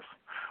the abyss.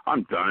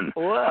 I'm done.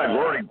 Whoa. I've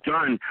already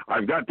done.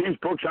 I've got these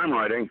books I'm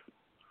writing.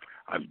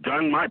 I've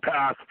done my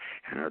path,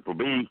 and it will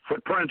be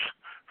footprints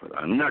for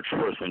the next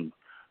person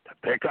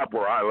to pick up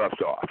where I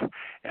left off.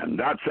 And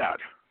that's that.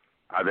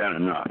 I've had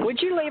enough.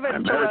 Would you leave a I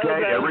tarot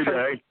meditate every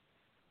for day.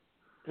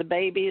 the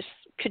babies?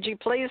 Could you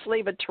please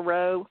leave a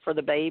tarot for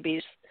the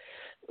babies?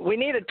 We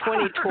need a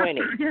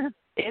 2020.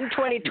 In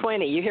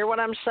 2020, you hear what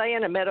I'm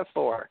saying? A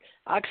metaphor,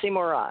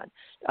 oxymoron.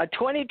 A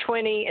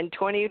 2020 in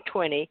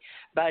 2020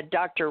 by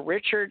Dr.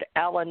 Richard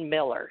Allen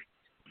Miller.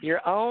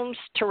 Your own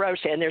tarot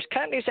set. And there's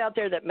companies out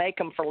there that make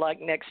them for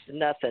like next to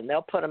nothing.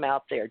 They'll put them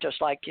out there,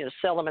 just like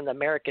sell them in the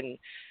American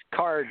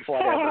cards,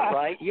 whatever,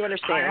 right? You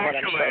understand what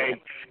I'm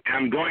saying?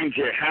 I'm going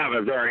to have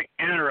a very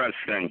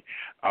interesting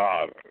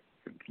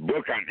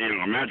book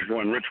on magical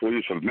and ritual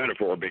use of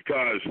metaphor,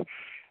 because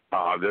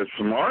there's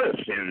some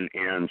artists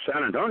in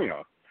San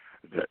Antonio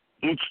that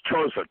each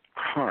chose a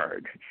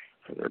card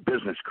for their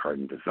business card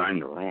and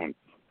designed their own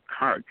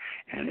card,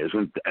 and each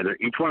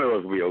one of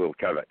those will be a little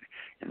covet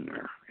in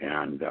there.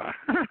 And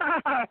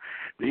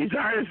these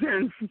artists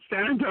in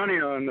San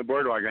Antonio on the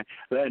boardwalk,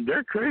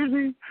 they're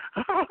crazy.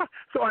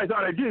 So I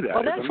thought I'd do that.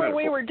 Well, that's when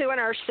we were doing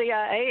our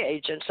CIA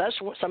agents. That's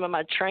some of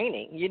my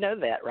training. You know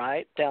that,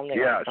 right? Down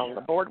there on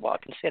the boardwalk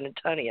in San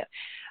Antonio.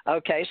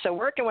 Okay, so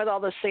working with all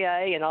the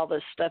CIA and all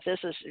this stuff, this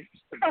is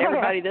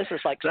everybody. This is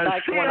like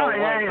Psych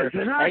 101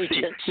 for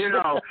agents.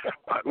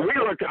 I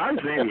was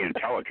Navy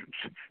intelligence.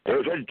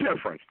 There's a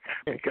difference,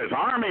 because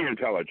Army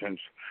intelligence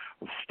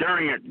was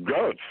staring at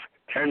goats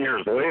 10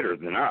 years later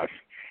than us,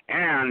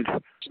 and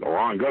the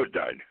wrong goat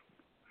died.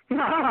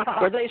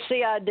 Were they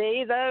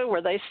CID though?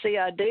 Were they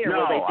CID or no,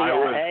 were they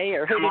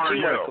DIA, or who MRU. did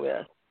you work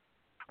with?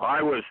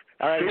 I was.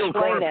 All right,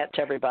 explain that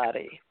to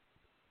everybody.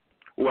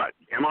 What,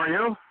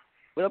 MRU?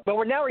 Well, but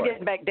now we're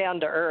getting back down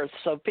to earth,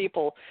 so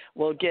people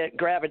will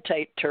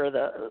gravitate to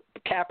the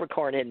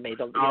Capricorn in me.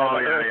 Okay,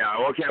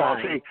 sign. Well,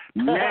 see,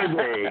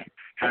 Navy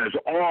has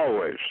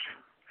always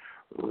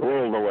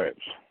ruled the waves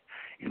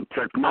in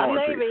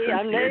technology.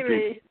 I'm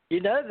Navy. You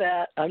know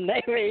that. I'm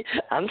Navy.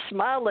 I'm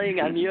smiling.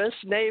 I'm U.S.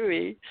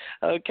 Navy.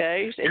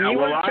 Okay? And you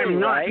were too, I'm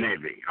not right?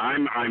 Navy.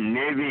 I'm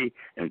Navy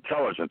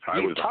intelligence. I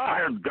was a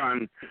hired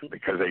gun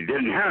because they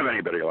didn't have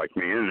anybody like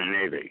me in the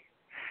Navy.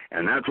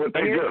 And that's what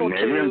they do.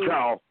 Navy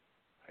Intel.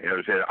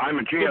 I'm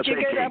a GS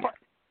 18.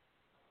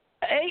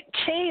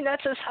 18?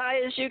 That's as high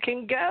as you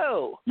can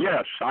go.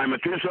 Yes, I'm a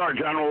two-star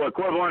general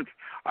equivalent.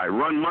 I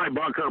run my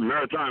bunker,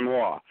 maritime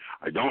law.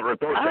 I don't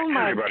report to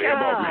anybody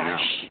above me now.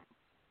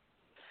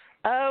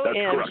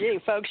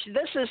 OMG, folks,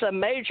 this is a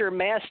major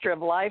master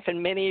of life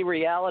in many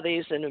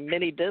realities and in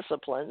many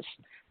disciplines.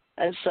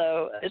 And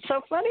so it's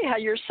so funny how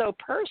you're so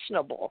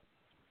personable.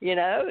 You're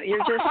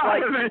just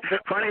like...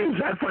 funny,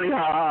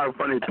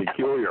 funny,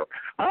 peculiar.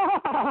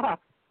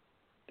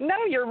 No,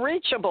 you're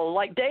reachable.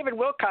 Like David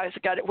Wilcox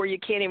got it where you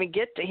can't even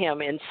get to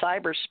him in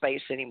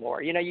cyberspace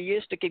anymore. You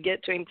used to could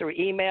get to him through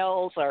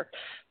emails or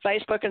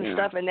Facebook and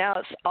stuff, and now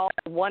it's all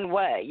one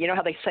way. You know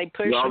how they say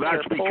push me or pull me? Well,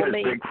 that's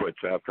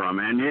because Bigfoot's after him.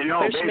 And,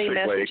 push me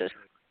messages.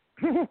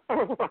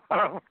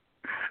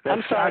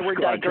 I'm sorry, we're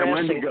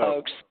digressing,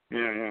 folks.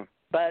 Yeah.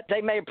 But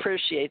they may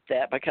appreciate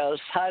that because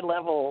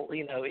high-level,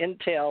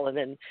 intel and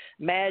then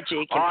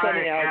magic and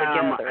putting it all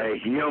together. I am a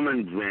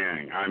human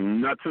being.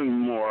 I'm nothing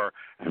more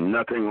and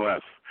nothing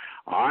less.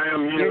 I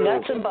am you. You're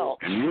nuts and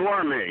bolts. And you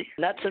are me.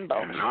 Nuts and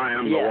bolts. And I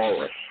am the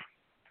walrus.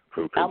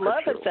 I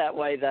love it that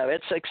way, though.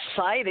 It's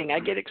exciting. I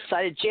get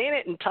excited.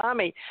 Janet and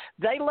Tommy,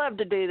 they love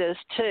to do this,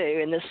 too,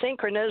 and the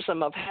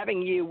synchronism of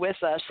having you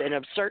with us in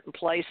a certain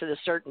place at a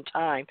certain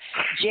time.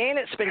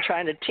 Janet's been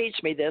trying to teach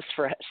me this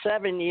for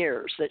 7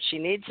 years, that she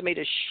needs me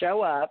to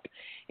show up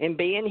and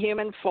be in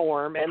human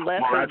form and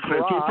let her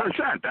grok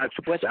 50%.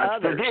 That's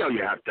others. The deal.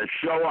 You have to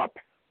show up.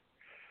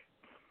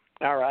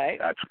 All right.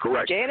 That's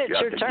correct. Janet, it's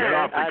your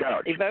turn.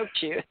 I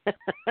evoked you.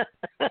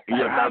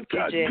 You have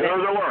to do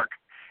the work.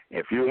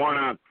 If you want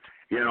to...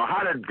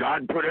 how did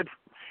God put it?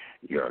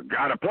 You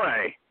got to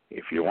play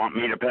if you want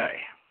me to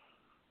pay.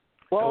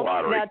 Well,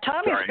 now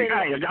Tommy's been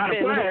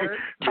here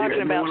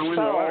talking about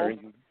soul.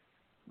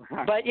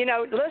 But,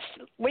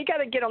 we got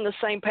to get on the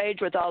same page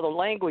with all the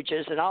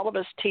languages, and all of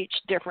us teach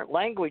different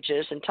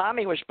languages. And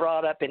Tommy was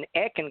brought up in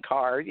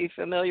Eckankar. Are you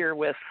familiar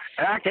with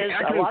a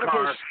lot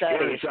of his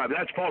studies?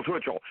 That's Paul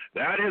Twitchell.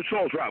 That is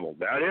soul travel.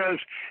 That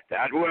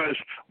was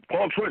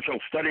Paul Twitchell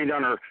studied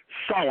under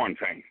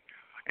Thing.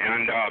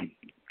 And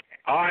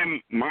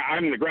I'm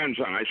the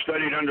grandson. I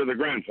studied under the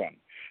grandson.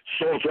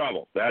 Soul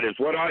travel. That is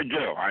what I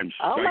do. I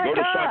my go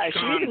to gosh,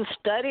 you even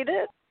studied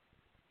it?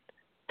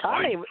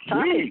 Tommy.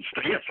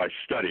 Yes, I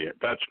study it.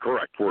 That's the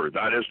correct word.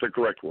 That is the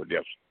correct word,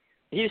 yes.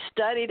 You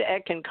studied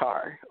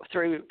Eckankar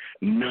through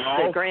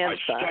the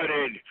grandson. I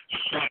studied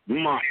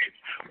Satmai,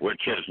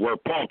 which is where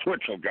Paul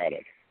Twitchell got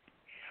it.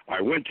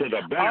 I went to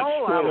the best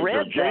school I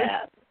read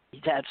that.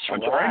 That's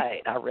I'm right.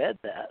 sorry? I read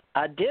that.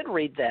 I did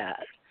read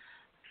that.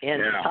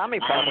 And Yeah. Tommy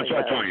probably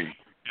That's knows. funny.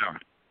 Yeah.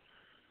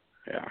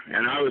 Yeah,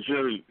 and I was Tommy,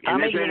 you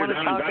initiated want to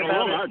down in talk about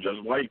Petaluma,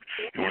 just like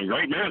when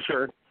Great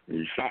Master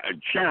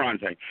Sharon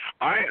saying,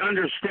 I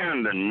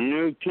understand the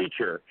new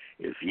teacher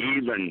is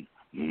even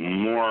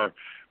more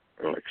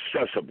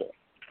accessible.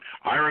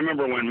 I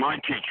remember when my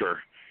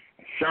teacher,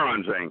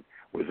 Sharon Zing,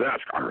 was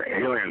asked, are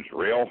aliens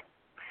real?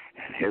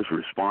 And his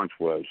response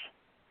was,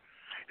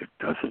 it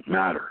doesn't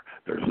matter.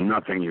 There's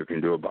nothing you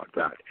can do about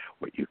that.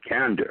 What you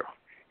can do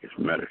is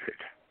meditate.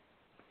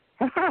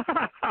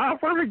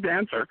 Perfect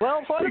answer.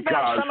 Well, what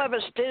about some of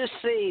us do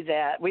see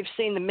that? We've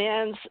seen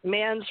the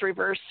men's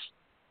reverse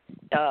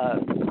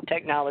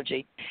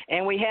technology,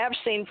 and we have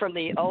seen from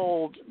the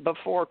old,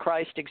 before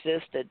Christ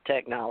existed,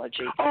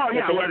 technology. Oh,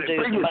 yeah, the well, Hindus,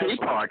 previous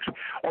epochs.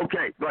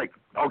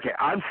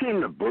 I've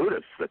seen the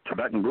Buddhists, the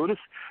Tibetan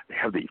Buddhists, they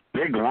have these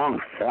big, long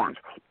horns.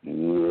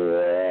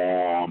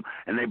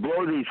 And they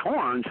blow these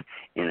horns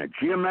in a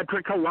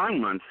geometric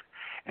alignment,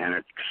 and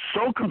it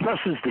so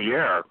compresses the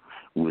air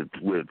with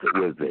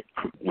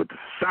the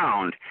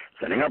sound,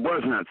 setting up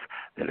resonance,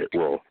 that it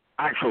will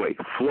actually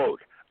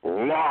float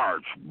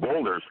large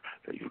boulders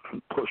that you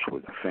can push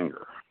with a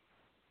finger.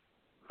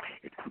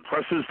 It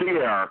compresses the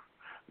air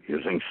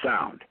using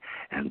sound.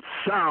 And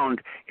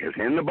sound is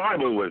in the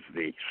Bible with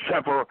the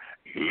Sefer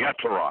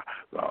Yetzirah,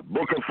 the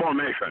Book of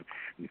Formation,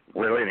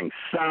 relating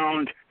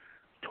sound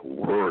to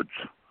words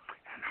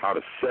and how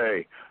to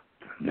say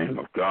the name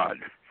of God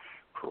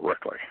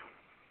correctly.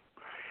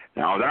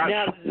 Now,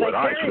 that's what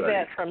I say. They carry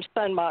that from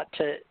Sanmat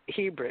to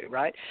Hebrew,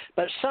 right?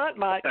 But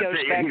Sanmat goes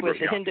back with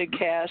the Hindu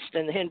caste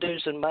and the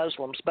Hindus and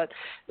Muslims. But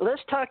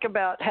let's talk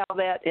about how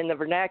that, in the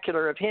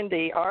vernacular of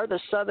Hindi, are the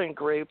southern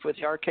group with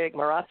the archaic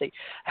Marathi.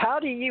 How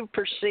do you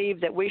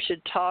perceive that we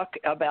should talk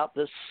about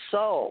the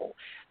soul,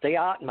 the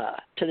Atma,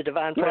 to the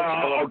divine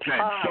principle of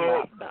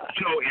Paramatma?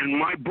 So in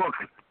my book,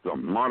 The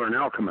Modern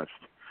Alchemist,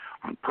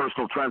 on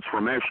personal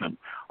transformation,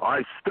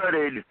 I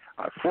studied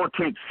a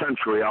 14th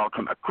century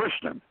alchemist, a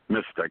Christian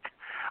mystic,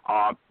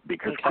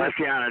 because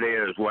Christianity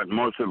is what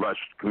most of us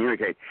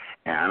communicate.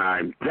 And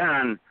I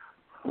then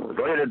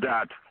related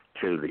that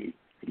to the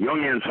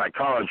Jungian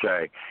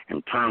psychology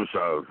in terms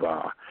of,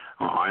 the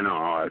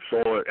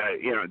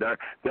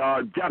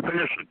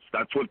definitions.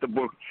 That's what the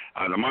book,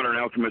 The Modern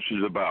Alchemist,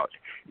 is about.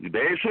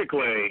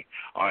 Basically,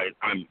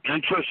 I'm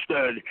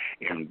interested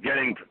in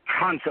getting the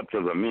concept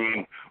of the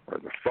meaning where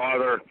the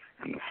Father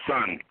and the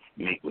Son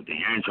meet with the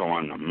angel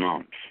on the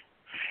mount.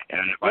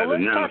 And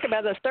let's talk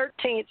about the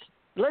 13th.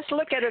 Let's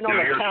look at it on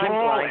the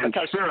timeline,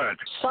 because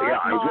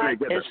Sanmat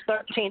is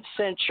 13th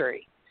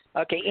century.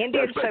 Okay,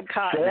 Indian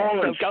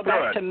subcontinent, so go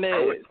back to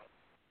Mu.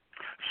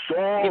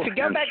 Soul if you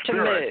go and back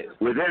spirit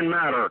to Mu, within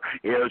matter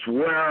is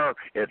where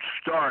it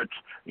starts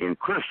in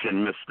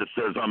Christian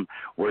mysticism,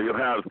 where you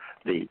have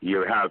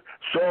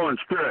soul and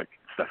spirit.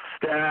 It's the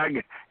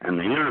stag and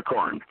the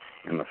unicorn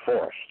in the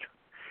forest,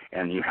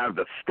 and you have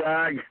the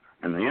stag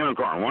and the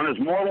unicorn. One is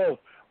mortal,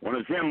 one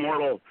is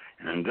immortal,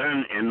 and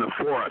then in the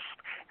forest.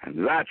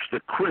 And that's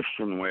the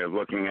Christian way of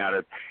looking at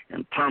it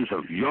in terms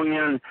of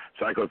Jungian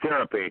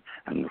psychotherapy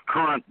and the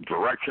current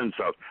directions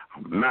of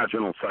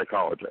imaginal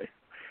psychology.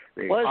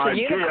 Is the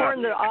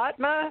unicorn the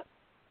Atma?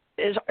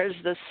 Is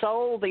the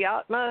soul the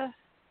Atma?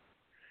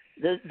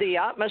 The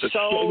Atma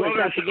soul, is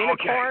that the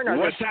unicorn or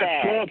what the stag? What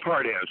that soul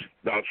part is,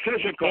 the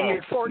physical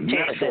metaphor of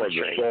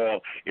the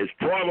soul is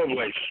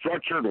probably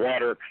structured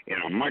water in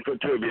a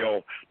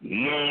microtubule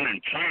known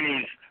in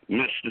Chinese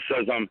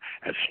mysticism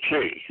as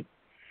qi.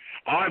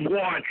 I've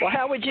watched. Well,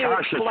 how would you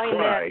explain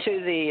that to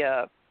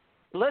the?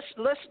 Let's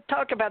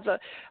talk about the.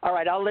 All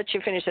right, I'll let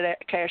you finish it,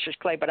 Cassius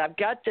Clay. But I've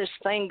got this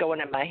thing going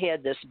in my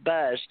head, this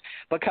buzz,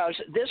 because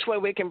this way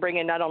we can bring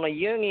in not only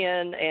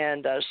Jungian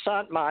and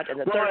Sanmat and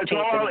the 13th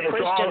and the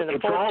Christian and the 14th.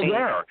 It's all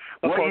there.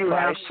 What you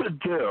Christ. have to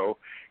do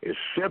is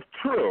sift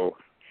through,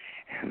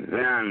 and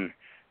then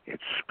it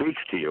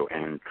speaks to you.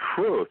 And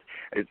truth,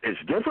 it's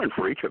different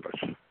for each of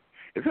us.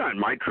 It's not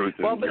my truth.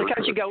 Well,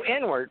 because you go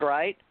inward,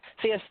 right?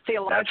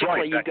 Theologically,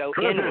 right. you go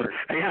inward.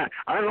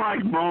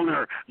 Unlike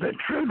Molnar, the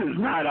truth is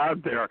not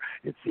out there;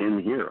 it's in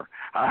here.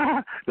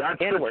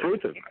 That's inward. The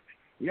truth of it.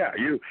 Yeah,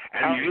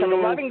 so the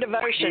loving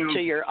devotion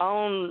to your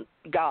own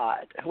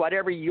God,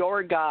 whatever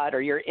your God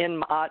or your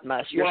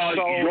Atma, your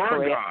soul,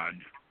 your God,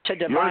 to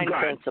divine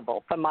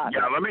principle, Paramatma.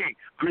 Yeah, let me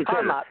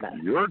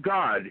Paramatma. Your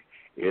God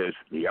is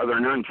the other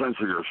 9 cents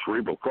of your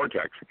cerebral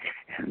cortex,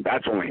 and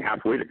that's only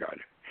halfway to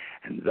God.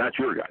 And that's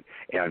your God.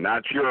 And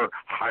that's your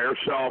higher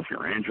self,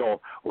 your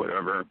angel,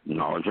 whatever,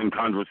 knowledge and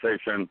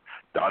conversation,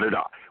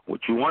 da-da-da.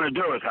 What you want to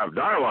do is have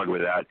dialogue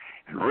with that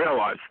and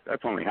realize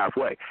that's only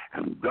halfway.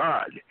 And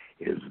God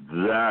is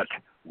that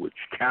which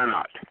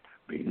cannot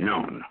be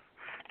known.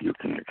 You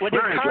can experience Would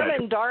the Karma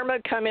and Dharma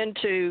come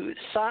into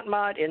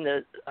Sanmat in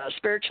the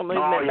spiritual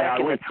movement back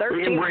in the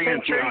 13th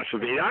century?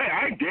 Philosophy.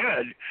 I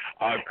did.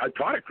 I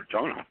taught at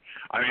Crotona.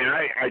 I mean,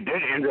 I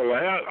did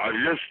interlay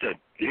just to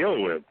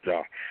deal with...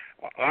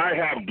 I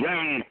have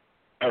been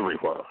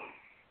everywhere,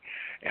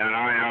 and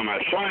I am a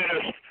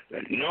scientist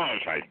that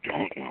knows I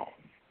don't know.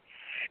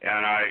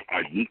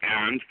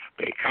 and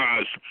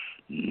because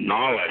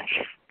knowledge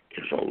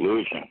is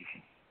illusion.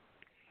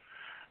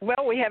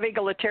 Well, we have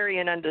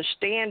egalitarian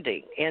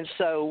understanding, and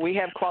so we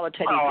have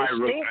qualitative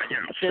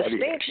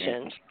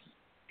distinctions.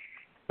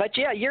 But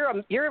yeah, you're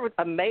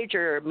a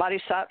major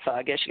bodhisattva,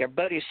 I guess you're a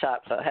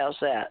bodhisattva. How's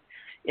that?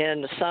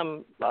 In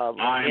some you're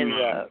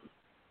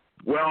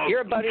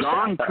a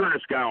bodhisattva.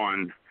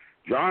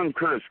 John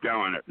Curtis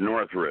Gowan at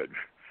Northridge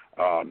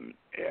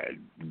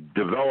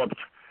developed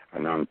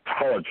an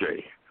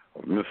ontology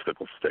of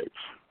mystical states,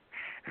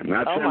 and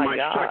that's in my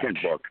second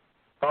book,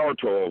 Power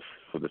Tools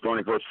for the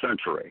 21st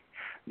Century.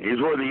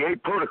 These were the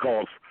 8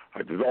 protocols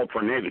I developed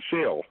for Navy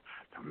SEAL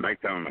to make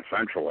them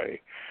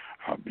essentially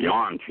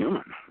beyond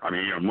human. I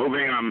mean, you're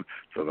moving them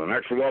to the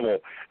next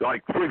level.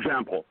 Like, for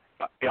example,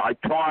 I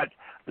taught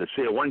the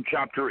SEAL, one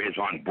chapter is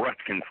on breath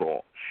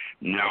control.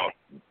 Now,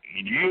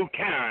 you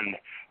can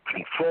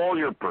control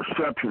your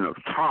perception of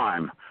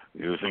time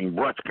using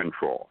breath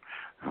control.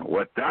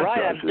 What that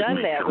does I've done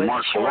is that with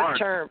short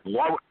term.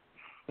 What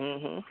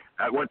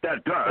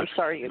that does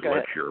is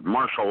let your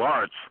martial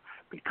arts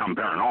become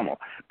paranormal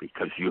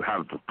because you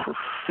have the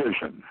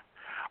precision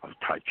of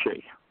Tai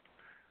Chi.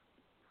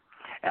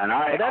 And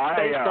that's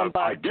based on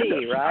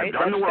Bhakti, right? I've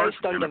done the work,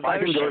 based on and devotion. If I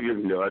can do it, you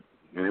can do it.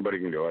 Anybody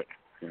can do it,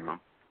 you know.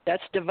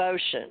 That's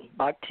devotion,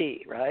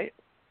 Bhakti, right?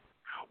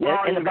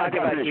 Well, in the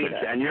Bhagavad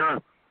Gita. And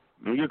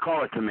you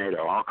call it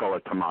tomato, I'll call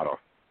it tomato.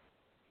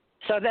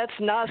 So that's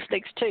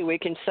Gnostics, too. We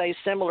can say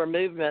similar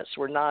movements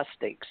were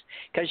Gnostics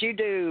because you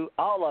do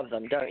all of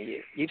them, don't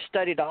you? You've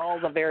studied all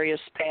the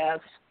various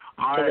paths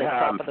to the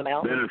top of the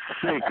mountain. I have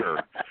been a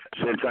seeker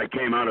since I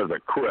came out of the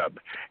crib.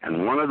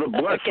 And one of the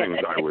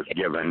blessings I was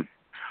given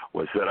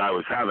was that I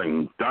was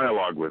having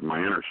dialogue with my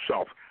inner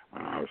self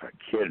when I was a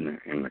kid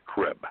in the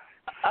crib.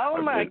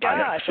 Oh, my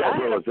gosh. I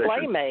had a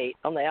playmate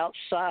on the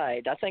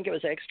outside. I think it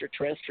was an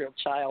extraterrestrial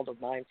child of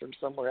mine from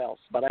somewhere else,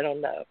 but I don't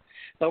know.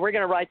 But we're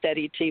going to write that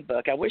ET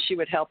book. I wish you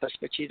would help us,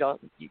 but you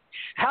don't.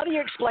 How do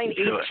you explain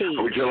ET?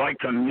 Would you like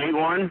to meet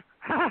one?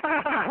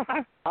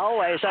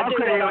 Always. I How do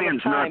could that all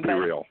aliens the time, not be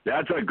real?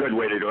 That's a good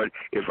way to do it.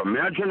 If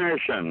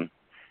imagination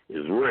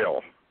is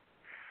real,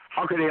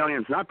 how could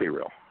aliens not be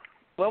real?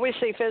 Well, we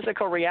see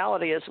physical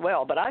reality as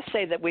well, but I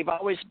say that we've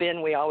always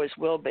been, we always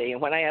will be.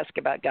 And when I ask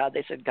about God,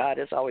 they said God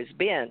has always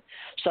been.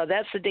 So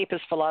that's the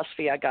deepest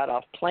philosophy I got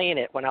off playing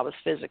it when I was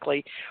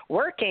physically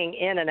working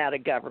in and out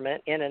of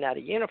government, in and out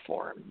of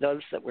uniform,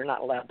 those that we're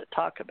not allowed to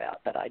talk about,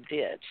 but I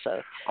did.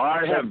 So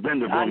I have been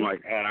to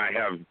Boomlight, and I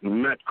have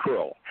met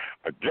Krill.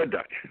 I did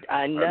that.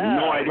 I know. I have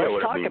no idea Let's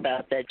what talk it means.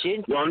 about that.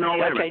 Well, no,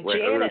 wait a minute.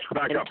 Janet Let's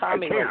back and up.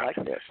 Tommy don't like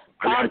this.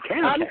 I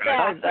can't.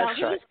 That's right.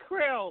 Who's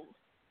Krill?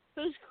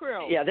 Who's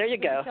Krill? Yeah, there you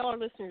go. Tell our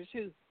listeners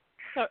who.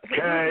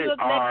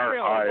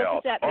 K-R-I-L.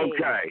 What does that mean?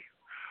 Okay.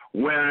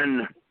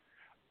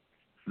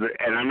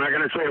 And I'm not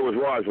going to say it was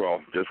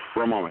Roswell, just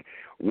for a moment.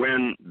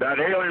 When that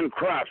alien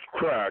craft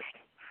crashed,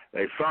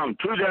 they found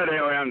 2 dead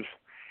aliens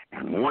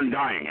and 1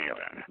 dying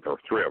alien. There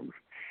were 3 of them.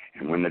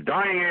 And when the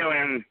dying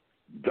alien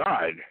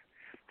died,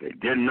 they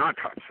did an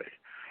autopsy.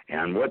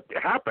 And what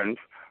happened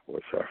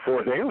was a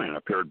 4th alien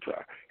appeared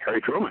to Harry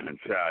Truman and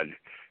said,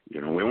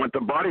 you know, we want the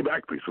body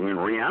back because we can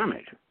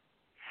reanimate.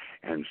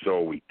 And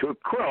so we took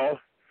Krill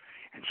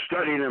and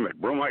studied him at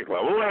Broomlight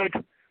Level 8.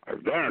 I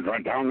was there,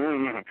 right down there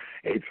in the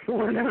 8th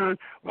floor down,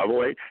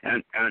 Level 8.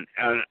 And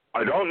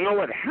I don't know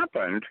what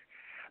happened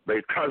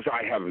because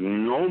I have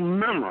no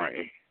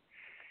memory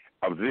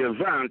of the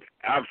event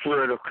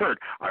after it occurred.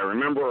 I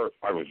remember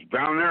I was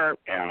down there,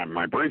 and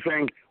my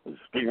briefing was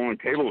sitting on the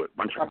table with a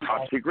bunch of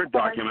top-secret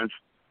documents.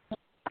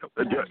 Top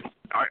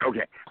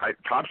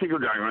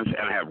secret documents,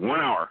 and I have 1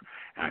 hour.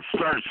 And I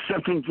started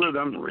sifting through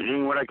them,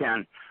 reading what I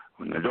can,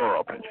 when the door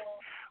opened.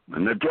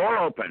 When the door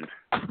opened,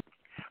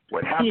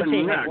 what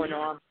happened next?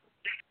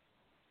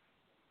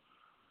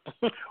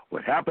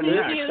 What happened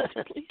next?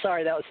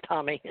 Sorry, that was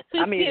Tommy.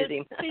 I muted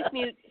him. Please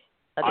mute.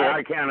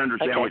 I can't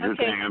understand what you're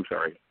saying. I'm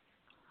sorry.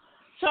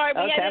 Sorry,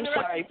 we had I'm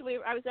sorry.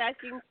 I was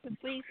asking to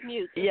please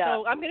mute. Yeah.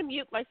 So I'm going to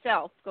mute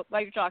myself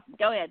while you're talking.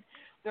 Go ahead.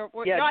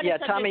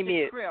 Tommy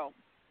mute. Krill.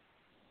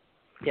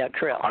 Yeah,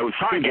 Krill. I was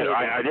trying to.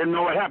 I didn't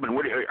know what happened.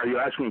 Are you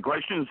asking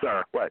questions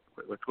or what?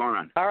 What's going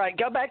on? All right,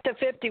 go back to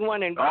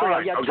 51 and Krill.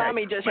 Right, okay.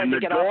 Tommy just had to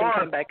get off and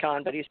come back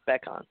on, but he's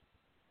back on.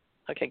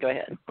 Okay, go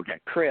ahead. Okay.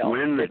 Krill.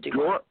 When the 51.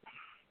 door.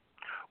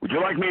 Would you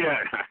like me to?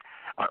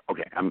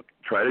 Okay, I'm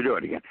trying to do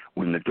it again.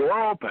 When the door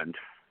opened,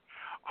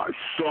 I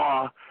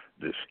saw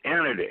this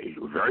entity,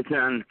 very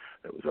thin,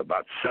 that was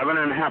about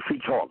 7.5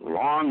 feet tall,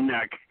 long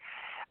neck.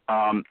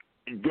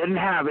 Didn't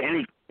have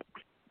any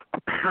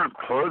apparent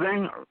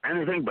clothing or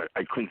anything, but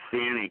I couldn't see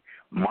any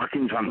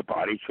markings on the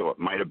body, so it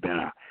might have been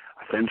a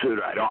thin suit.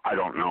 I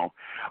don't know.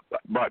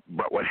 But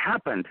what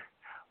happened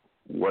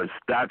was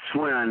that's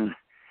when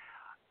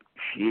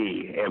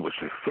it was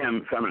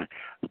feminine,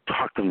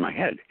 talked in my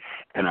head,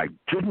 and I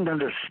didn't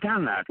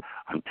understand that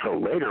until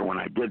later when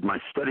I did my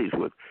studies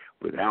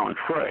with Alan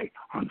Frey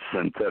on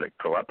synthetic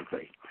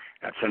telepathy.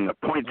 That's in the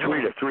 0.3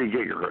 to 3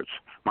 gigahertz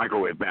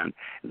microwave band.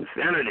 And this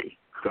entity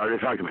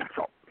started talking to me. I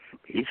felt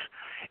days,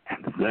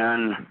 and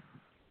then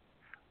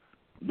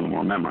no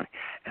more memory,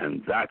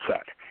 and that's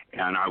it.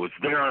 And I was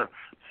there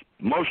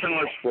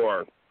motionless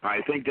for,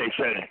 I think they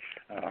said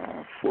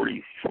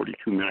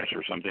 42 minutes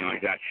or something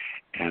like that,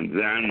 and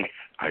then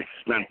I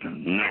spent the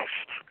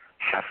next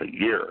half a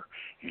year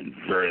in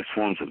various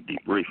forms of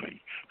debriefing,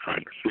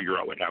 trying to figure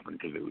out what happened,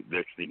 because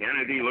the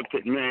entity looked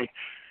at me.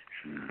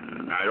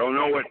 I don't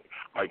know what.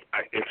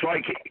 It's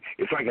like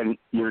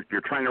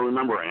you're trying to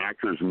remember an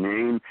actor's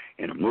name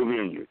in a movie,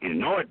 and you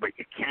know it, but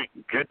you can't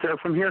get there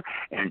from here,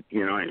 and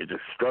you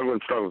just struggle,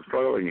 and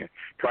you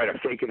try to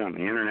fake it on the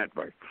internet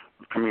by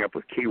coming up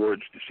with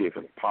keywords to see if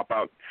it'll pop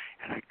out,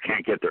 and I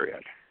can't get there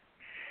yet.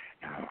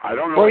 I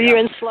don't know. Were you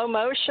in slow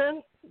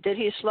motion? Did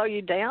he slow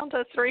you down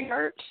to 3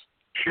 hertz?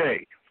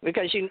 She.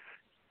 Because you.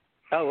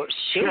 Oh,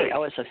 she.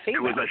 Oh, it's a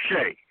female. It was a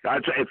she.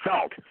 It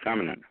felt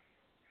feminine.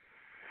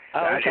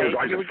 Oh, okay.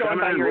 Like you were going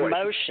by your voice.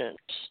 Emotions.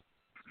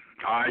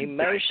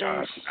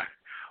 Emotions.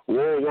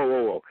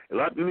 Whoa.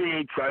 Let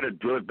me try to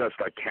do it best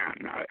I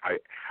can.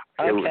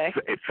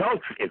 It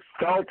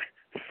felt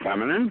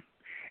feminine.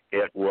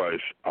 It was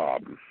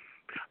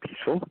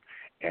peaceful,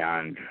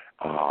 and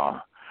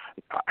I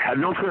had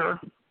no fear.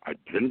 I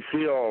didn't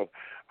feel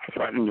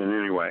threatened in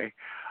any way.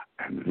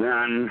 And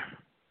then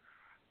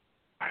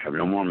I have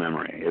no more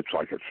memory. It's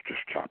like it's just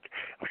chopped,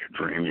 like a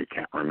dream you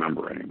can't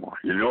remember anymore.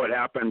 You know what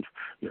happened?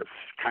 You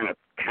kind of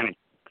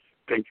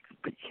think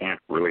you can't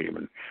really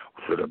even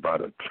fit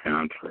about a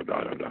tenth or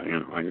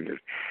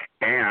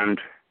and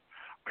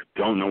I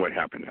don't know what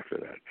happened after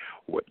that.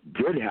 What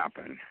did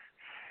happen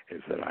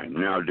is that I'm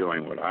now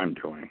doing what I'm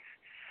doing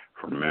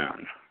for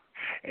men,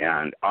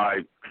 and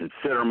I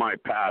consider my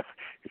path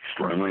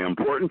extremely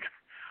important.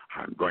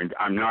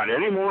 I'm not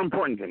any more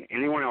important than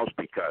anyone else,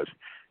 because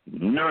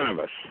none of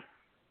us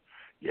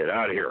get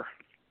out of here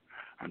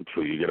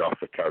until you get off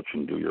the couch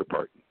and do your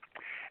part.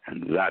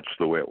 And that's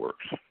the way it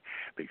works,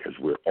 because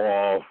we're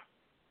all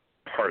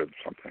part of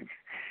something.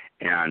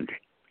 And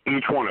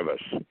each one of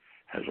us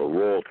has a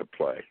role to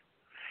play.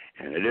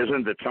 And it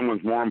isn't that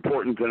someone's more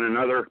important than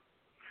another.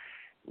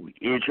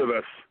 Each of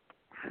us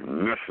are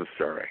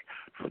necessary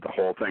for the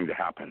whole thing to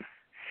happen.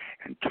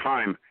 And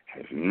time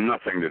has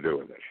nothing to do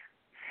with it.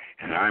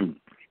 And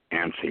I'm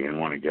antsy and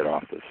want to get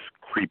off this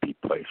creepy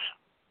place.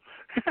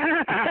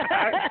 Hopefully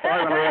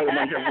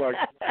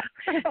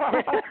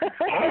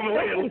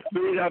it'll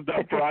speed up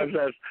the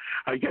process.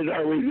 Because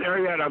are we there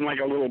yet? I'm like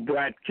a little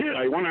brat kid.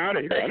 I want out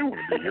of here. I don't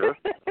want to be here.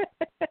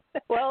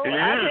 Well,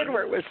 yeah. I did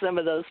work with some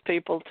of those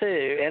people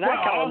too, and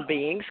I call them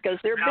beings because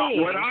they're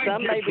beings.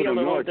 Some may be a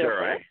little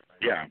different.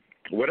 Yeah.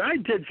 What I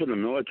did for the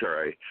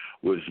military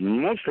was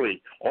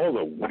mostly all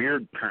the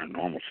weird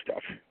paranormal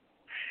stuff.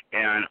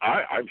 And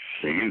I've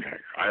seen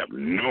things. I have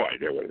no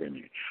idea what they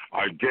mean.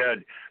 I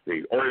did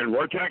the Orient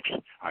Vortex.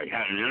 I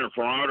had an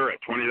interferometer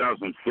at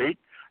 20,000 feet,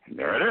 and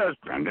there it is,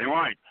 bending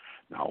light.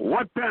 Now,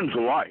 what bends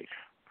light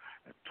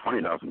at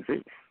 20,000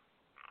 feet?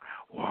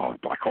 Well,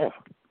 black hole,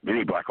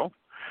 mini black hole.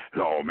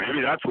 So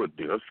maybe that's what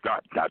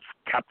that's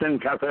Captain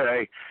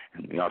Cathay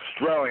in the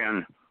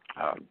Australian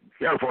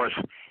Air Force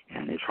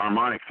and his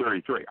harmonic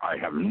 33. I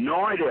have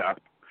no idea.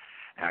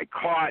 I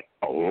caught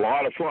a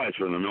lot of flies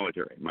from the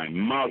military. My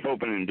mouth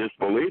open in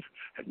disbelief.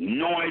 Had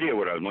no idea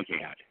what I was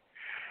looking at.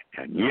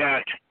 And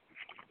yet,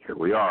 here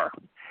we are.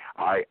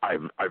 I've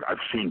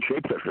seen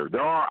shapeshifters.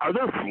 There are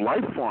other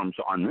life forms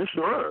on this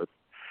earth,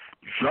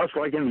 just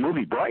like in the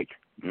movie Bright.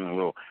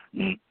 Little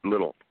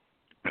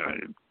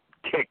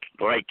tick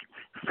like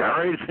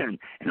fairies and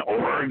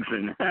orgs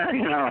and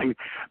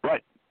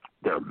but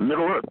they're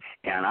Middle Earth.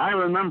 And I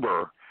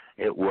remember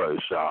it was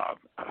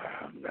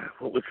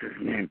what was his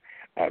name?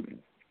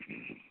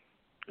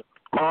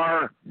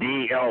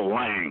 R.D.L.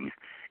 Lang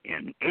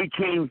in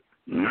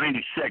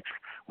 1896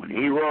 when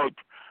he wrote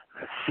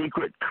The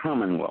Secret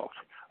Commonwealth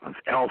of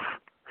Elf,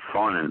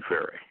 Faun, and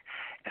Fairy.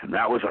 And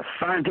that was a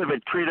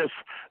scientific treatise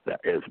that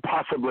is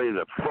possibly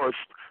the first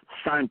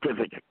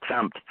scientific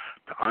attempt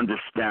to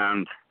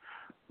understand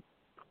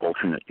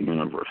alternate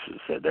universes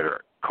that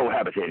are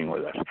cohabitating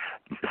with us.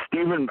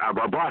 Stephen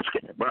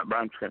Bronsky,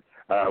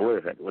 what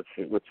is it?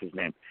 What's his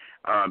name?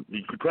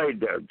 He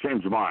played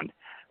James Bond.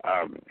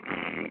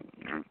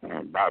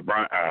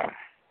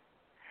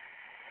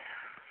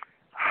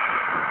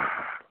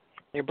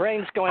 Your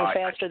brain's going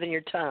faster than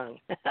your tongue.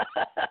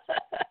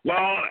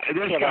 Well,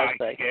 this guy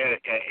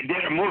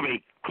did a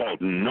movie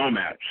called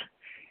Nomads,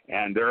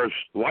 and there's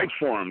life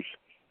forms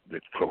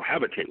that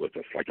cohabitate with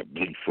us, like a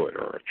Bigfoot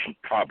or a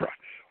chupacabra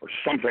or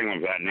something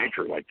of that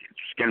nature, like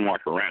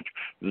Skinwalker Ranch.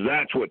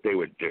 That's what they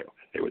would do.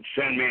 They would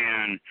send me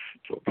in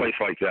to a place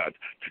like that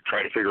to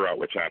try to figure out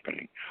what's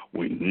happening.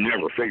 We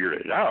never figured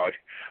it out,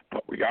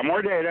 but we got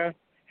more data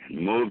and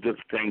moved the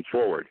thing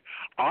forward.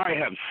 I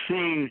have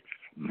seen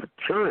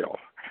material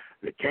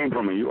that came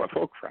from a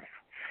UFO crash.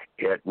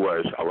 It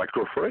was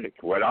electrophoretic.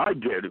 What I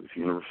did at the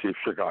University of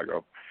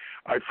Chicago,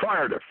 I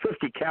fired a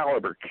 50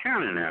 caliber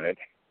cannon at it,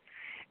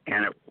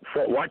 and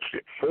watched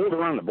it fold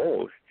around the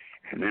bowl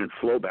and then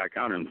flow back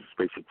out in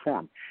basic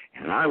form.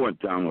 And I went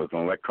down with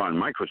an electron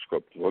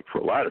microscope to look for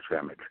lattice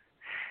damage.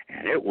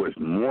 and it was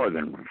more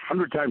than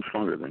 100 times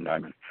stronger than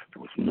diamond.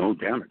 There was no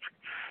damage.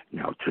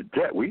 Now,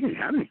 today, we didn't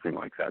have anything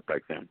like that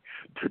back then.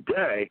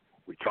 Today,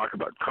 we talk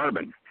about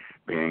carbon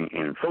being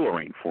in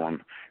fullerene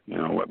form,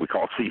 what we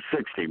call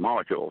C60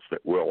 molecules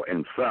that will,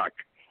 in fact,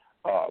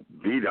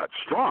 be that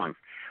strong.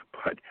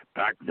 But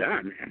back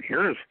then, and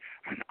here's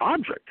an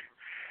object.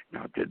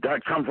 Now, did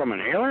that come from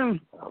an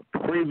alien or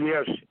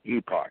previous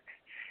epoch?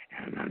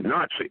 And the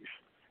Nazis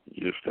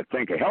used to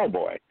think of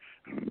Hellboy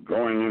and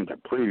going into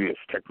previous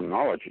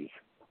technologies.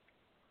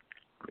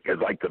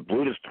 It's like the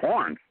Buddhist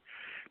horn,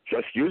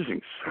 just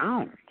using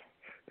sound.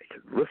 They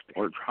could lift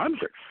large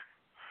objects.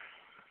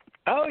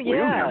 Oh,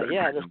 yeah,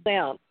 the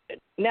sound.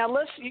 Now,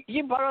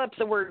 you brought up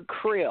the word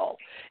krill.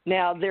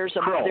 Now, there's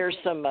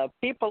some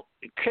people,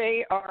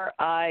 Krill or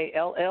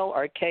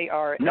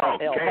KRLL? No,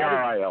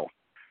 KRIL,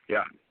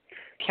 yeah.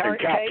 KRIL.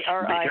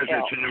 Because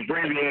it's an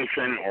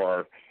abbreviation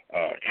or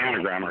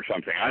anagram or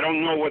something. I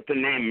don't know what the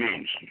name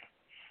means.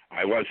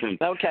 I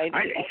wasn't. Okay.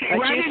 I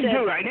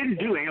didn't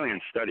do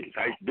alien studies.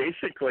 I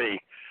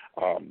basically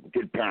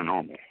did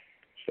paranormal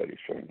studies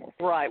for them.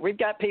 Right. We've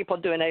got people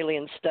doing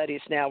alien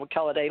studies now. We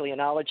call it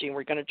alienology, and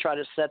we're going to try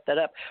to set that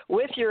up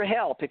with your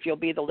help if you'll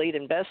be the lead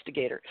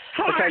investigator.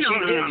 Because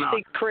you did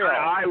speak Krill.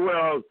 I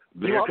will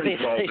be a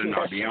consultant.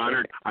 I'll be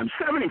honored. I'm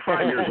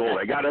 75 years old.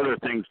 I got other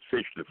things,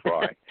 fish to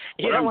fry.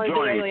 You don't want to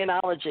do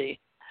alienology.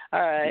 All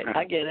right,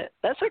 I get it.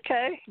 That's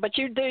okay. But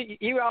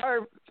you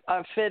are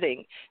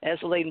fitting as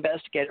the lead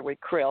investigator with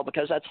krill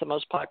because that's the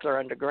most popular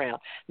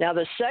underground. Now,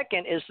 the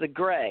second is the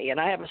gray, and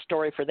I have a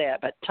story for that.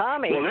 But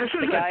Tommy, this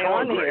is the guy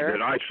on here,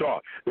 that I saw.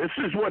 This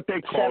is what they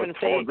call a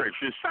tall gray.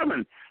 She's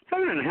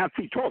 7.5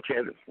 feet tall. She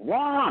had this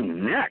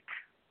long neck.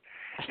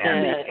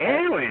 And the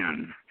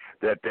alien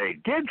that they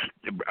did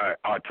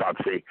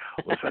autopsy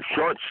was a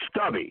short,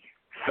 stubby,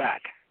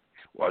 fat.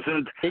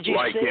 Wasn't did you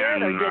like see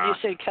it, or did you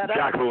see cut up?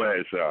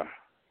 Jacquelet's,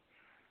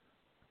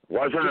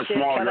 wasn't a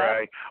small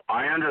gray.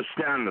 I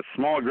understand the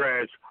small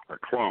grays are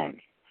clones.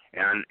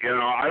 And,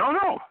 I don't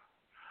know.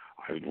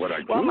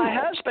 My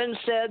husband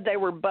said they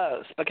were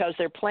both because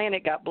their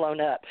planet got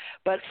blown up.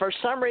 But for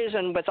some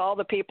reason, with all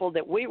the people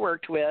that we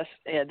worked with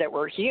that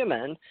were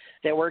human,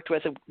 that worked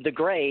with the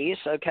grays,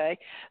 okay,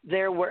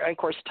 there were, of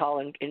course, tall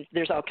and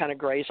there's all kind of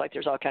grays like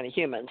there's all kind of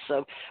humans.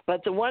 So,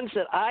 but the ones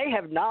that I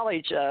have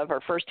knowledge of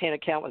or firsthand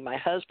account with my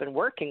husband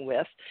working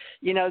with,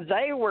 yes,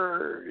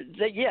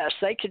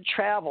 they could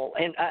travel.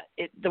 And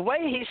the way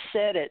he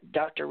said it,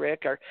 Dr.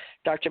 Rick or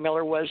Dr.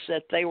 Miller, was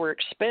that they were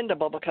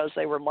expendable because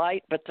they were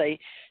light, but they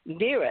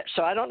knew it.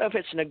 So I don't know if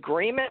it's an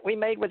agreement we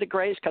made with the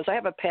Greys because I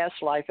have a past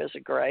life as a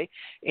Grey,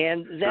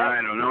 and that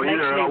I don't know makes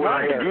either. me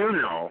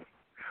wonder.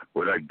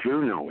 What I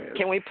do know is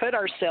can we put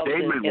ourselves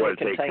in the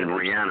containers? They can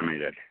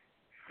reanimate it.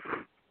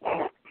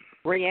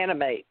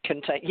 Reanimate,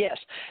 yes.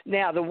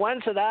 Now the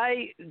ones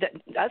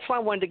that's why I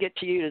wanted to get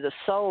to you to the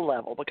soul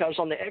level, because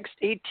on the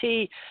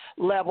ET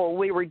level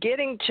we were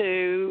getting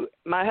to.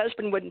 My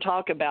husband wouldn't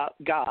talk about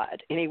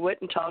God, and he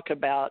wouldn't talk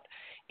about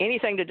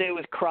anything to do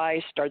with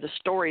Christ or the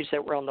stories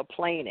that were on the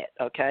planet,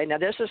 okay? Now,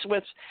 this is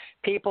with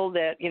people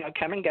that,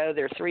 come and go.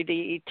 They're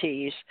 3D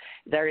ETs.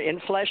 They're in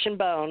flesh and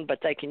bone, but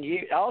they can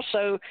use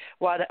also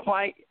why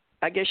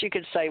I guess you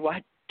could say,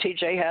 why,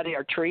 TJ,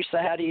 or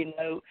Theresa, how do you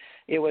know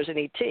it was an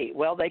ET?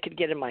 Well, they could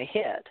get in my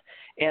head,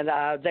 and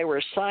they were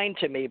assigned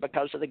to me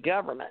because of the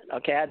government,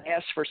 okay? I'd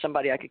asked for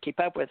somebody I could keep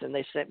up with, and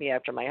they sent me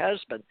after my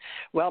husband.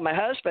 Well, my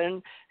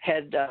husband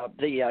had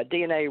the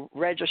DNA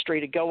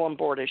registry to go on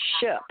board a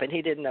ship, and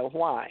he didn't know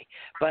why.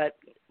 But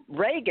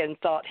Reagan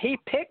thought he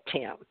picked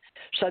him.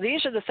 So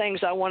these are the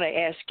things I want to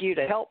ask you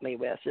to help me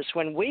with, is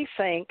when we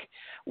think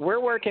we're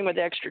working with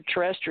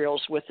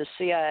extraterrestrials with the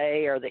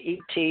CIA or the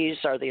ETs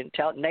or the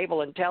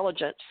naval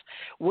intelligence,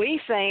 we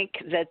think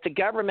that the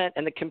government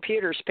and the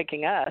computer's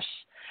picking us,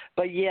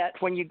 but yet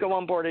when you go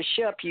on board a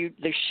ship,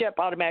 the ship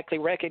automatically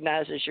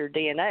recognizes your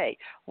DNA.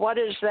 What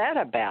is that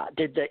about?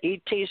 Did the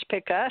ETs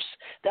pick us?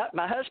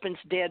 My husband's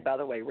dead, by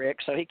the way, Rick,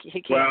 so he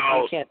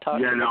can't talk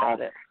to me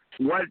about it.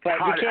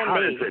 How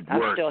does it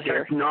work? I'm still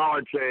here.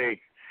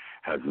 Technology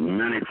has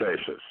many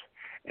faces,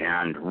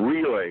 and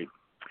really,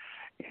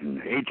 in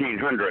the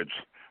 1800s,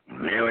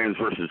 aliens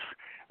versus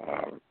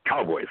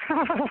cowboys,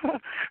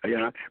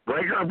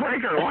 breaker,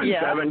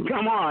 1-7,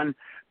 come on,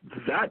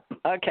 that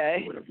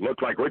would have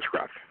looked like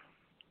witchcraft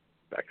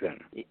back then.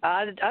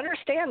 I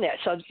understand that.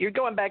 So you're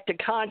going back to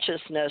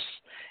consciousness,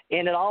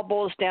 and it all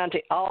boils down to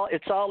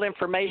it's all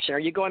information. Are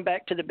you going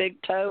back to the Big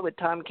Toe with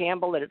Tom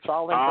Campbell, that it's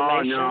all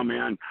information? Oh, no,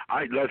 man.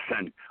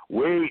 Listen,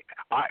 we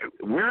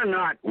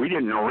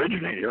didn't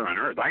originate here on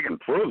Earth. I can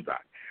prove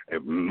that.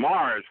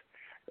 Mars,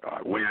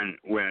 when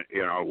we...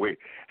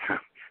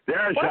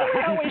 There's Why do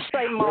we always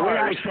say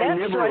Mars?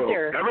 That's right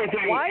there.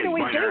 Why do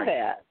we do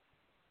that?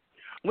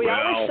 We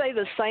always say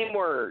the same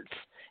words.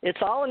 It's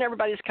all in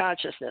everybody's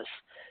consciousness.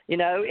 And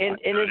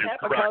is that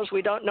because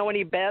we don't know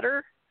any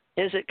better?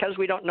 Is it because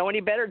we don't know any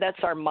better? That's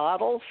our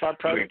models, our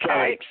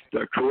prototypes?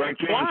 The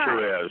correct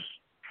answer is,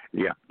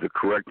 the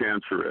correct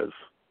answer is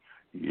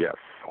yes,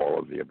 all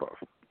of the above.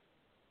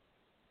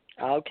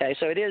 Okay,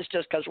 so it is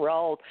just because we're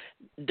all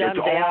dumbed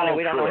It's down all and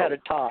we don't know true. how to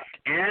talk.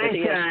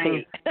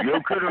 Anything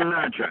you could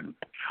imagine.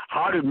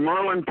 How did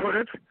Merlin put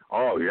it?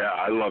 Oh, yeah,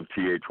 I love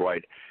T.H.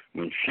 White.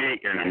 When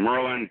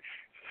Merlin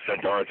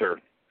said to Arthur,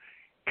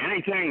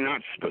 anything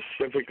not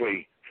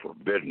specifically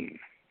forbidden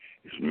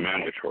is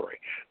mandatory.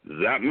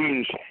 That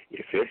means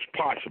if it's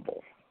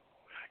possible,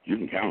 you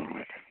can count on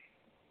it.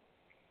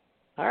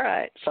 All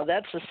right, so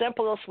that's the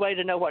simplest way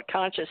to know what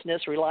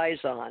consciousness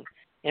relies on.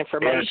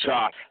 Information.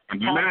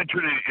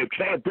 It's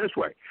say it this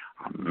way.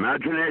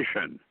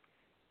 Imagination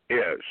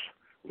is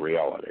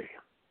reality.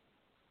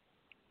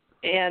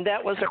 And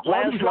that was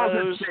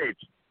Maslow's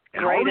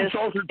greatest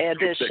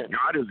addition. That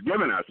God has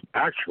given us,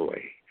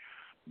 actually,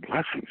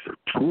 blessings are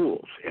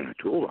tools in a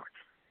toolbox.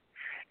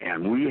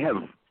 And we have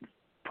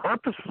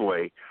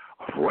purposefully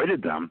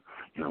avoided them,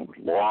 with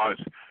laws,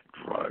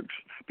 drugs,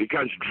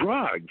 because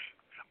drugs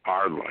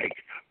are like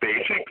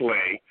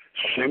basically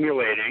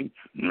simulating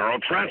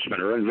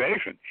neurotransmitter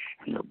invasion,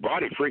 and your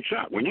body freaks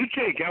out. When you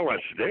take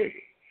LSD,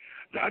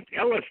 that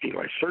LSD,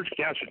 lysergic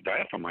acid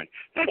diethylmine,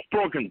 that's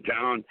broken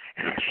down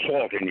and a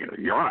salt in your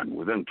urine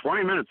within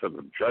 20 minutes of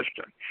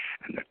ingestion.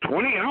 And the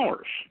 20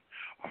 hours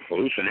of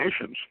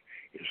hallucinations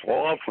is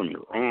all from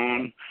your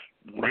own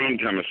brain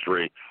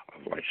chemistry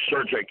of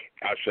lysergic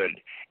acid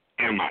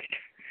amide.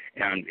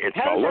 And it's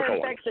how a does that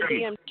lookalike. affect the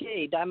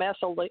DMT,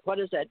 dimethyl, what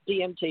is that,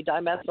 DMT,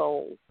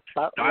 dimethyl?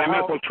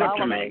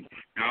 Dimethyltryptamine.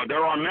 Now,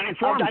 there are many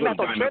forms of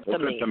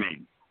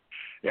dimethyltryptamine.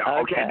 Yeah,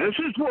 okay. This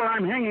is where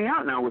I'm hanging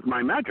out now with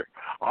my magic.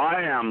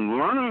 I am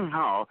learning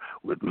how,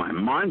 with my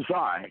mind's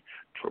eye,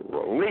 to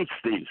release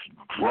these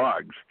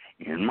drugs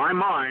in my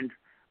mind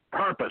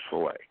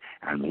purposefully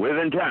and with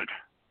intent.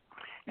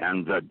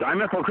 And the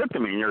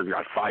dimethyltryptamine, you've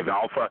got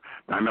 5-alpha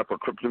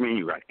dimethyltryptamine,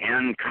 you've got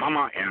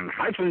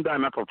N-hyphen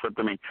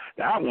dimethyltryptamine.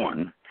 That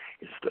one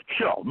is the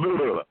chill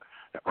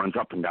that runs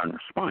up and down your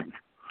spine.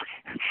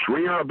 And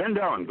Sri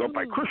Aurobindo and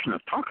Gopai Krishna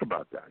talk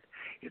about that.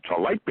 It's a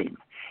light beam.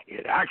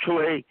 It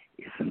actually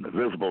is in the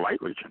visible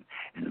light region.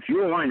 And if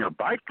you align your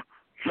bike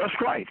just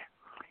right,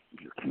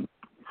 you can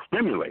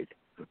stimulate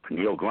the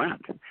pineal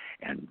gland.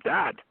 And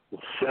that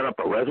will set up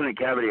a resonant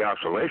cavity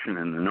oscillation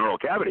in the neural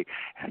cavity.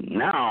 And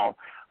now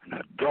an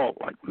adult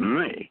like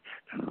me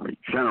can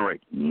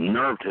regenerate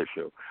nerve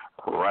tissue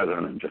rather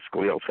than just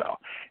glial cell.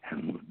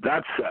 And with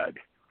that said,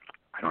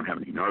 I don't have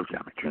any nerve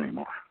damage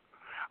anymore.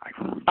 I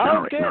can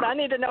regenerate good. nerve. I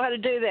need to know how to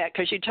do that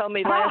because you told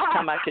me last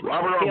time I could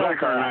Robert heal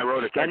Becker that. and I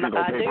wrote a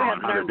technical paper on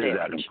how to do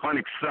that in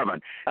Clinic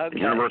 7 at the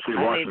University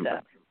of Washington.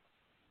 That.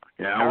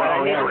 Yeah,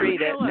 I need to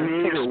read it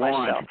and fix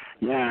myself.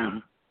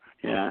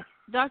 Yeah.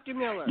 Dr.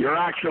 Miller. You're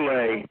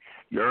actually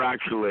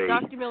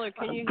Dr. Miller,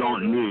 can you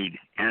don't need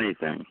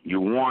anything. You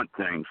want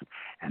things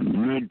and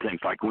need things.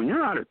 Like when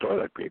you're out of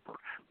toilet paper,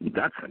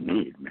 that's a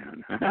need,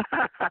 man.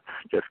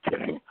 Just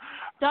kidding.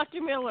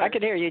 Dr. Miller. I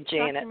can hear you,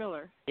 Janet. Dr.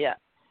 Miller. Yeah.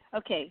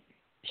 Okay.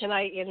 Can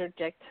I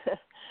interject?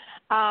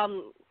 I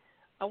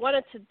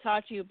wanted to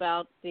talk to you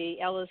about the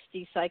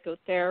LSD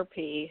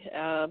psychotherapy.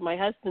 My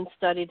husband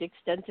studied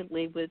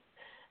extensively with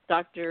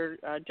Dr.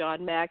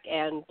 John Mack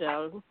and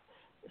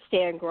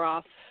Stan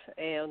Groff,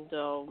 and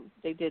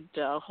they did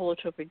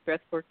holotropic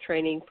breathwork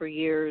training for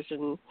years.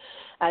 And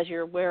as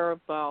you're aware of,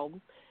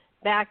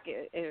 back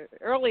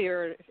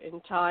earlier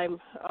in time,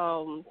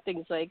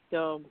 things like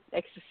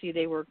ecstasy,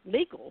 they were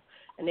legal,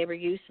 and they were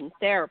used in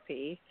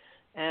therapy.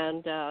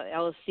 And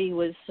LSD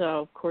was,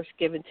 of course,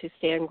 given to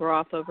Stan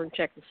Groff over in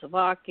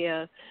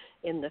Czechoslovakia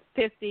in the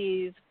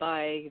 50s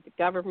by the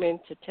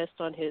government to test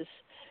on his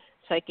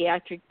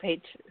psychiatric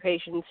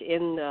patients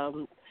in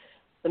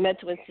the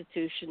mental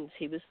institutions.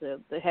 He was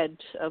the head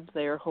of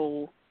their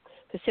whole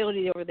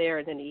facility over there,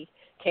 and then he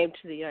came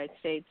to the United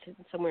States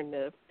somewhere in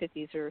the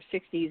 50s or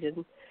 60s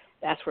and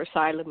asked for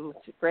asylum, was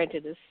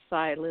granted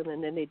asylum,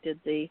 and then they did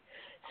the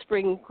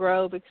Spring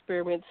Grove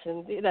experiments,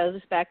 and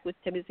this back with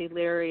Timothy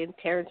Leary and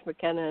Terrence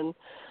McKenna and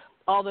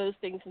all those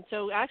things. And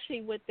so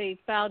actually what they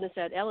found is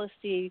that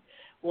LSD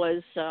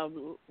was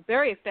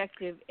very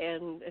effective,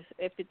 and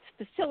if it's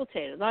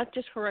facilitated, not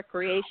just for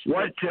recreation.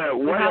 What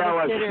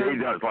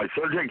LSD does,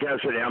 lysergic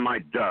acid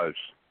amide does,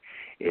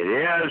 it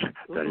is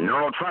the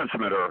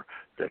neurotransmitter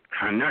that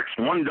connects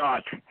one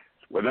dot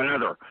with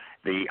another,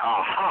 the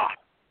aha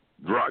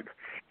drug.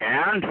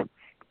 And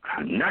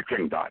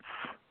connecting dots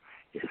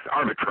is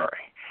arbitrary.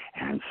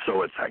 And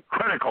so it's a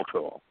critical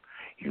tool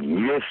in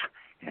use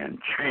in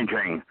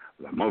changing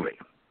the movie.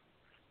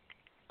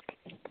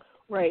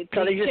 Right.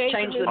 So they just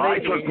changed the movie. I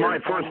took my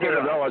first hit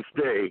of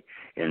LSD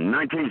in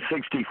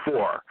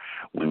 1964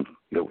 when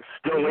it was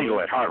still legal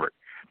at Harvard.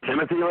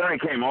 Timothy Leary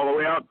came all the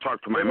way out,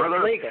 talked to my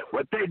mother.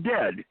 What they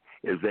did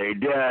is they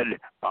did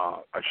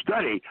a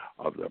study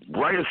of the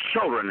brightest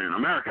children in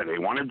America. They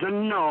wanted to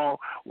know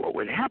what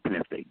would happen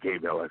if they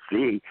gave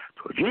LSD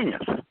to a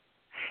genius.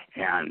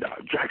 And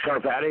Jack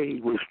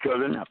Sarfatti was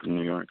chosen up in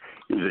New York.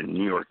 He was in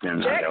New York in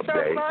the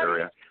Bay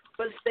Area.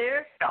 Was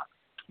there? Yeah.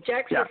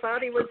 Jack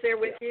Sarfatti was there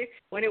with you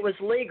when it was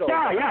legal.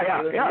 Yeah.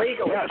 It was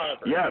legal at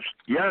Harvard.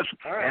 Yes.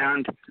 All right.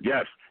 And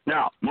yes.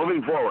 Now,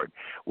 moving forward,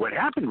 what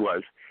happened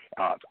was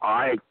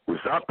I was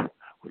up.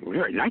 We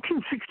were in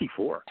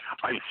 1964.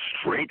 I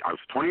was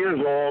 20 years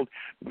old,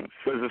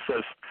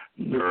 physicist,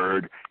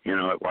 nerd,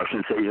 at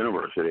Washington State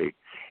University,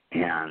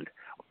 and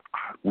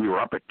we were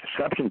up at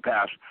Deception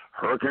Pass,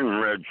 Hurricane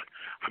Ridge.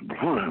 I'm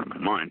blown out of my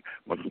mind.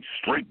 Looking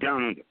straight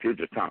down into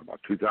Puget Sound, about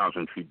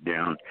 2,000 feet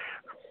down.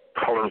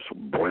 Colors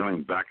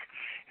boiling back.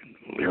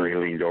 And Larry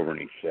leaned over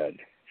and he said,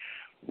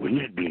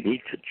 "Wouldn't it be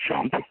neat to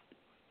jump?"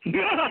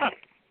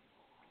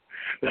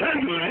 That's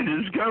when I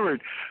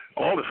discovered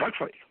Aldous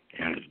Huxley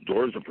and his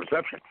Doors of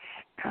Perception.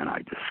 And I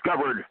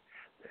discovered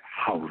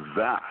how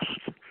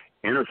vast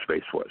inner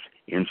space was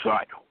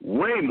inside,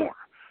 way more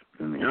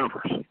than the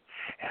universe.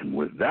 And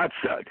with that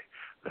said,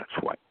 that's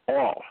why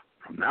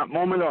from that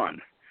moment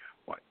on,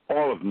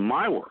 all of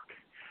my work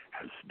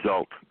has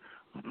dealt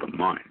with the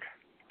mind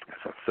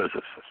as a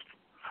physicist.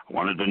 I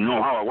wanted to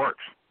know how it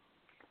works.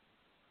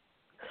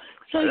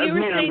 So you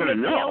were saying that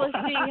the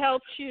LSD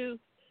helps you.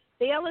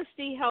 The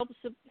LSD helps.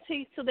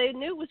 See, so they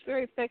knew it was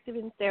very effective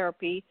in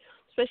therapy,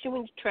 especially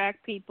when you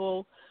track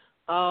people.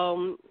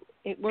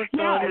 It worked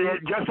on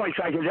just like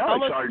psychedelics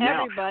almost are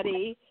now.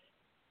 Everybody.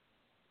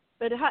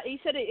 But he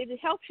said it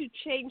helps you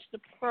change the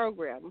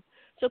program.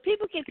 So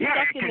people get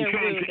stuck in their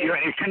room.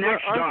 It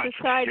connects dots.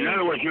 Society, in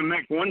other words, you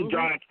make one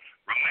dot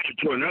related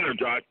to another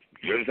dot.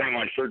 The other thing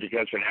like surgic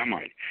acid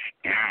amide.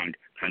 And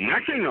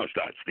connecting those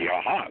dots, the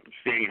aha,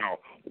 seeing how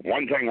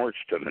one thing works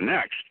to the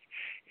next,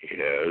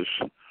 is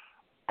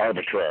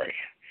arbitrary.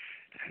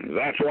 And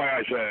that's why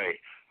I say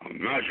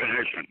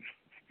imagination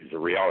is a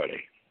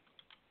reality.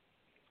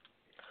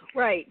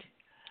 Right.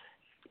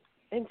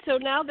 And so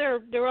now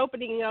they're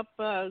opening up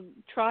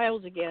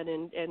trials again,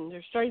 and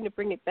they're starting to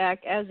bring it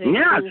back as a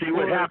see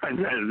what happens.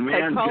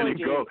 Man's going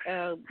to go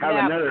have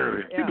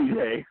another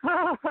day.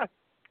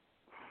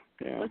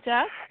 Yeah. What's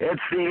that?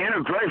 It's the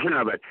integration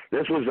of it.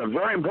 This was a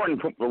very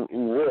important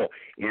role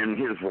in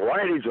his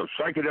varieties of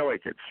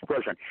psychedelic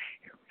expression.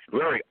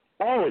 Larry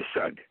always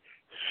said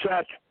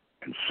set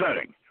and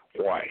setting.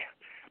 Why?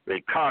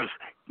 Because,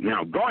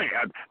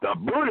 the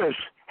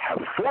Buddhists have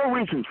 4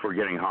 reasons for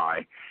getting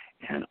high,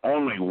 and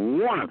only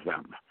one of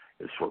them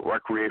is for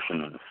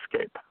recreation and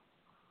escape.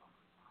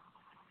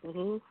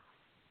 Mm-hmm.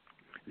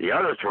 The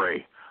other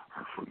 3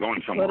 are for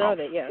going somewhere else. What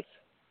are they? Yes.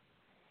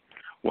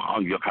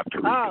 Well, you'll have to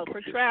read the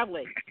book. For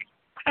traveling.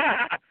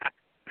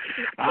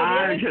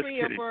 I'm just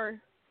kidding.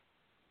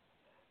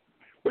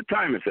 What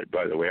time is it,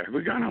 by the way? Have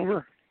we gone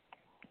over?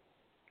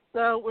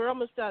 No, we're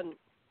almost done.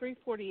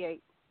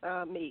 3:48.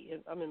 I'm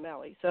in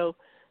Maui. So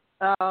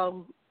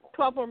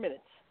 12 more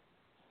minutes.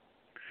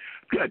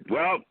 Good.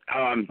 Well,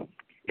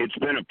 it's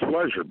been a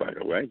pleasure, by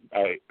the way.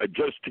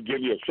 Just to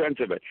give you a sense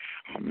of it,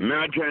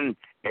 imagine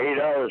 8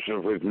 hours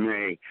with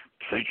me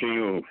teaching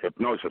you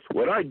hypnosis.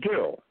 What I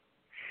do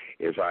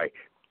is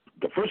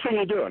the first thing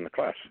I do in the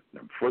class,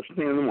 the first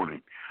thing in the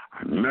morning,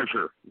 I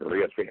measure your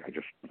ESP. I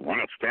just run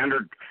a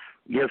standard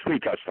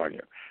ESP test on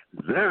you.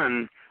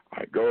 Then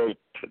I go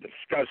to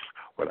discuss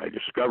what I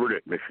discovered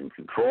at Mission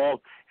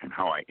Control and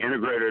how I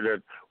integrated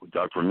it with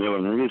Dr.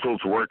 Milan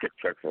Riesel's work at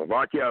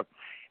Czechoslovakia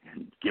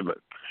and give a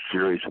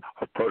series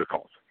of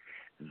protocols.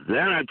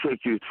 Then I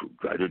take you through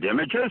guided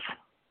images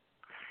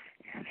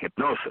and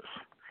hypnosis.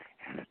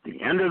 And at the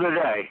end of the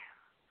day,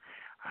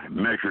 I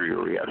measure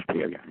your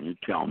ESP again. You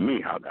tell me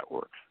how that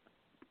works.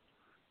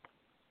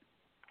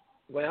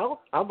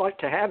 Well, I'd like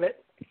to have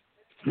it.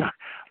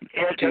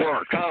 It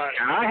works.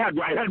 And I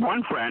had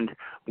one friend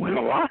win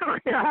a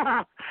lottery.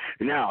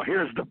 Now,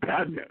 here's the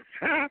bad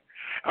news.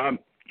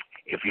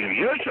 If you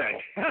use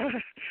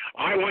it,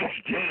 I once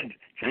did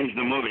change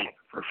the movie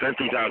for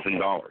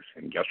 $50,000.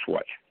 And guess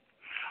what?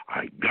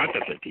 I got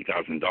the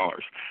 $50,000,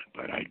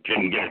 but I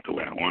didn't get it the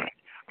way I wanted.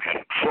 I had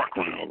a truck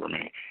run over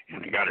me,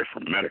 and I got it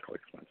from medical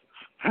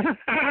expenses.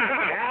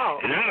 Wow.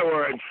 In other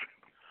words,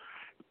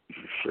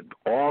 you should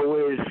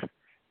always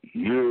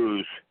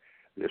use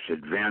this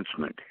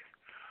advancement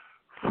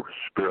for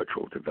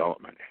spiritual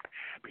development,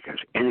 because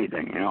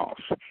anything else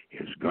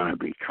is going to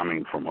be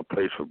coming from a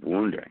place of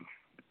wounding.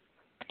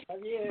 Oh,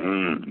 yeah.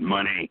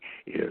 Money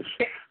is,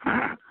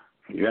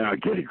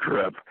 get a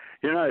grip.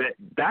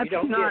 That's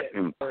not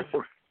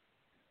important.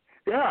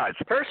 Yeah, it's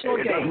personal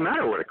gain. It doesn't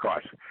matter what it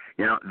costs.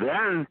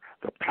 Then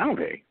the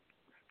penalty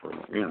for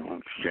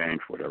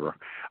exchange, whatever,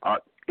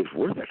 is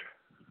worth it.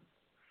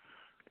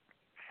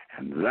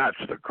 And that's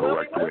the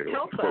correct way to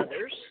help approach.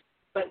 Others,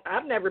 but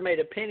I've never made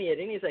a penny at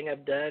anything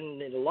I've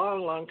done in a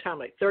long, long time.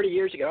 Like 30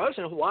 years ago, I was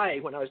in Hawaii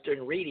when I was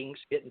doing readings,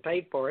 getting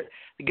paid for it.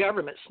 The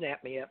government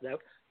snapped me up, though,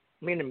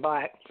 meaning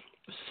by it.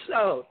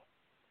 So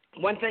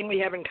one thing we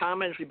have in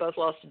common is we both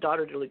lost a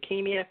daughter to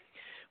leukemia.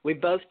 We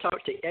both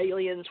talked to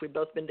aliens. We've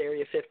both been to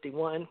Area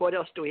 51. What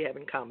else do we have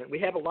in common? We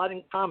have a lot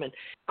in common.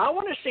 I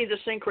want to see the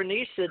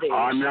synchronicities.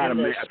 I'm not a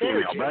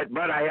female,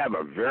 but I have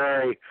a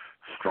very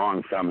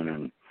strong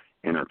feminine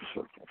inner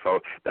circle. So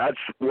that's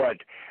what,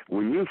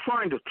 when you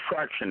find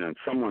attraction in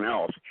someone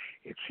else,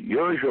 it's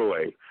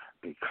usually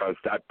because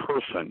that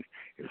person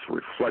is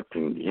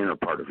reflecting the inner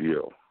part of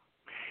you.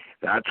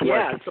 That's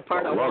what it's the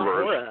part I want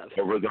more of.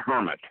 over the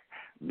hermit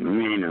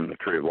mean in the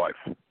Tree of Life.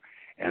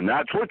 And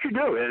that's what you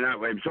do.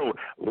 And so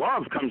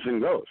love comes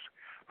and goes.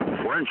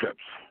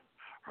 Friendships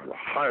are the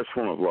highest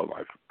form of love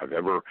I've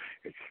ever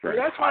experienced. Well,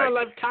 that's why I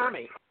love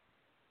Tommy.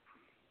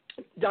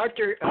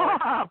 Dr.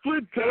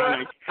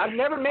 I've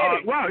never met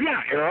him. Well,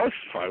 yeah, Eros,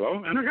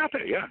 Philo, and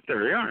Agape. Yeah,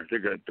 there they are. They're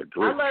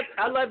great.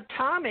 I love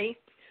Tommy,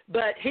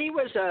 but he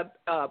was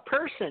a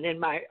person in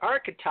my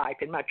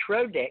archetype, in my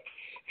Tarot deck.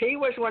 He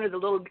was one of the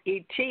little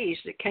ETs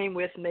that came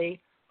with me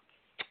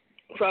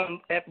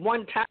from, at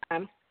one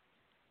time,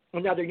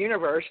 another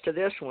universe to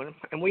this one.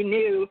 And we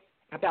knew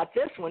about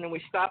this one, and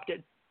we stopped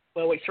it.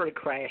 Well, we sort of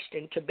crashed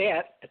in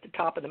Tibet at the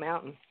top of the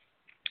mountain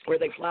where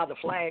they fly the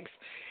flags.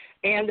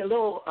 And a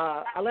little,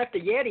 I left a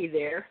Yeti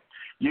there.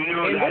 You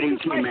know, that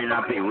ET may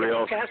not be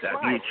real. That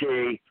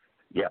ET,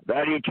 yeah,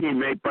 that ET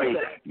may be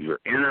your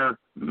inner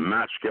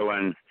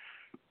masculine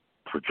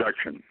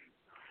projection.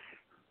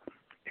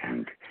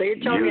 And so you're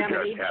telling me I'm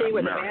an ET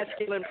with a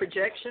masculine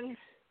projection?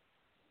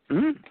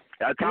 Mm-hmm.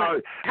 That's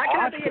how can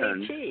I be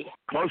an ET?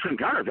 Close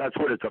Encounters, that's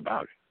what it's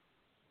about.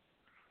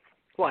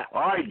 What?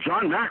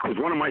 John Mack was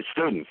one of my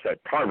students at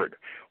Harvard,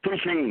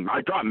 teaching,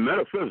 I taught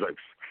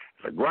metaphysics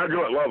at the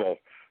graduate level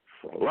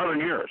for 11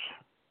 years.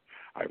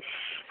 I have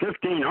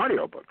 15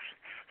 audiobooks,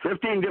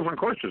 15 different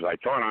courses I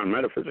taught on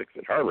metaphysics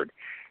at Harvard.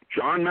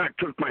 John Mack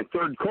took my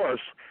third course,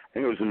 I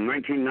think it was in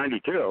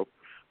 1992,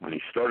 when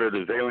he started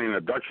his alien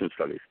abduction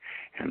studies.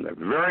 And the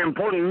very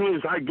important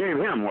news I gave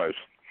him was,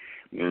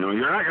 you know,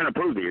 you're not going to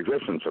prove the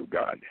existence of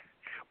God.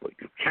 What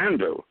you can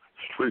do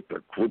is treat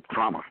the group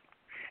trauma.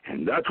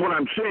 And that's what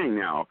I'm seeing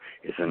now,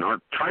 is an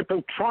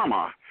archetypal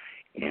trauma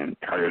in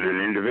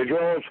targeted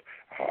individuals,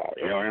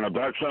 alien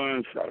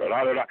abductions,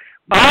 da-da-da-da-da.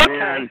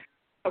 Okay.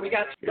 We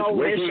got soul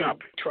mission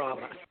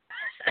trauma.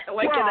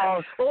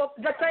 Well,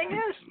 the thing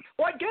is,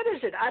 what good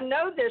is it? I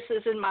know this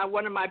is in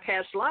one of my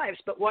past lives,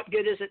 but what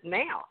good is it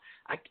now?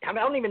 I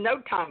don't even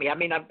know Tommy. I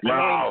mean, I've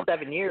known him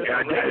 7 years.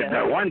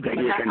 The one thing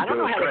you can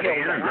do is try to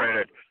integrate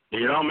it.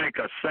 You don't make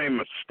the same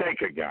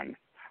mistake again.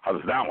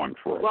 How's that one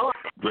for you? Well,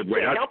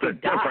 that's the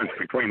difference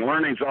between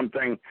learning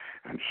something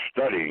and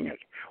studying it,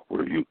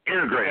 where you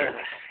integrate it,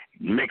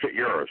 make it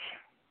yours.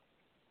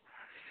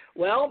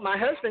 Well, my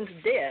husband's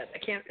dead.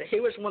 He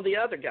was one of the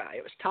other guy.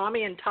 It was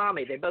Tommy and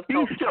Tommy. They both. He's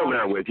still Tommy.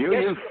 There with you.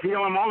 You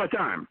feel him all the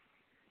time.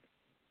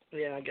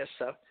 Yeah, I guess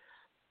so.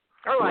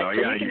 All right, well,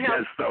 so yeah, you can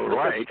help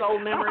with the soul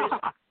memories.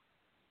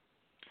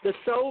 The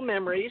soul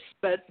memories,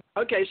 but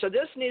okay, so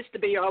this needs to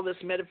be all this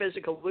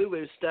metaphysical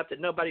woo-woo stuff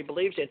that nobody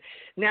believes in.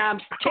 Now, I'm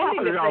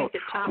tending to think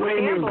that Tom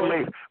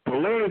Campbell...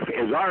 Belief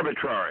is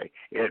arbitrary.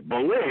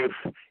 Belief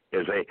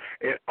is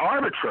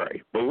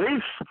arbitrary.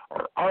 Beliefs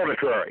are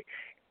arbitrary.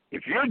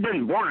 If you'd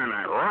been born in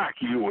Iraq,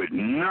 you would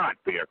not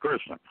be a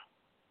Christian.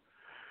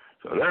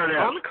 So there it is.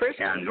 I'm a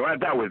Christian. And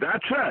with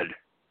that said,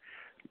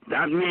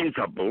 that means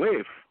a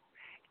belief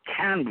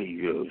can be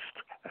used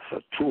as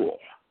a tool.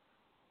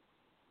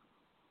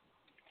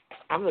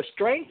 I'm the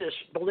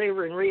strangest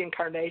believer in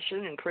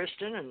reincarnation and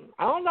Christian, and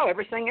I don't know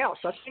everything else.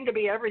 I seem to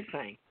be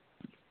everything.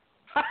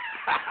 I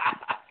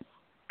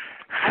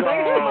think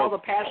from all the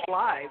past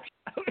lives.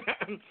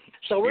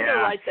 So we're going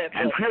to write that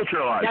book. And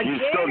future lives. Now, you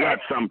still got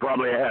some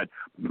probably ahead.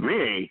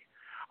 Me,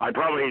 I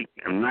probably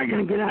am not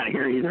going to get out of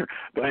here either,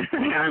 but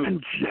I'm in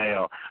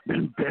jail.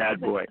 Been a bad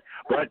boy.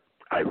 But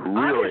I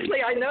really...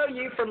 Honestly, I know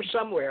you from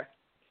somewhere.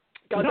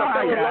 Because I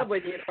fell in love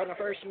with you when I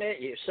first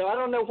met you. So I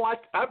don't know what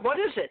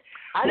is it?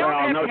 I don't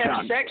have to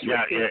have sex with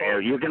people. Yeah,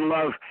 you can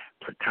love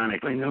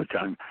platonically, no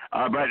time.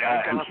 But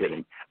I'm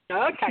kidding.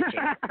 No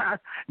touching.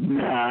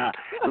 Nah,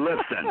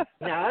 listen.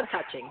 No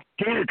touching.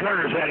 Tina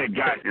Turner's had it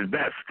got the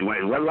best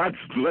way. Well, let's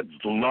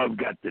love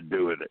got to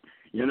do with it.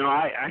 You know,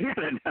 I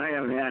gotta tell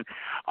you,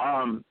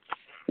 man,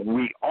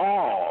 we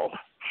all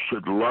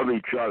should love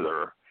each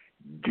other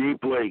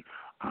deeply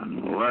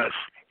unless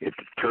it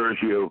deters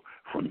you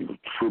from your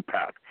true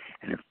path.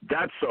 And if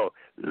that's so,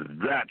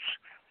 that's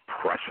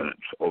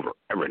precedence over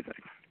everything.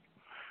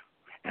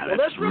 And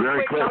it's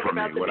very clear for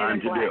me what I'm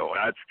to do.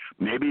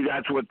 Maybe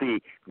that's what the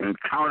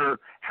encounter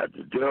had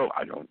to do.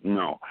 I don't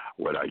know.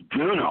 What I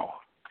do know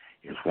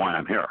is why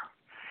I'm here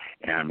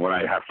and what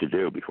I have to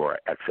do before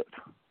I exit.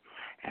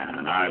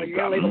 And I've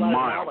got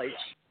miles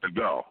to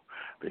go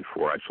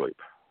before I sleep.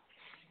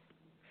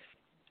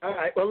 All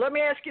right. Well, let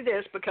me ask you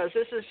this, because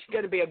this is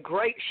going to be a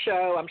great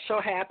show. I'm so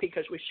happy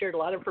because we shared a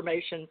lot of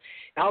information.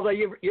 Although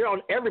you're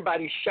on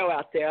everybody's show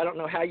out there. I don't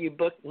know how you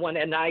book one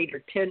a night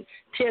or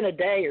 10 a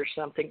day or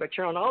something, but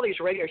you're on all these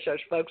radio shows,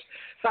 folks.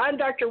 Find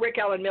Dr. Rick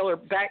Allen Miller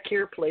back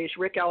here, please.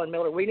 Rick Allen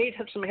Miller. We need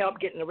some help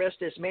getting the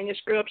rest of his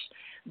manuscripts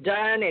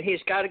done, and he's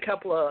got a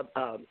couple of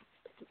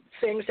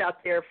things out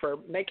there for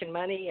making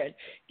money and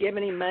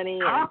giving him money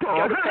and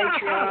go to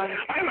Patreon.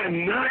 I'm a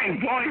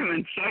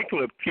 9-volume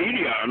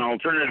encyclopedia on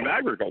alternative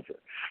agriculture.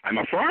 I'm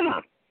a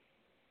farmer.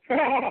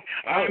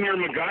 I'm your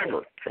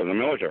MacGyver for the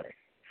military.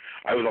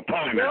 I was a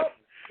polymath.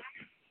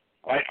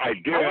 Well, I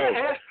do. I want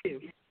to ask you.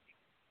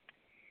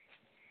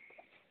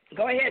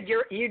 Go ahead.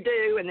 You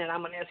do, and then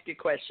I'm going to ask you a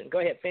question. Go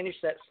ahead. Finish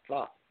that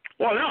thought.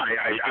 Well, no,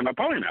 I'm a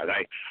polymath.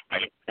 I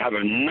have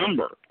a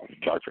number of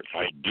doctorates.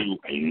 I do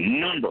a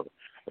number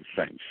of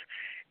things.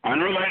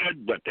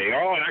 Unrelated, but they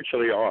all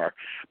actually are.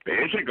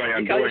 Basically,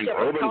 I'm Because doing of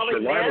urban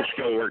survival polymath?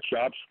 skill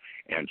workshops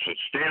and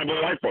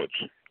sustainable lifeboats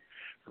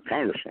for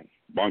congressmen,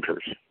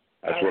 bunkers.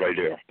 That's what I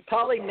do.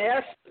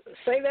 Polymeth,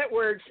 say that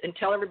word and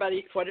tell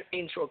everybody what it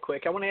means real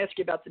quick. I want to ask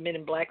you about the men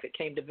in black that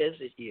came to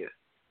visit you.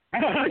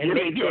 You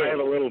me do too. I have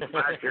a little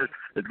fact here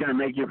that's going to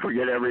make you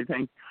forget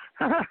everything?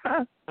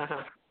 Uh-huh.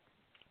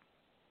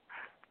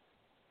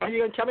 Are you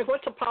going to tell me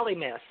what's a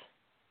polymath?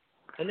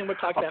 And then we'll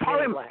talk about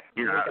men in black.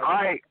 You know,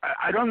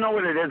 I don't know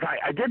what it is.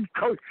 I did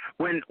coach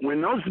when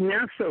those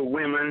NASA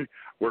women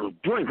were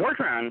doing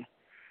Fortran.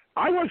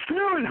 I was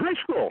still in high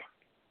school.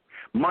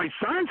 My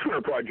science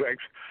fair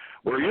projects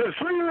were 3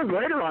 years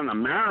later on the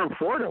Mariner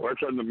 4,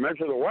 which is the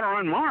measure of the water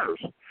on Mars.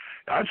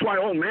 That's why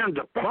old man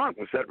DuPont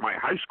was at my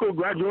high school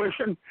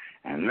graduation,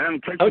 and then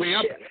picked me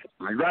up.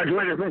 I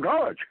graduated from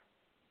college.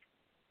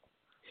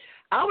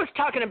 I was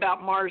talking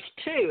about Mars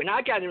too, and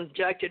I got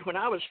inducted when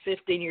I was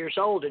 15 years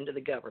old into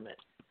the government.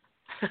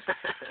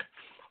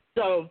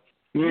 So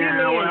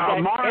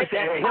Mars.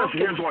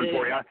 Here's one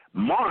for you.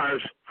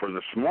 Mars, for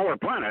the smaller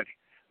planet,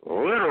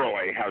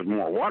 literally has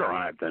more water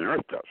on it than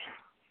Earth does.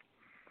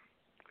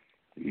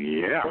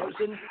 Yeah.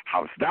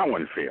 How's that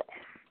one feel?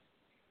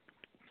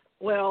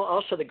 Well,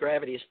 also the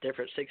gravity is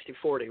different,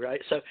 60-40,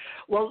 right? So,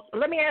 well,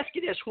 let me ask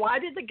you this. Why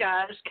did the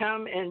guys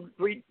come and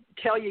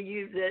tell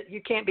you that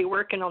you can't be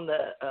working on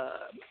the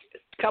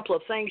couple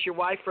of things your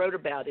wife wrote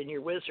about in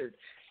your wizard,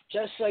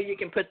 just so you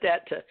can put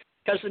that to –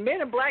 because the men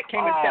in black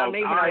came and found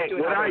me when I was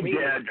doing what I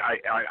meetings.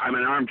 I'm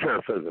an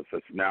armchair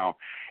physicist now,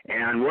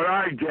 and what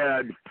I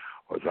did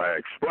was I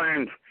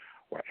explained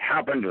what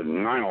happened in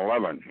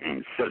 9/11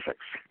 in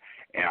physics.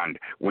 And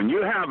when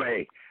you have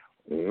a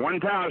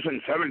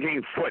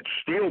 1,017-foot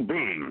steel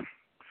beam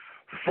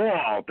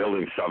fall,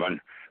 building 7,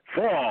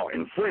 fall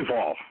in free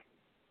fall,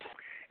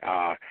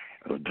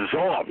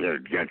 dissolve,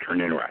 get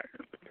turned into it.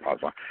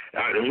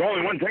 There's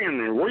only one thing in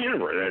the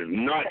universe that is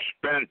not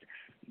spent,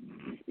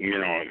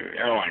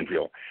 airline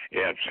fuel.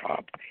 It's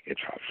a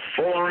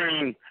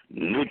fluorine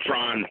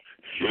neutron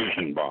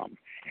fusion bomb.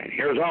 And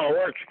here's how it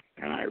works.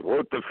 And I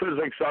wrote the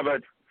physics of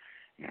it,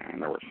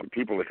 and there were some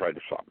people that tried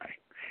to stop me.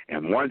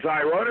 And once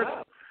I wrote it,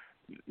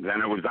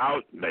 then it was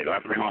out. They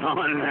left me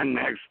alone, and then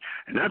next.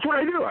 And that's what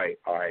I do.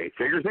 I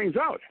figure things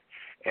out.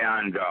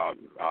 And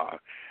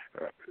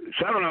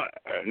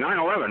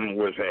 9/11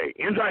 was a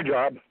inside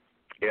job.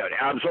 It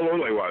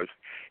absolutely was.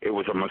 It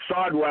was a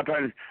Mossad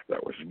weapon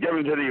that was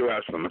given to the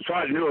U.S. The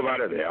Mossad knew about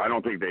it. I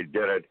don't think they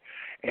did it.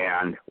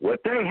 And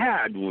what they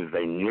had was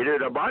they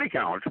needed a body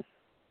count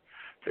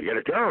to get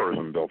a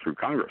terrorism bill through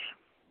Congress.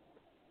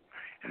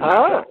 And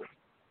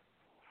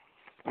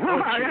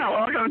yeah,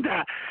 welcome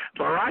to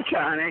Baracha,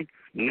 honey.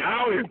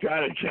 Now we've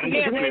got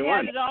Agenda 21. Yeah, they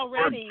had it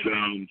already.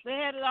 They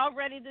had it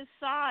already to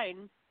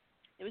sign.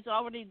 It was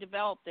already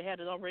developed. They had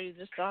it already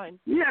to sign.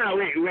 Yeah,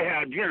 we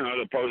had,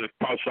 the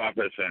post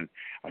office in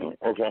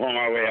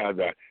Oklahoma. We had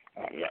the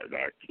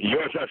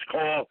USS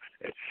Cole,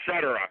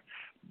 etc.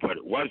 But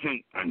it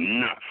wasn't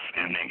enough,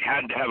 and they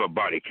had to have a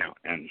body count.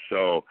 And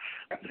so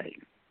they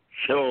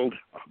killed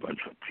a bunch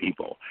of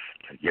people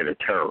to get a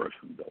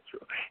terrorism bill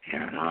through.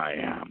 And I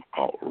am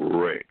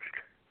outraged.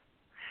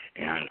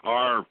 And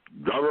our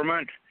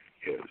government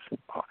is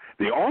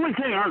the only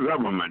thing our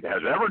government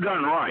has ever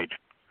done right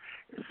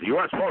is the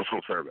U.S.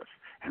 Postal Service,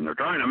 and they're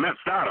trying to mess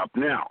that up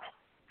now.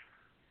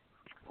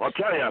 I'll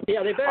tell you.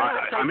 Yeah, they better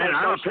I'm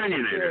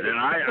opinionated, and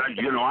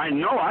I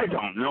know I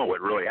don't know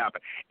what really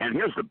happened. And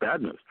here's the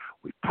bad news: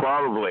 we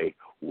probably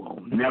will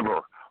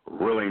never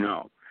really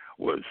know.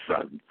 Was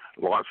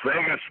Las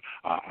Vegas?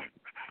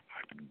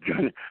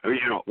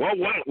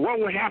 What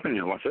would happen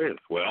in Las Vegas?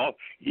 Well,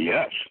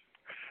 yes.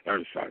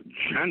 There's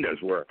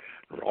agendas where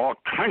there are all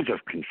kinds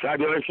of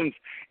confabulations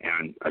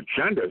and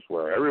agendas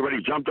where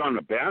everybody jumped on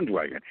the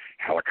bandwagon.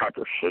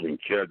 Helicopters shooting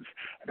kids,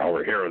 and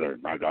over here,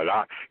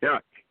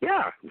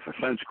 yeah, it's a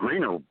fence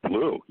green or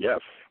blue,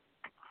 yes.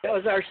 It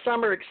was our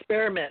summer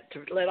experiment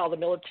to let all the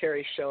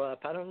military show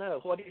up. I don't know.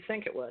 What do you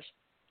think it was?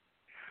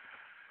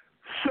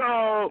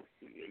 So,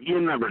 you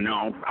never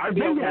know. I've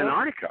been to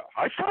Antarctica.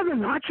 I saw the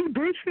Nazi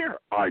base there.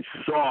 I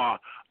saw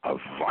a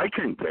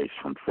Viking base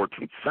from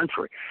 14th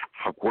century.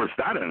 Where's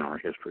that in our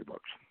history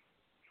books?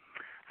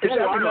 Is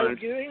that remote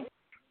viewing?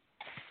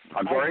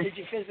 I'm sorry? Did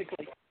you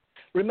physically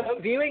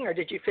remote viewing, or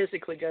did you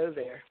physically go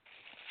there?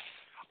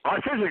 I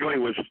physically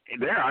was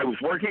there. I was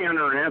working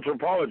under an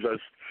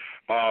anthropologist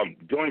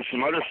doing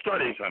some other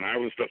studies, and I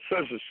was the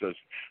physicist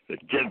that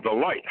did the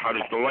light. How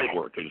does the light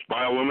work? It's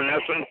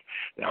bioluminescent.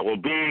 That will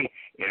be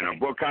in a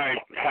book I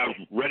have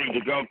ready to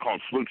go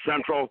called Fluke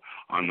Central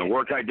on the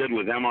work I did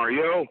with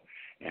MRU.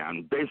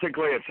 And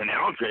basically, it's an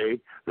algae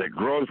that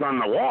grows on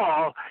the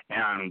wall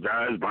and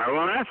is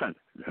bioluminescent.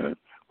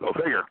 Go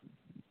figure.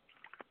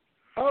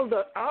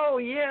 Oh,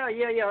 yeah.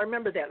 I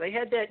remember that. They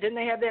had that. Didn't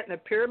they have that in the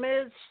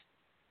pyramids?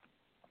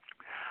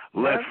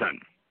 Listen,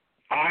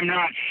 I'm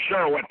not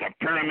sure what the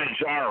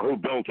pyramids are or who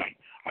built them.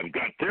 I've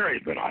got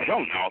theories, but I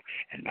don't know.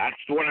 And that's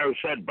what I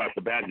said about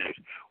the bad news.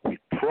 We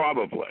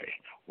probably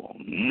will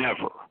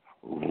never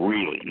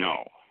really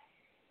know.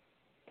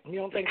 You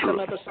don't think some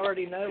of us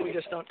already know? We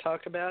just don't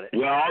talk about it?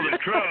 Well, the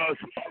truth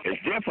is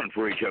different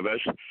for each of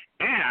us,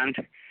 and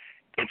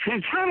it's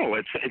internal.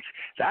 It's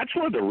that's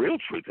where the real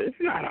truth is.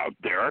 It's not out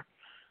there.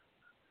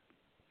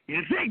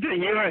 You think that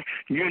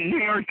your New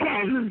York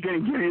Times is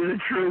going to give you the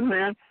truth,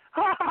 man?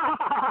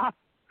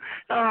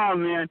 Oh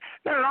man,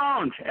 they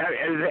don't.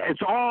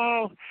 It's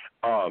all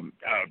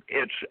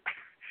it's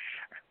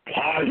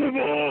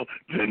plausible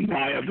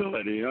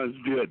deniability. Let's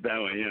do it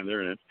that way. Yeah,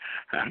 there it is.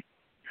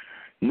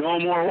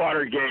 No more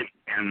Watergate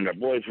and the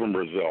boys from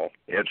Brazil.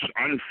 It's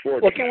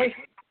unfortunate. Well,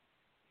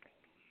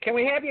 can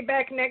we have you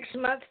back next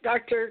month,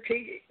 Dr.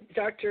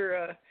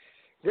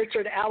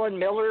 Richard Allen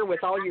Miller,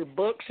 with all your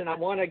books, and I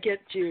want to get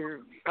your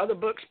other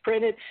books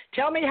printed.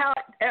 Tell me how.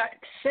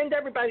 Send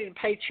everybody to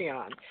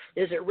Patreon.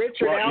 Is it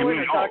Richard Allen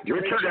or Dr.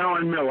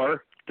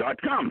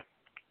 RichardAllenMiller.com.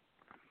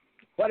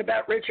 What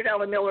about Richard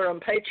Allen Miller on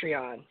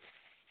Patreon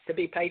to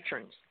be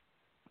patrons?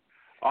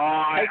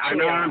 I'm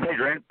not on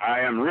Patreon. I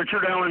am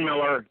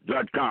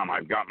RichardAllenMiller.com.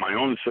 I've got my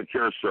own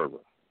secure server.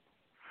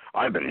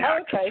 I've been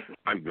hacked. Okay.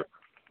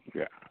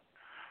 Yeah.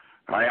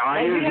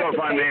 I use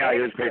GoFundMe, I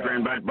use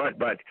Patreon,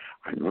 but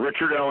I'm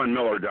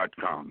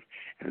RichardAllenMiller.com,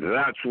 and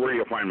that's where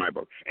you'll find my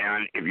books.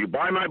 And if you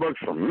buy my books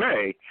from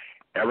me,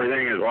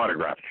 everything is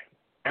autographed.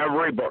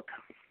 Every book.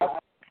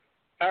 All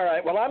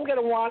right. Well, I'm going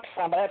to want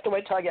some. I have to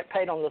wait till I get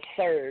paid on the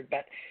 3rd.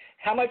 But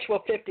how much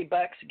will $50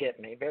 get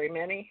me? Very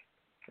many?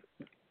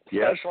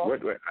 Yes.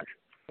 Wait.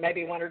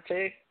 Maybe one or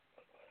two?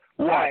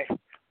 What? Right.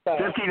 So,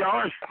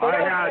 $50?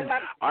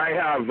 I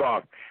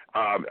have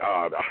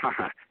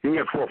you can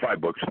get 4 or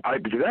 5 books.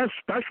 Because that's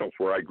special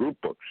where I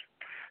group books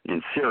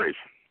in series.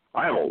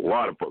 I have a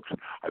lot of books.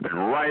 I've been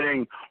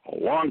writing a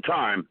long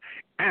time,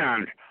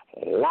 and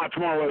lots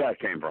more where that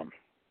came from.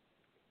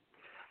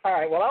 All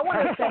right. Well, I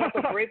want to set up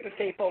a group of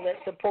people that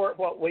support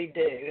what we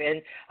do,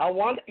 and I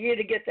want you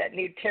to get that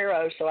new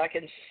tarot so I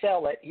can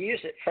sell it.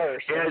 Use it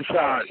first. Yeah,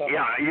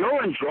 you'll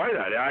enjoy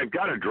that. I've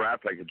got a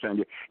draft I can send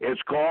you.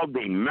 It's called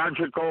The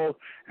Magical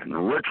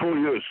and Ritual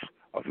Use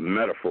of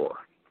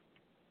Metaphor.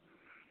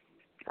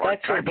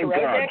 That's your tarot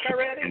deck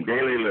already? In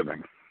daily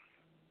living.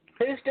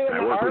 Who's doing the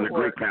artwork? I work with the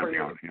Greek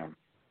pantheon.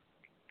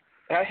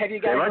 Have you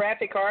got a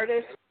graphic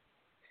artist?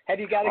 Have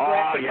you got a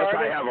graphic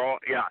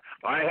artist? Yes,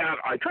 I have.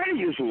 I try to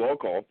use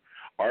local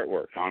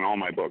artwork on all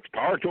my books.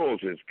 Power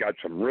Tools has got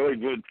some really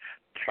good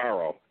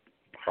tarot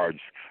cards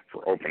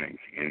for opening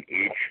in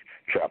each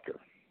chapter.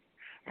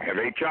 I have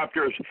 8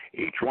 chapters,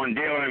 each one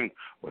dealing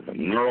with a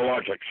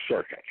neurologic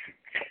circuit,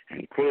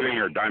 including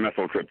your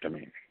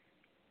dimethyltryptamine.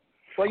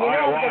 Well, you know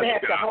I'm going to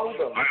have to hold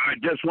them. I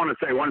just want to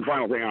say one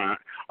final thing on it.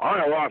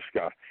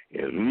 Ayahuasca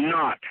is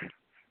not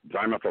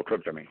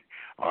dimethyltryptamine.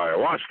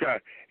 Ayahuasca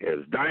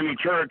is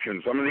Church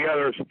and some of the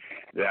others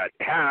that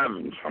have,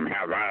 and some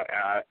have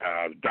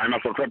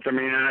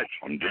dimethyltryptamine in it,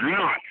 some do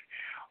not.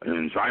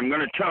 And so I'm going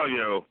to tell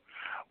you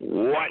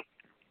what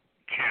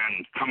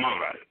can come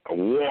of it, a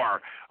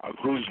war of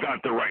who's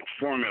got the right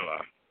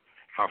formula.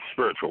 How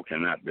spiritual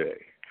can that be?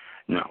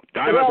 No,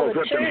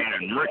 dimethyltryptamine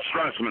and Rick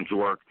Strassman's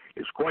work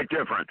is quite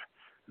different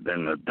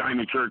than the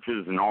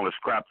churches and all this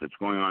crap that's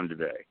going on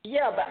today.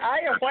 Yeah, but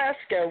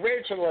ayahuasca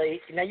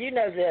originally, now you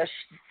know this,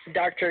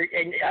 Doctor,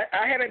 and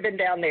I haven't been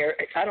down there.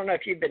 I don't know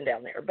if you've been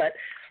down there, but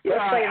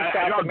let's say in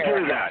South America. I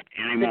don't do that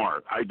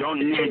anymore. I don't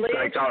need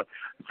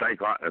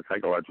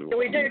psychological. Do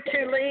we do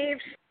 2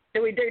 leaves?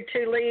 Do we do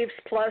 2 leaves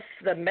plus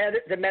the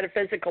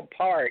metaphysical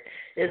part?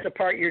 Is the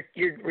part you're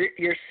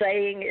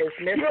saying is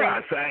missing?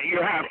 Yes, you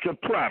have to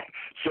prep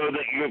so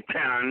that you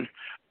can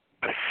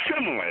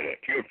assimilate it.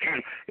 You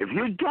can, if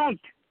you don't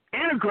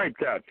integrate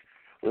that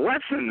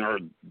lesson or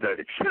the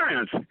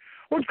experience,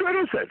 what good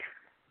is it?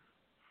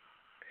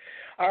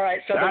 All right,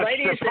 so the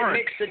ladies that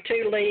mix the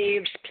 2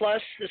 leaves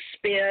plus the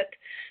spit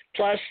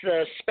plus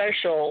the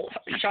special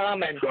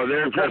shaman. So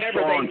they're just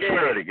throwing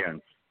spirit again.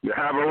 You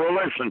have a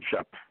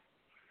relationship.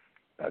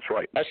 That's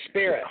right. A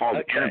spirit. It's called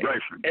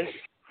integration.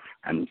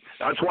 And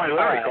that's why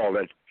Larry called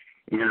it,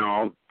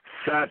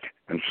 set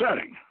and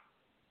setting.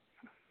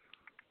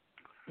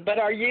 But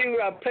are you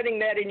putting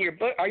that in your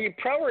book? Are you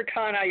pro or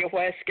con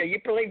ayahuasca? You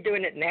believe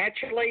doing it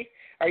naturally,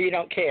 or you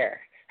don't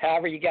care?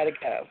 However you got to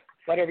go,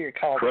 whatever you're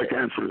called. Correct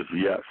answer is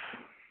yes.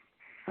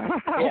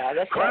 Yeah,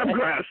 that's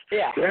crabgrass.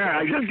 Yeah,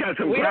 I just got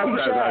some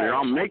crabgrass out here.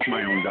 I'll make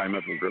my own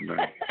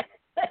dimethyltryptamine.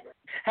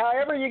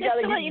 However you got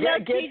to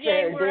get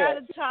there. We're out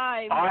of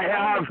time. I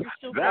have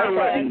that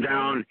written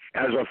down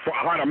as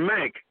how to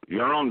make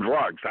your own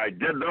drugs. I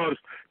did those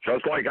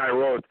just like I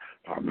wrote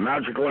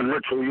magical and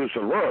ritual use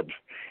of herbs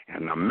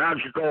and the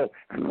magical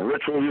and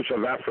ritual use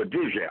of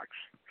aphrodisiacs.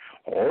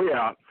 Oh,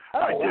 yeah.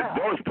 I did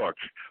those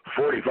books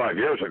 45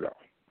 years ago.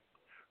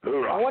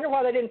 Hoorah. I wonder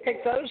why they didn't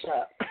pick those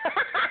up.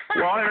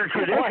 Well, they're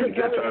traditions.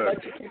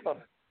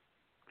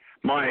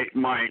 My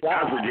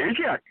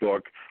aphrodisiac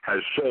book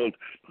has sold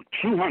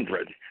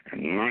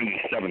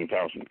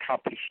 297,000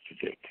 copies to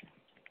date.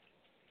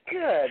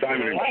 Good.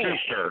 Simon and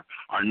Schuster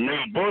are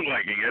now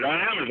bootlegging it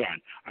on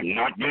Amazon. I'm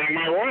not getting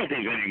my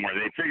royalties anymore.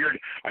 They figured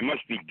I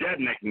must be dead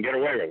and they can get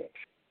away with it.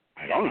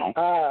 I don't know.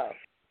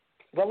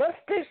 Well, let's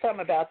do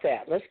something about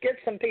that. Let's get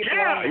some people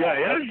on.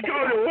 Let's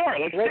go to war.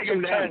 Let's rich take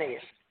them down. attorneys.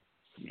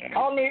 Yeah.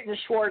 Call Newton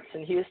Schwartz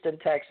in Houston,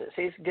 Texas.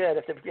 He's good.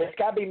 It's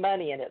got to be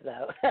money in it,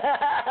 though.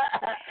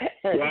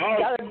 Well,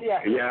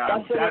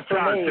 that's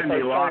how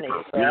Cindy Lauper.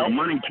 Right? You know,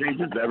 money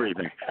changes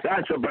everything.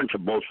 That's a bunch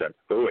of bullshit.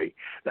 Hooey.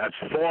 That's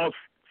false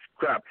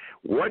crap.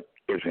 What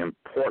is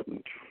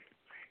important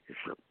is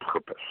your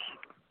purpose.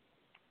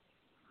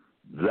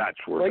 That's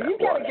where you've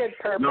got a good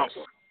purpose,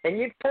 and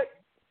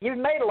you've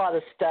made a lot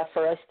of stuff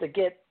for us to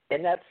get,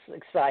 and that's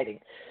exciting.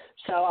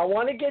 So I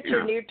want to get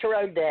your new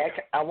tarot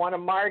deck. I want to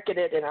market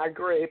it in our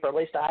group, or at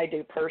least I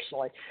do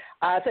personally.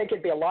 I think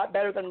it'd be a lot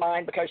better than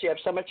mine because you have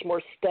so much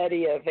more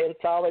study of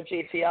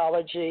anthology,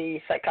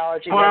 theology,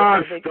 psychology,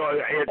 metaphysics,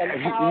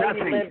 and how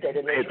you lived it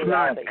in this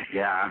reality.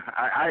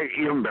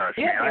 You embarrass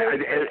me.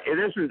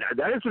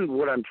 That isn't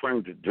what I'm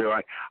trying to do.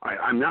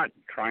 I'm not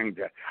trying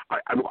to.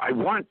 I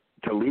want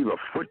to leave a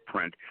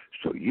footprint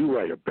so you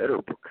write a better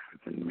book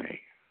than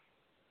me.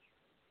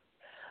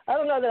 I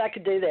don't know that I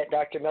could do that,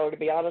 Dr. Miller, to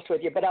be honest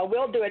with you, but I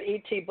will do an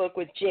ET book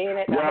with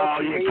Janet.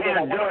 Well, you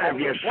can't do it if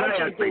you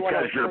say it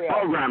because you're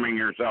programming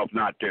yourself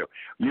not to.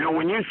 You know,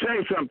 when you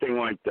say something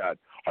like that,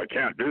 I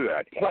can't do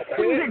that. I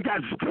think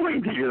that's the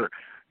point.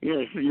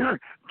 You're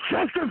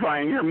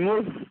justifying your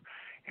move,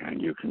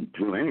 and you can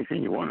do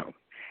anything you want to.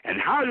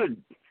 And how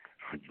did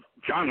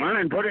John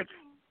Lennon put it?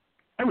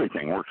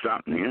 Everything works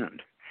out in the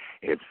end.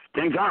 If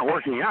things aren't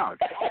working out,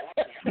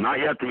 it's not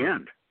yet the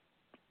end.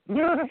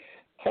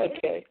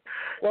 Okay.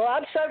 Well,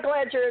 I'm so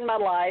glad you're in my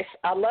life.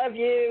 I love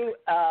you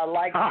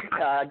like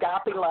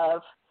agape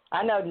love.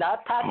 I know,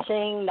 not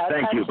touching, no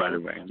touching. Thank you, by the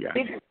way. Yeah.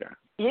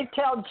 You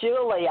tell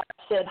Julie I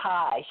said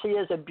hi. She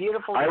is a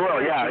beautiful. I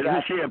will. Yeah.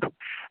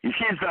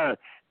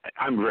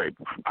 I'm very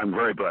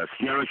blessed.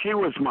 You know, she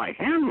was my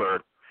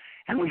handler,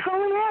 and we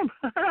fell in love.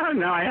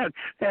 No,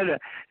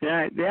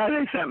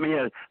 they sent me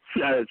a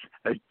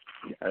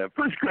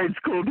first grade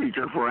school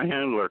teacher for a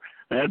handler.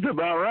 That's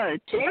about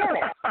right.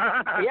 Janet.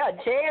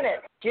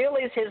 Janet.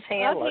 Julie's his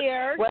handler. I'm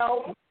here.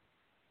 Well,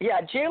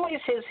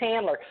 Julie's his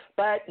handler.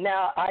 But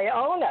now,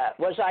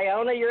 was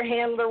Iona your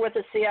handler with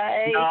the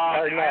CIA? No,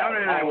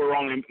 Iona and I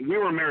we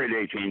were married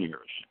 18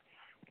 years.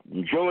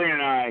 Julie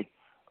and I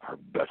are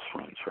best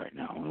friends right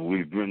now.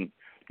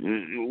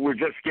 We're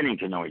just getting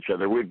to know each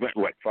other. We've been,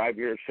 5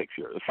 years, 6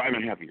 years,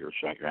 5.5 years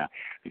right now.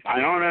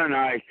 Iona and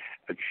I,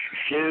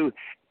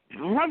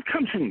 love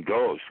comes and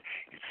goes.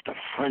 It's the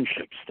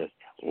friendships that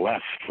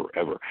last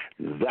forever.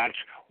 That's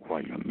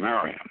why you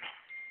marry them,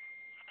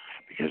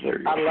 because they're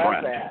your friend. I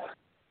love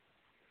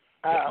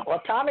that.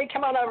 Well, Tommy,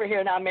 come on over here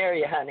and I'll marry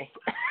you, honey.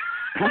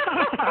 What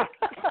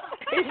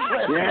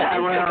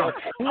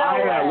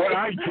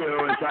I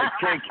do is I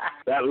take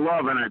that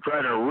love and I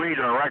try to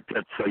redirect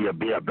it so you'll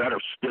be a better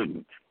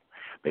student.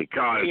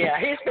 Because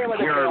he's been with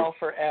a girl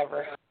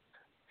forever.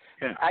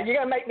 Yeah. Are you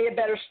going to make me a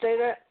better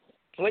student?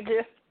 Would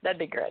you? That'd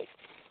be great.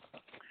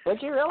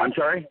 Would you really? I'm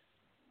sorry?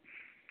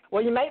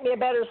 Will you make me a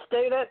better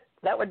student?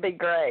 That would be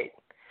great.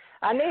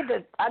 I need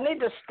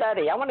to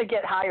study. I want to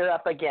get higher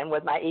up again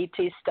with my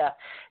ET stuff.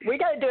 We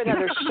got to do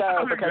another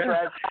show because we're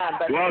out of time.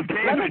 But well,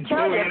 David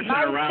Bowie isn't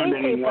around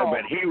anymore,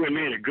 but he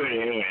made a good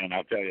alien,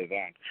 I'll tell you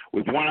that.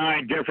 With one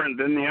eye different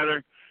than the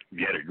other,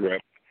 get a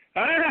grip.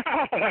 That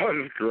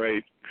was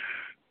great.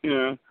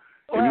 The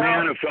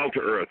Man Who Fell to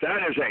Earth.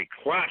 That is a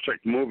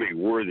classic movie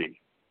worthy.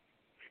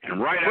 And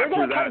we're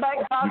going to come back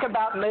and talk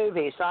about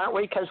movies, aren't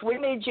we? Because we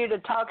need you to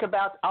talk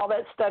about all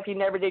that stuff you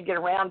never did get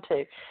around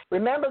to.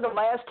 Remember the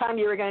last time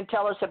you were going to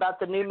tell us about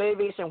the new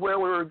movies and where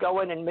we were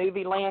going in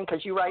movie land?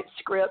 Because you write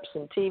scripts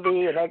and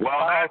TV and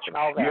X-Files and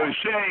all that. You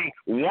say,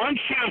 once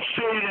you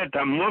see it at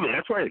the movie,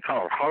 that's why they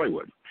call it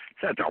Hollywood.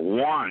 It's at the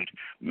wand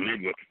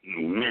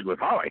made with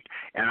Holly.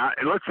 And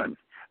listen,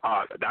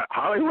 that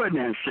Hollywood,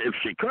 and if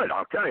she could,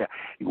 I'll tell you,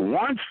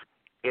 once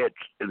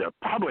the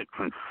public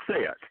can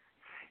see it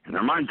in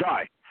their mind's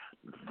eye,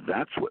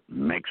 that's what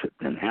makes it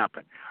then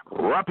happen.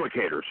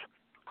 Replicators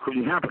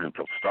couldn't happen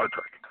until Star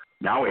Trek.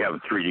 Now we have a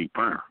 3D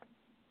printer.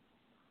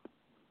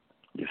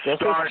 This is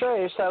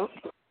true. So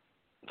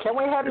can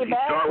we have you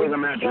back? Start with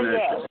imagination.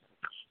 Yes.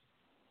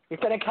 You're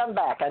going to come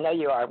back. I know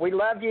you are. We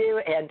love you,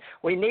 and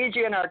we need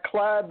you in our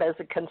club as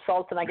a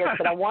consultant, I guess.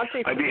 But I want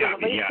you to be at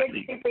least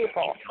 60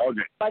 people.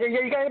 Okay. But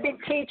you're going to be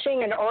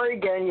teaching in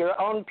Oregon your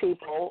own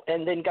people,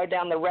 and then go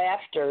down the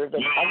rafter. I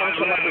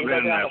live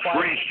in the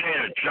free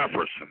state of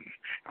Jefferson,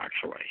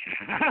 actually.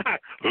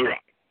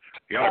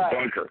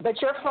 Bunker. But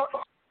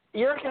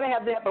you're going to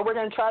have that, but we're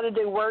going to try to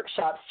do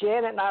workshops.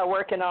 Janet and I are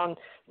working on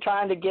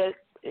trying to get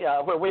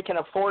where we can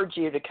afford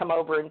you to come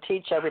over and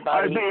teach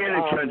everybody. I'd be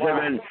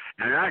inexpensive,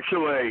 and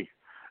actually,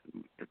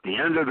 at the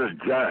end of the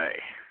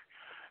day,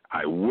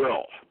 I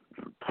will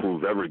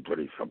improve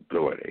everybody's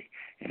ability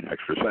in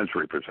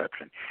extrasensory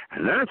perception.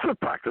 And then it's a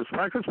practice,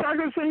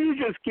 and you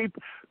just keep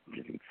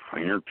getting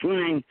finer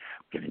tuning,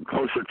 getting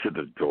closer to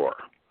the door.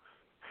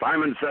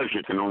 Simon says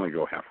you can only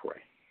go halfway.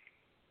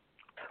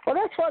 Well,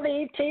 that's why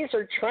the ETs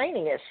are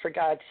training us, for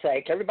God's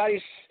sake.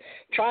 Everybody's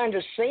trying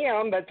to see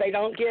them, but they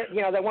don't get,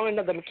 they want to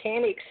know the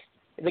mechanics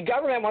The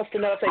government wants to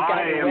know if they've got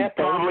I any am weapons.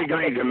 probably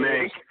going to use.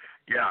 make,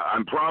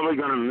 I'm probably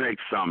going to make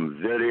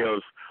some videos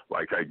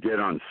like I did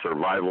on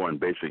survival and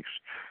basics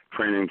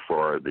training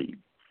for the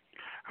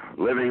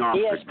living off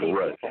ESP the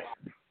grid. people.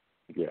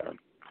 Yeah.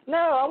 No,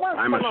 I want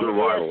I'm a some of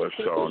the survivalist,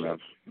 ESP. so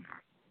that's.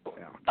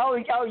 Yeah. Oh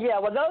yeah.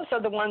 Well, those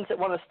are the ones that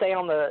want to stay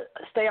on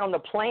the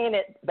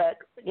planet. But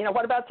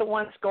what about the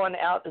ones going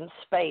out in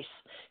space?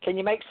 Can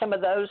you make some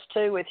of those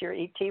too with your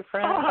ET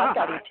friends? I've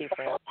got ET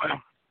friends.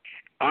 Well,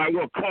 I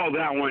will call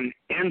that one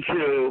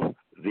into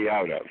the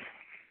out of.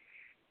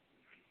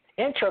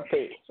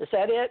 Entropy. Is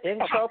that it?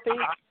 Entropy?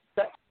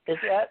 Is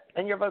that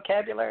in your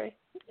vocabulary?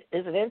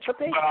 Is it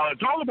entropy? Well,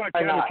 it's all about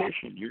Or not?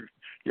 cavitation.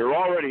 You're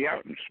already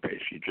out in space.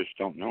 You just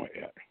don't know it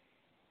yet.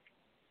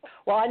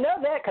 Well, I know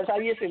that because I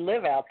usually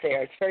live out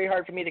there. It's very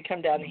hard for me to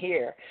come down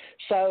here.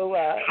 So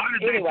How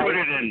did anyway, they put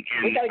it in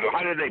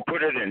how did they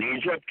put it in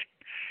Egypt?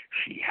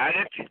 She had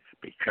it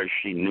because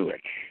she knew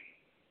it.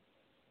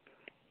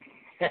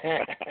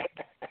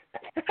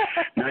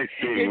 Nice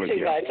being You're with too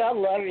you. much. I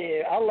love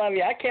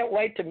you. I can't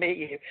wait to meet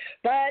you.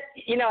 But,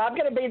 I'm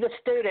going to be the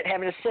student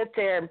having to sit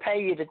there and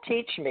pay you to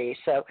teach me.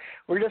 So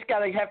we're just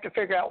going to have to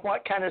figure out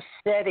what kind of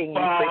setting you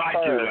I do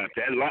prefer.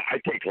 that. I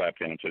take lap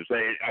dances.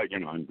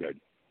 I'm good.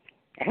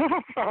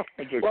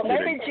 Well,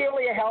 maybe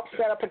Julia helps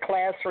set up a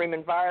classroom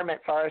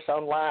environment for us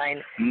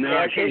online.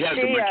 No, she Is has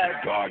a bunch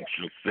of dogs.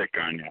 She'll sick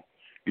on you.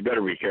 You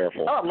better be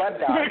careful. Oh, I love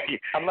dogs.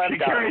 I love she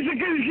dogs.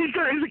 She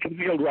carries a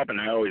concealed weapon.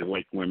 I always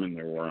like women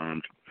that are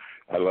armed.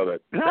 I love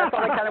it. That's the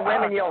only kind of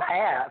women you'll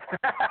have.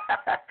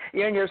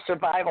 You and your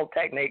survival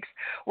techniques.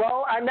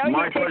 Well, I know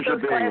My you teach pleasure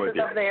those being classes with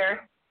you. up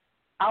there.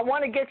 I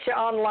want to get you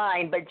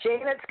online, but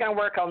Janet's going to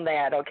work on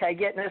that, okay?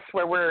 Getting us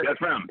where we're Yes,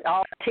 ma'am.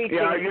 all teaching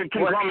Yeah, you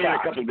can call me in a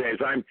workshops. couple of days.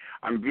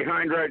 I'm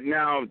behind right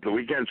now. The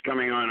weekend's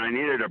coming on. I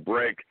needed a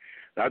break.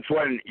 That's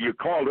when you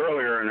called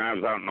earlier, and I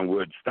was out in the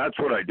woods. That's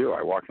what I do.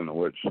 I walk in the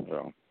woods.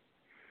 So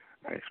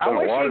I spend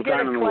wish a lot you'd of get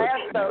time in a the class,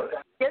 woods. though.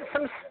 Get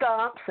some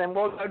stumps, and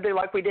we'll go do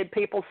like we did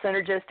people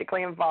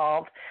synergistically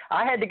involved.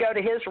 I had to go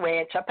to his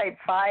ranch. I paid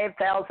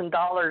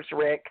 $5,000,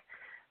 Rick.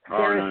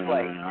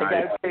 Seriously,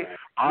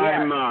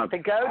 No. to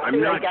go to I'm the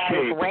not guy's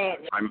cheap.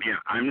 ranch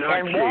I'm not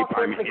and cheap. walk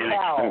I'm with the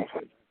cows.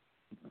 inexpensive.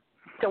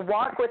 To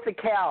walk with the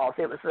cows.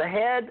 It was the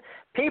head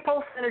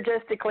people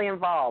synergistically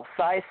involved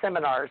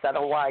seminars out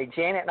of Hawaii.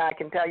 Janet and I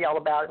can tell you all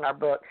about it in our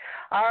book.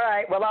 All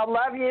right. Well, I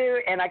love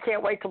you, and I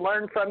can't wait to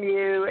learn from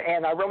you,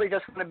 and I really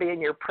just want to be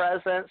in your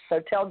presence. So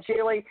tell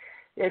Julie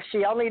if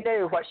she only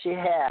knew what she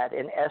had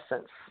in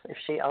essence. If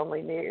she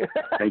only knew.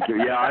 Thank you.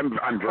 Yeah, I'm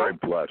very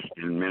blessed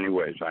in many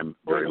ways. I'm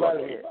very we love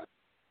lucky. you.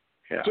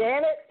 Yeah.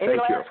 Janet, any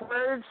Thank you. last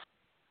words?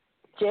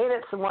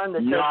 Janet's the one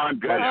that No, I'm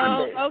good.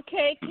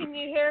 Okay, can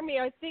you hear me?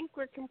 I think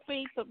we're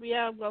complete, but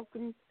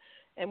welcome,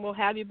 and we'll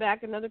have you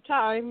back another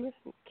time.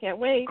 Can't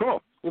wait.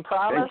 Cool. You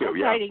promise? Thank you.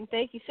 Yeah. Exciting.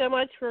 Thank you so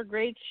much for a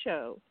great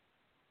show.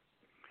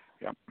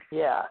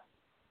 Yeah.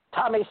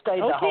 Tommy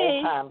stayed the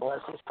whole time, bless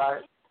his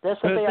heart. This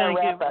will be our Thank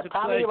you. wrap up. It's a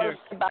Tommy, you want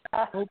pleasure. to say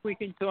bye? Hope we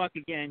can talk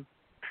again.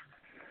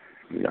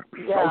 Yeah.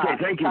 Yeah, Okay,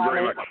 thank you Tommy.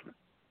 very much.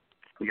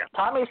 Yeah.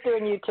 Tommy's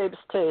doing YouTubes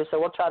too, so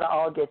we'll try to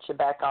all get you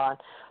back on.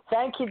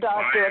 Thank you,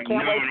 Doctor. I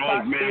can't wait to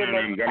talk to you man, I'm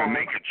next going to time.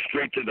 make it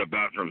straight to the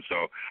bathroom, so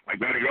I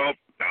got to go.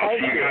 I'll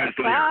Thank see you you. guys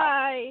later.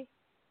 Bye.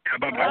 Yeah,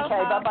 bye-bye.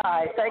 Okay,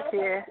 bye-bye. Thank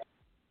you.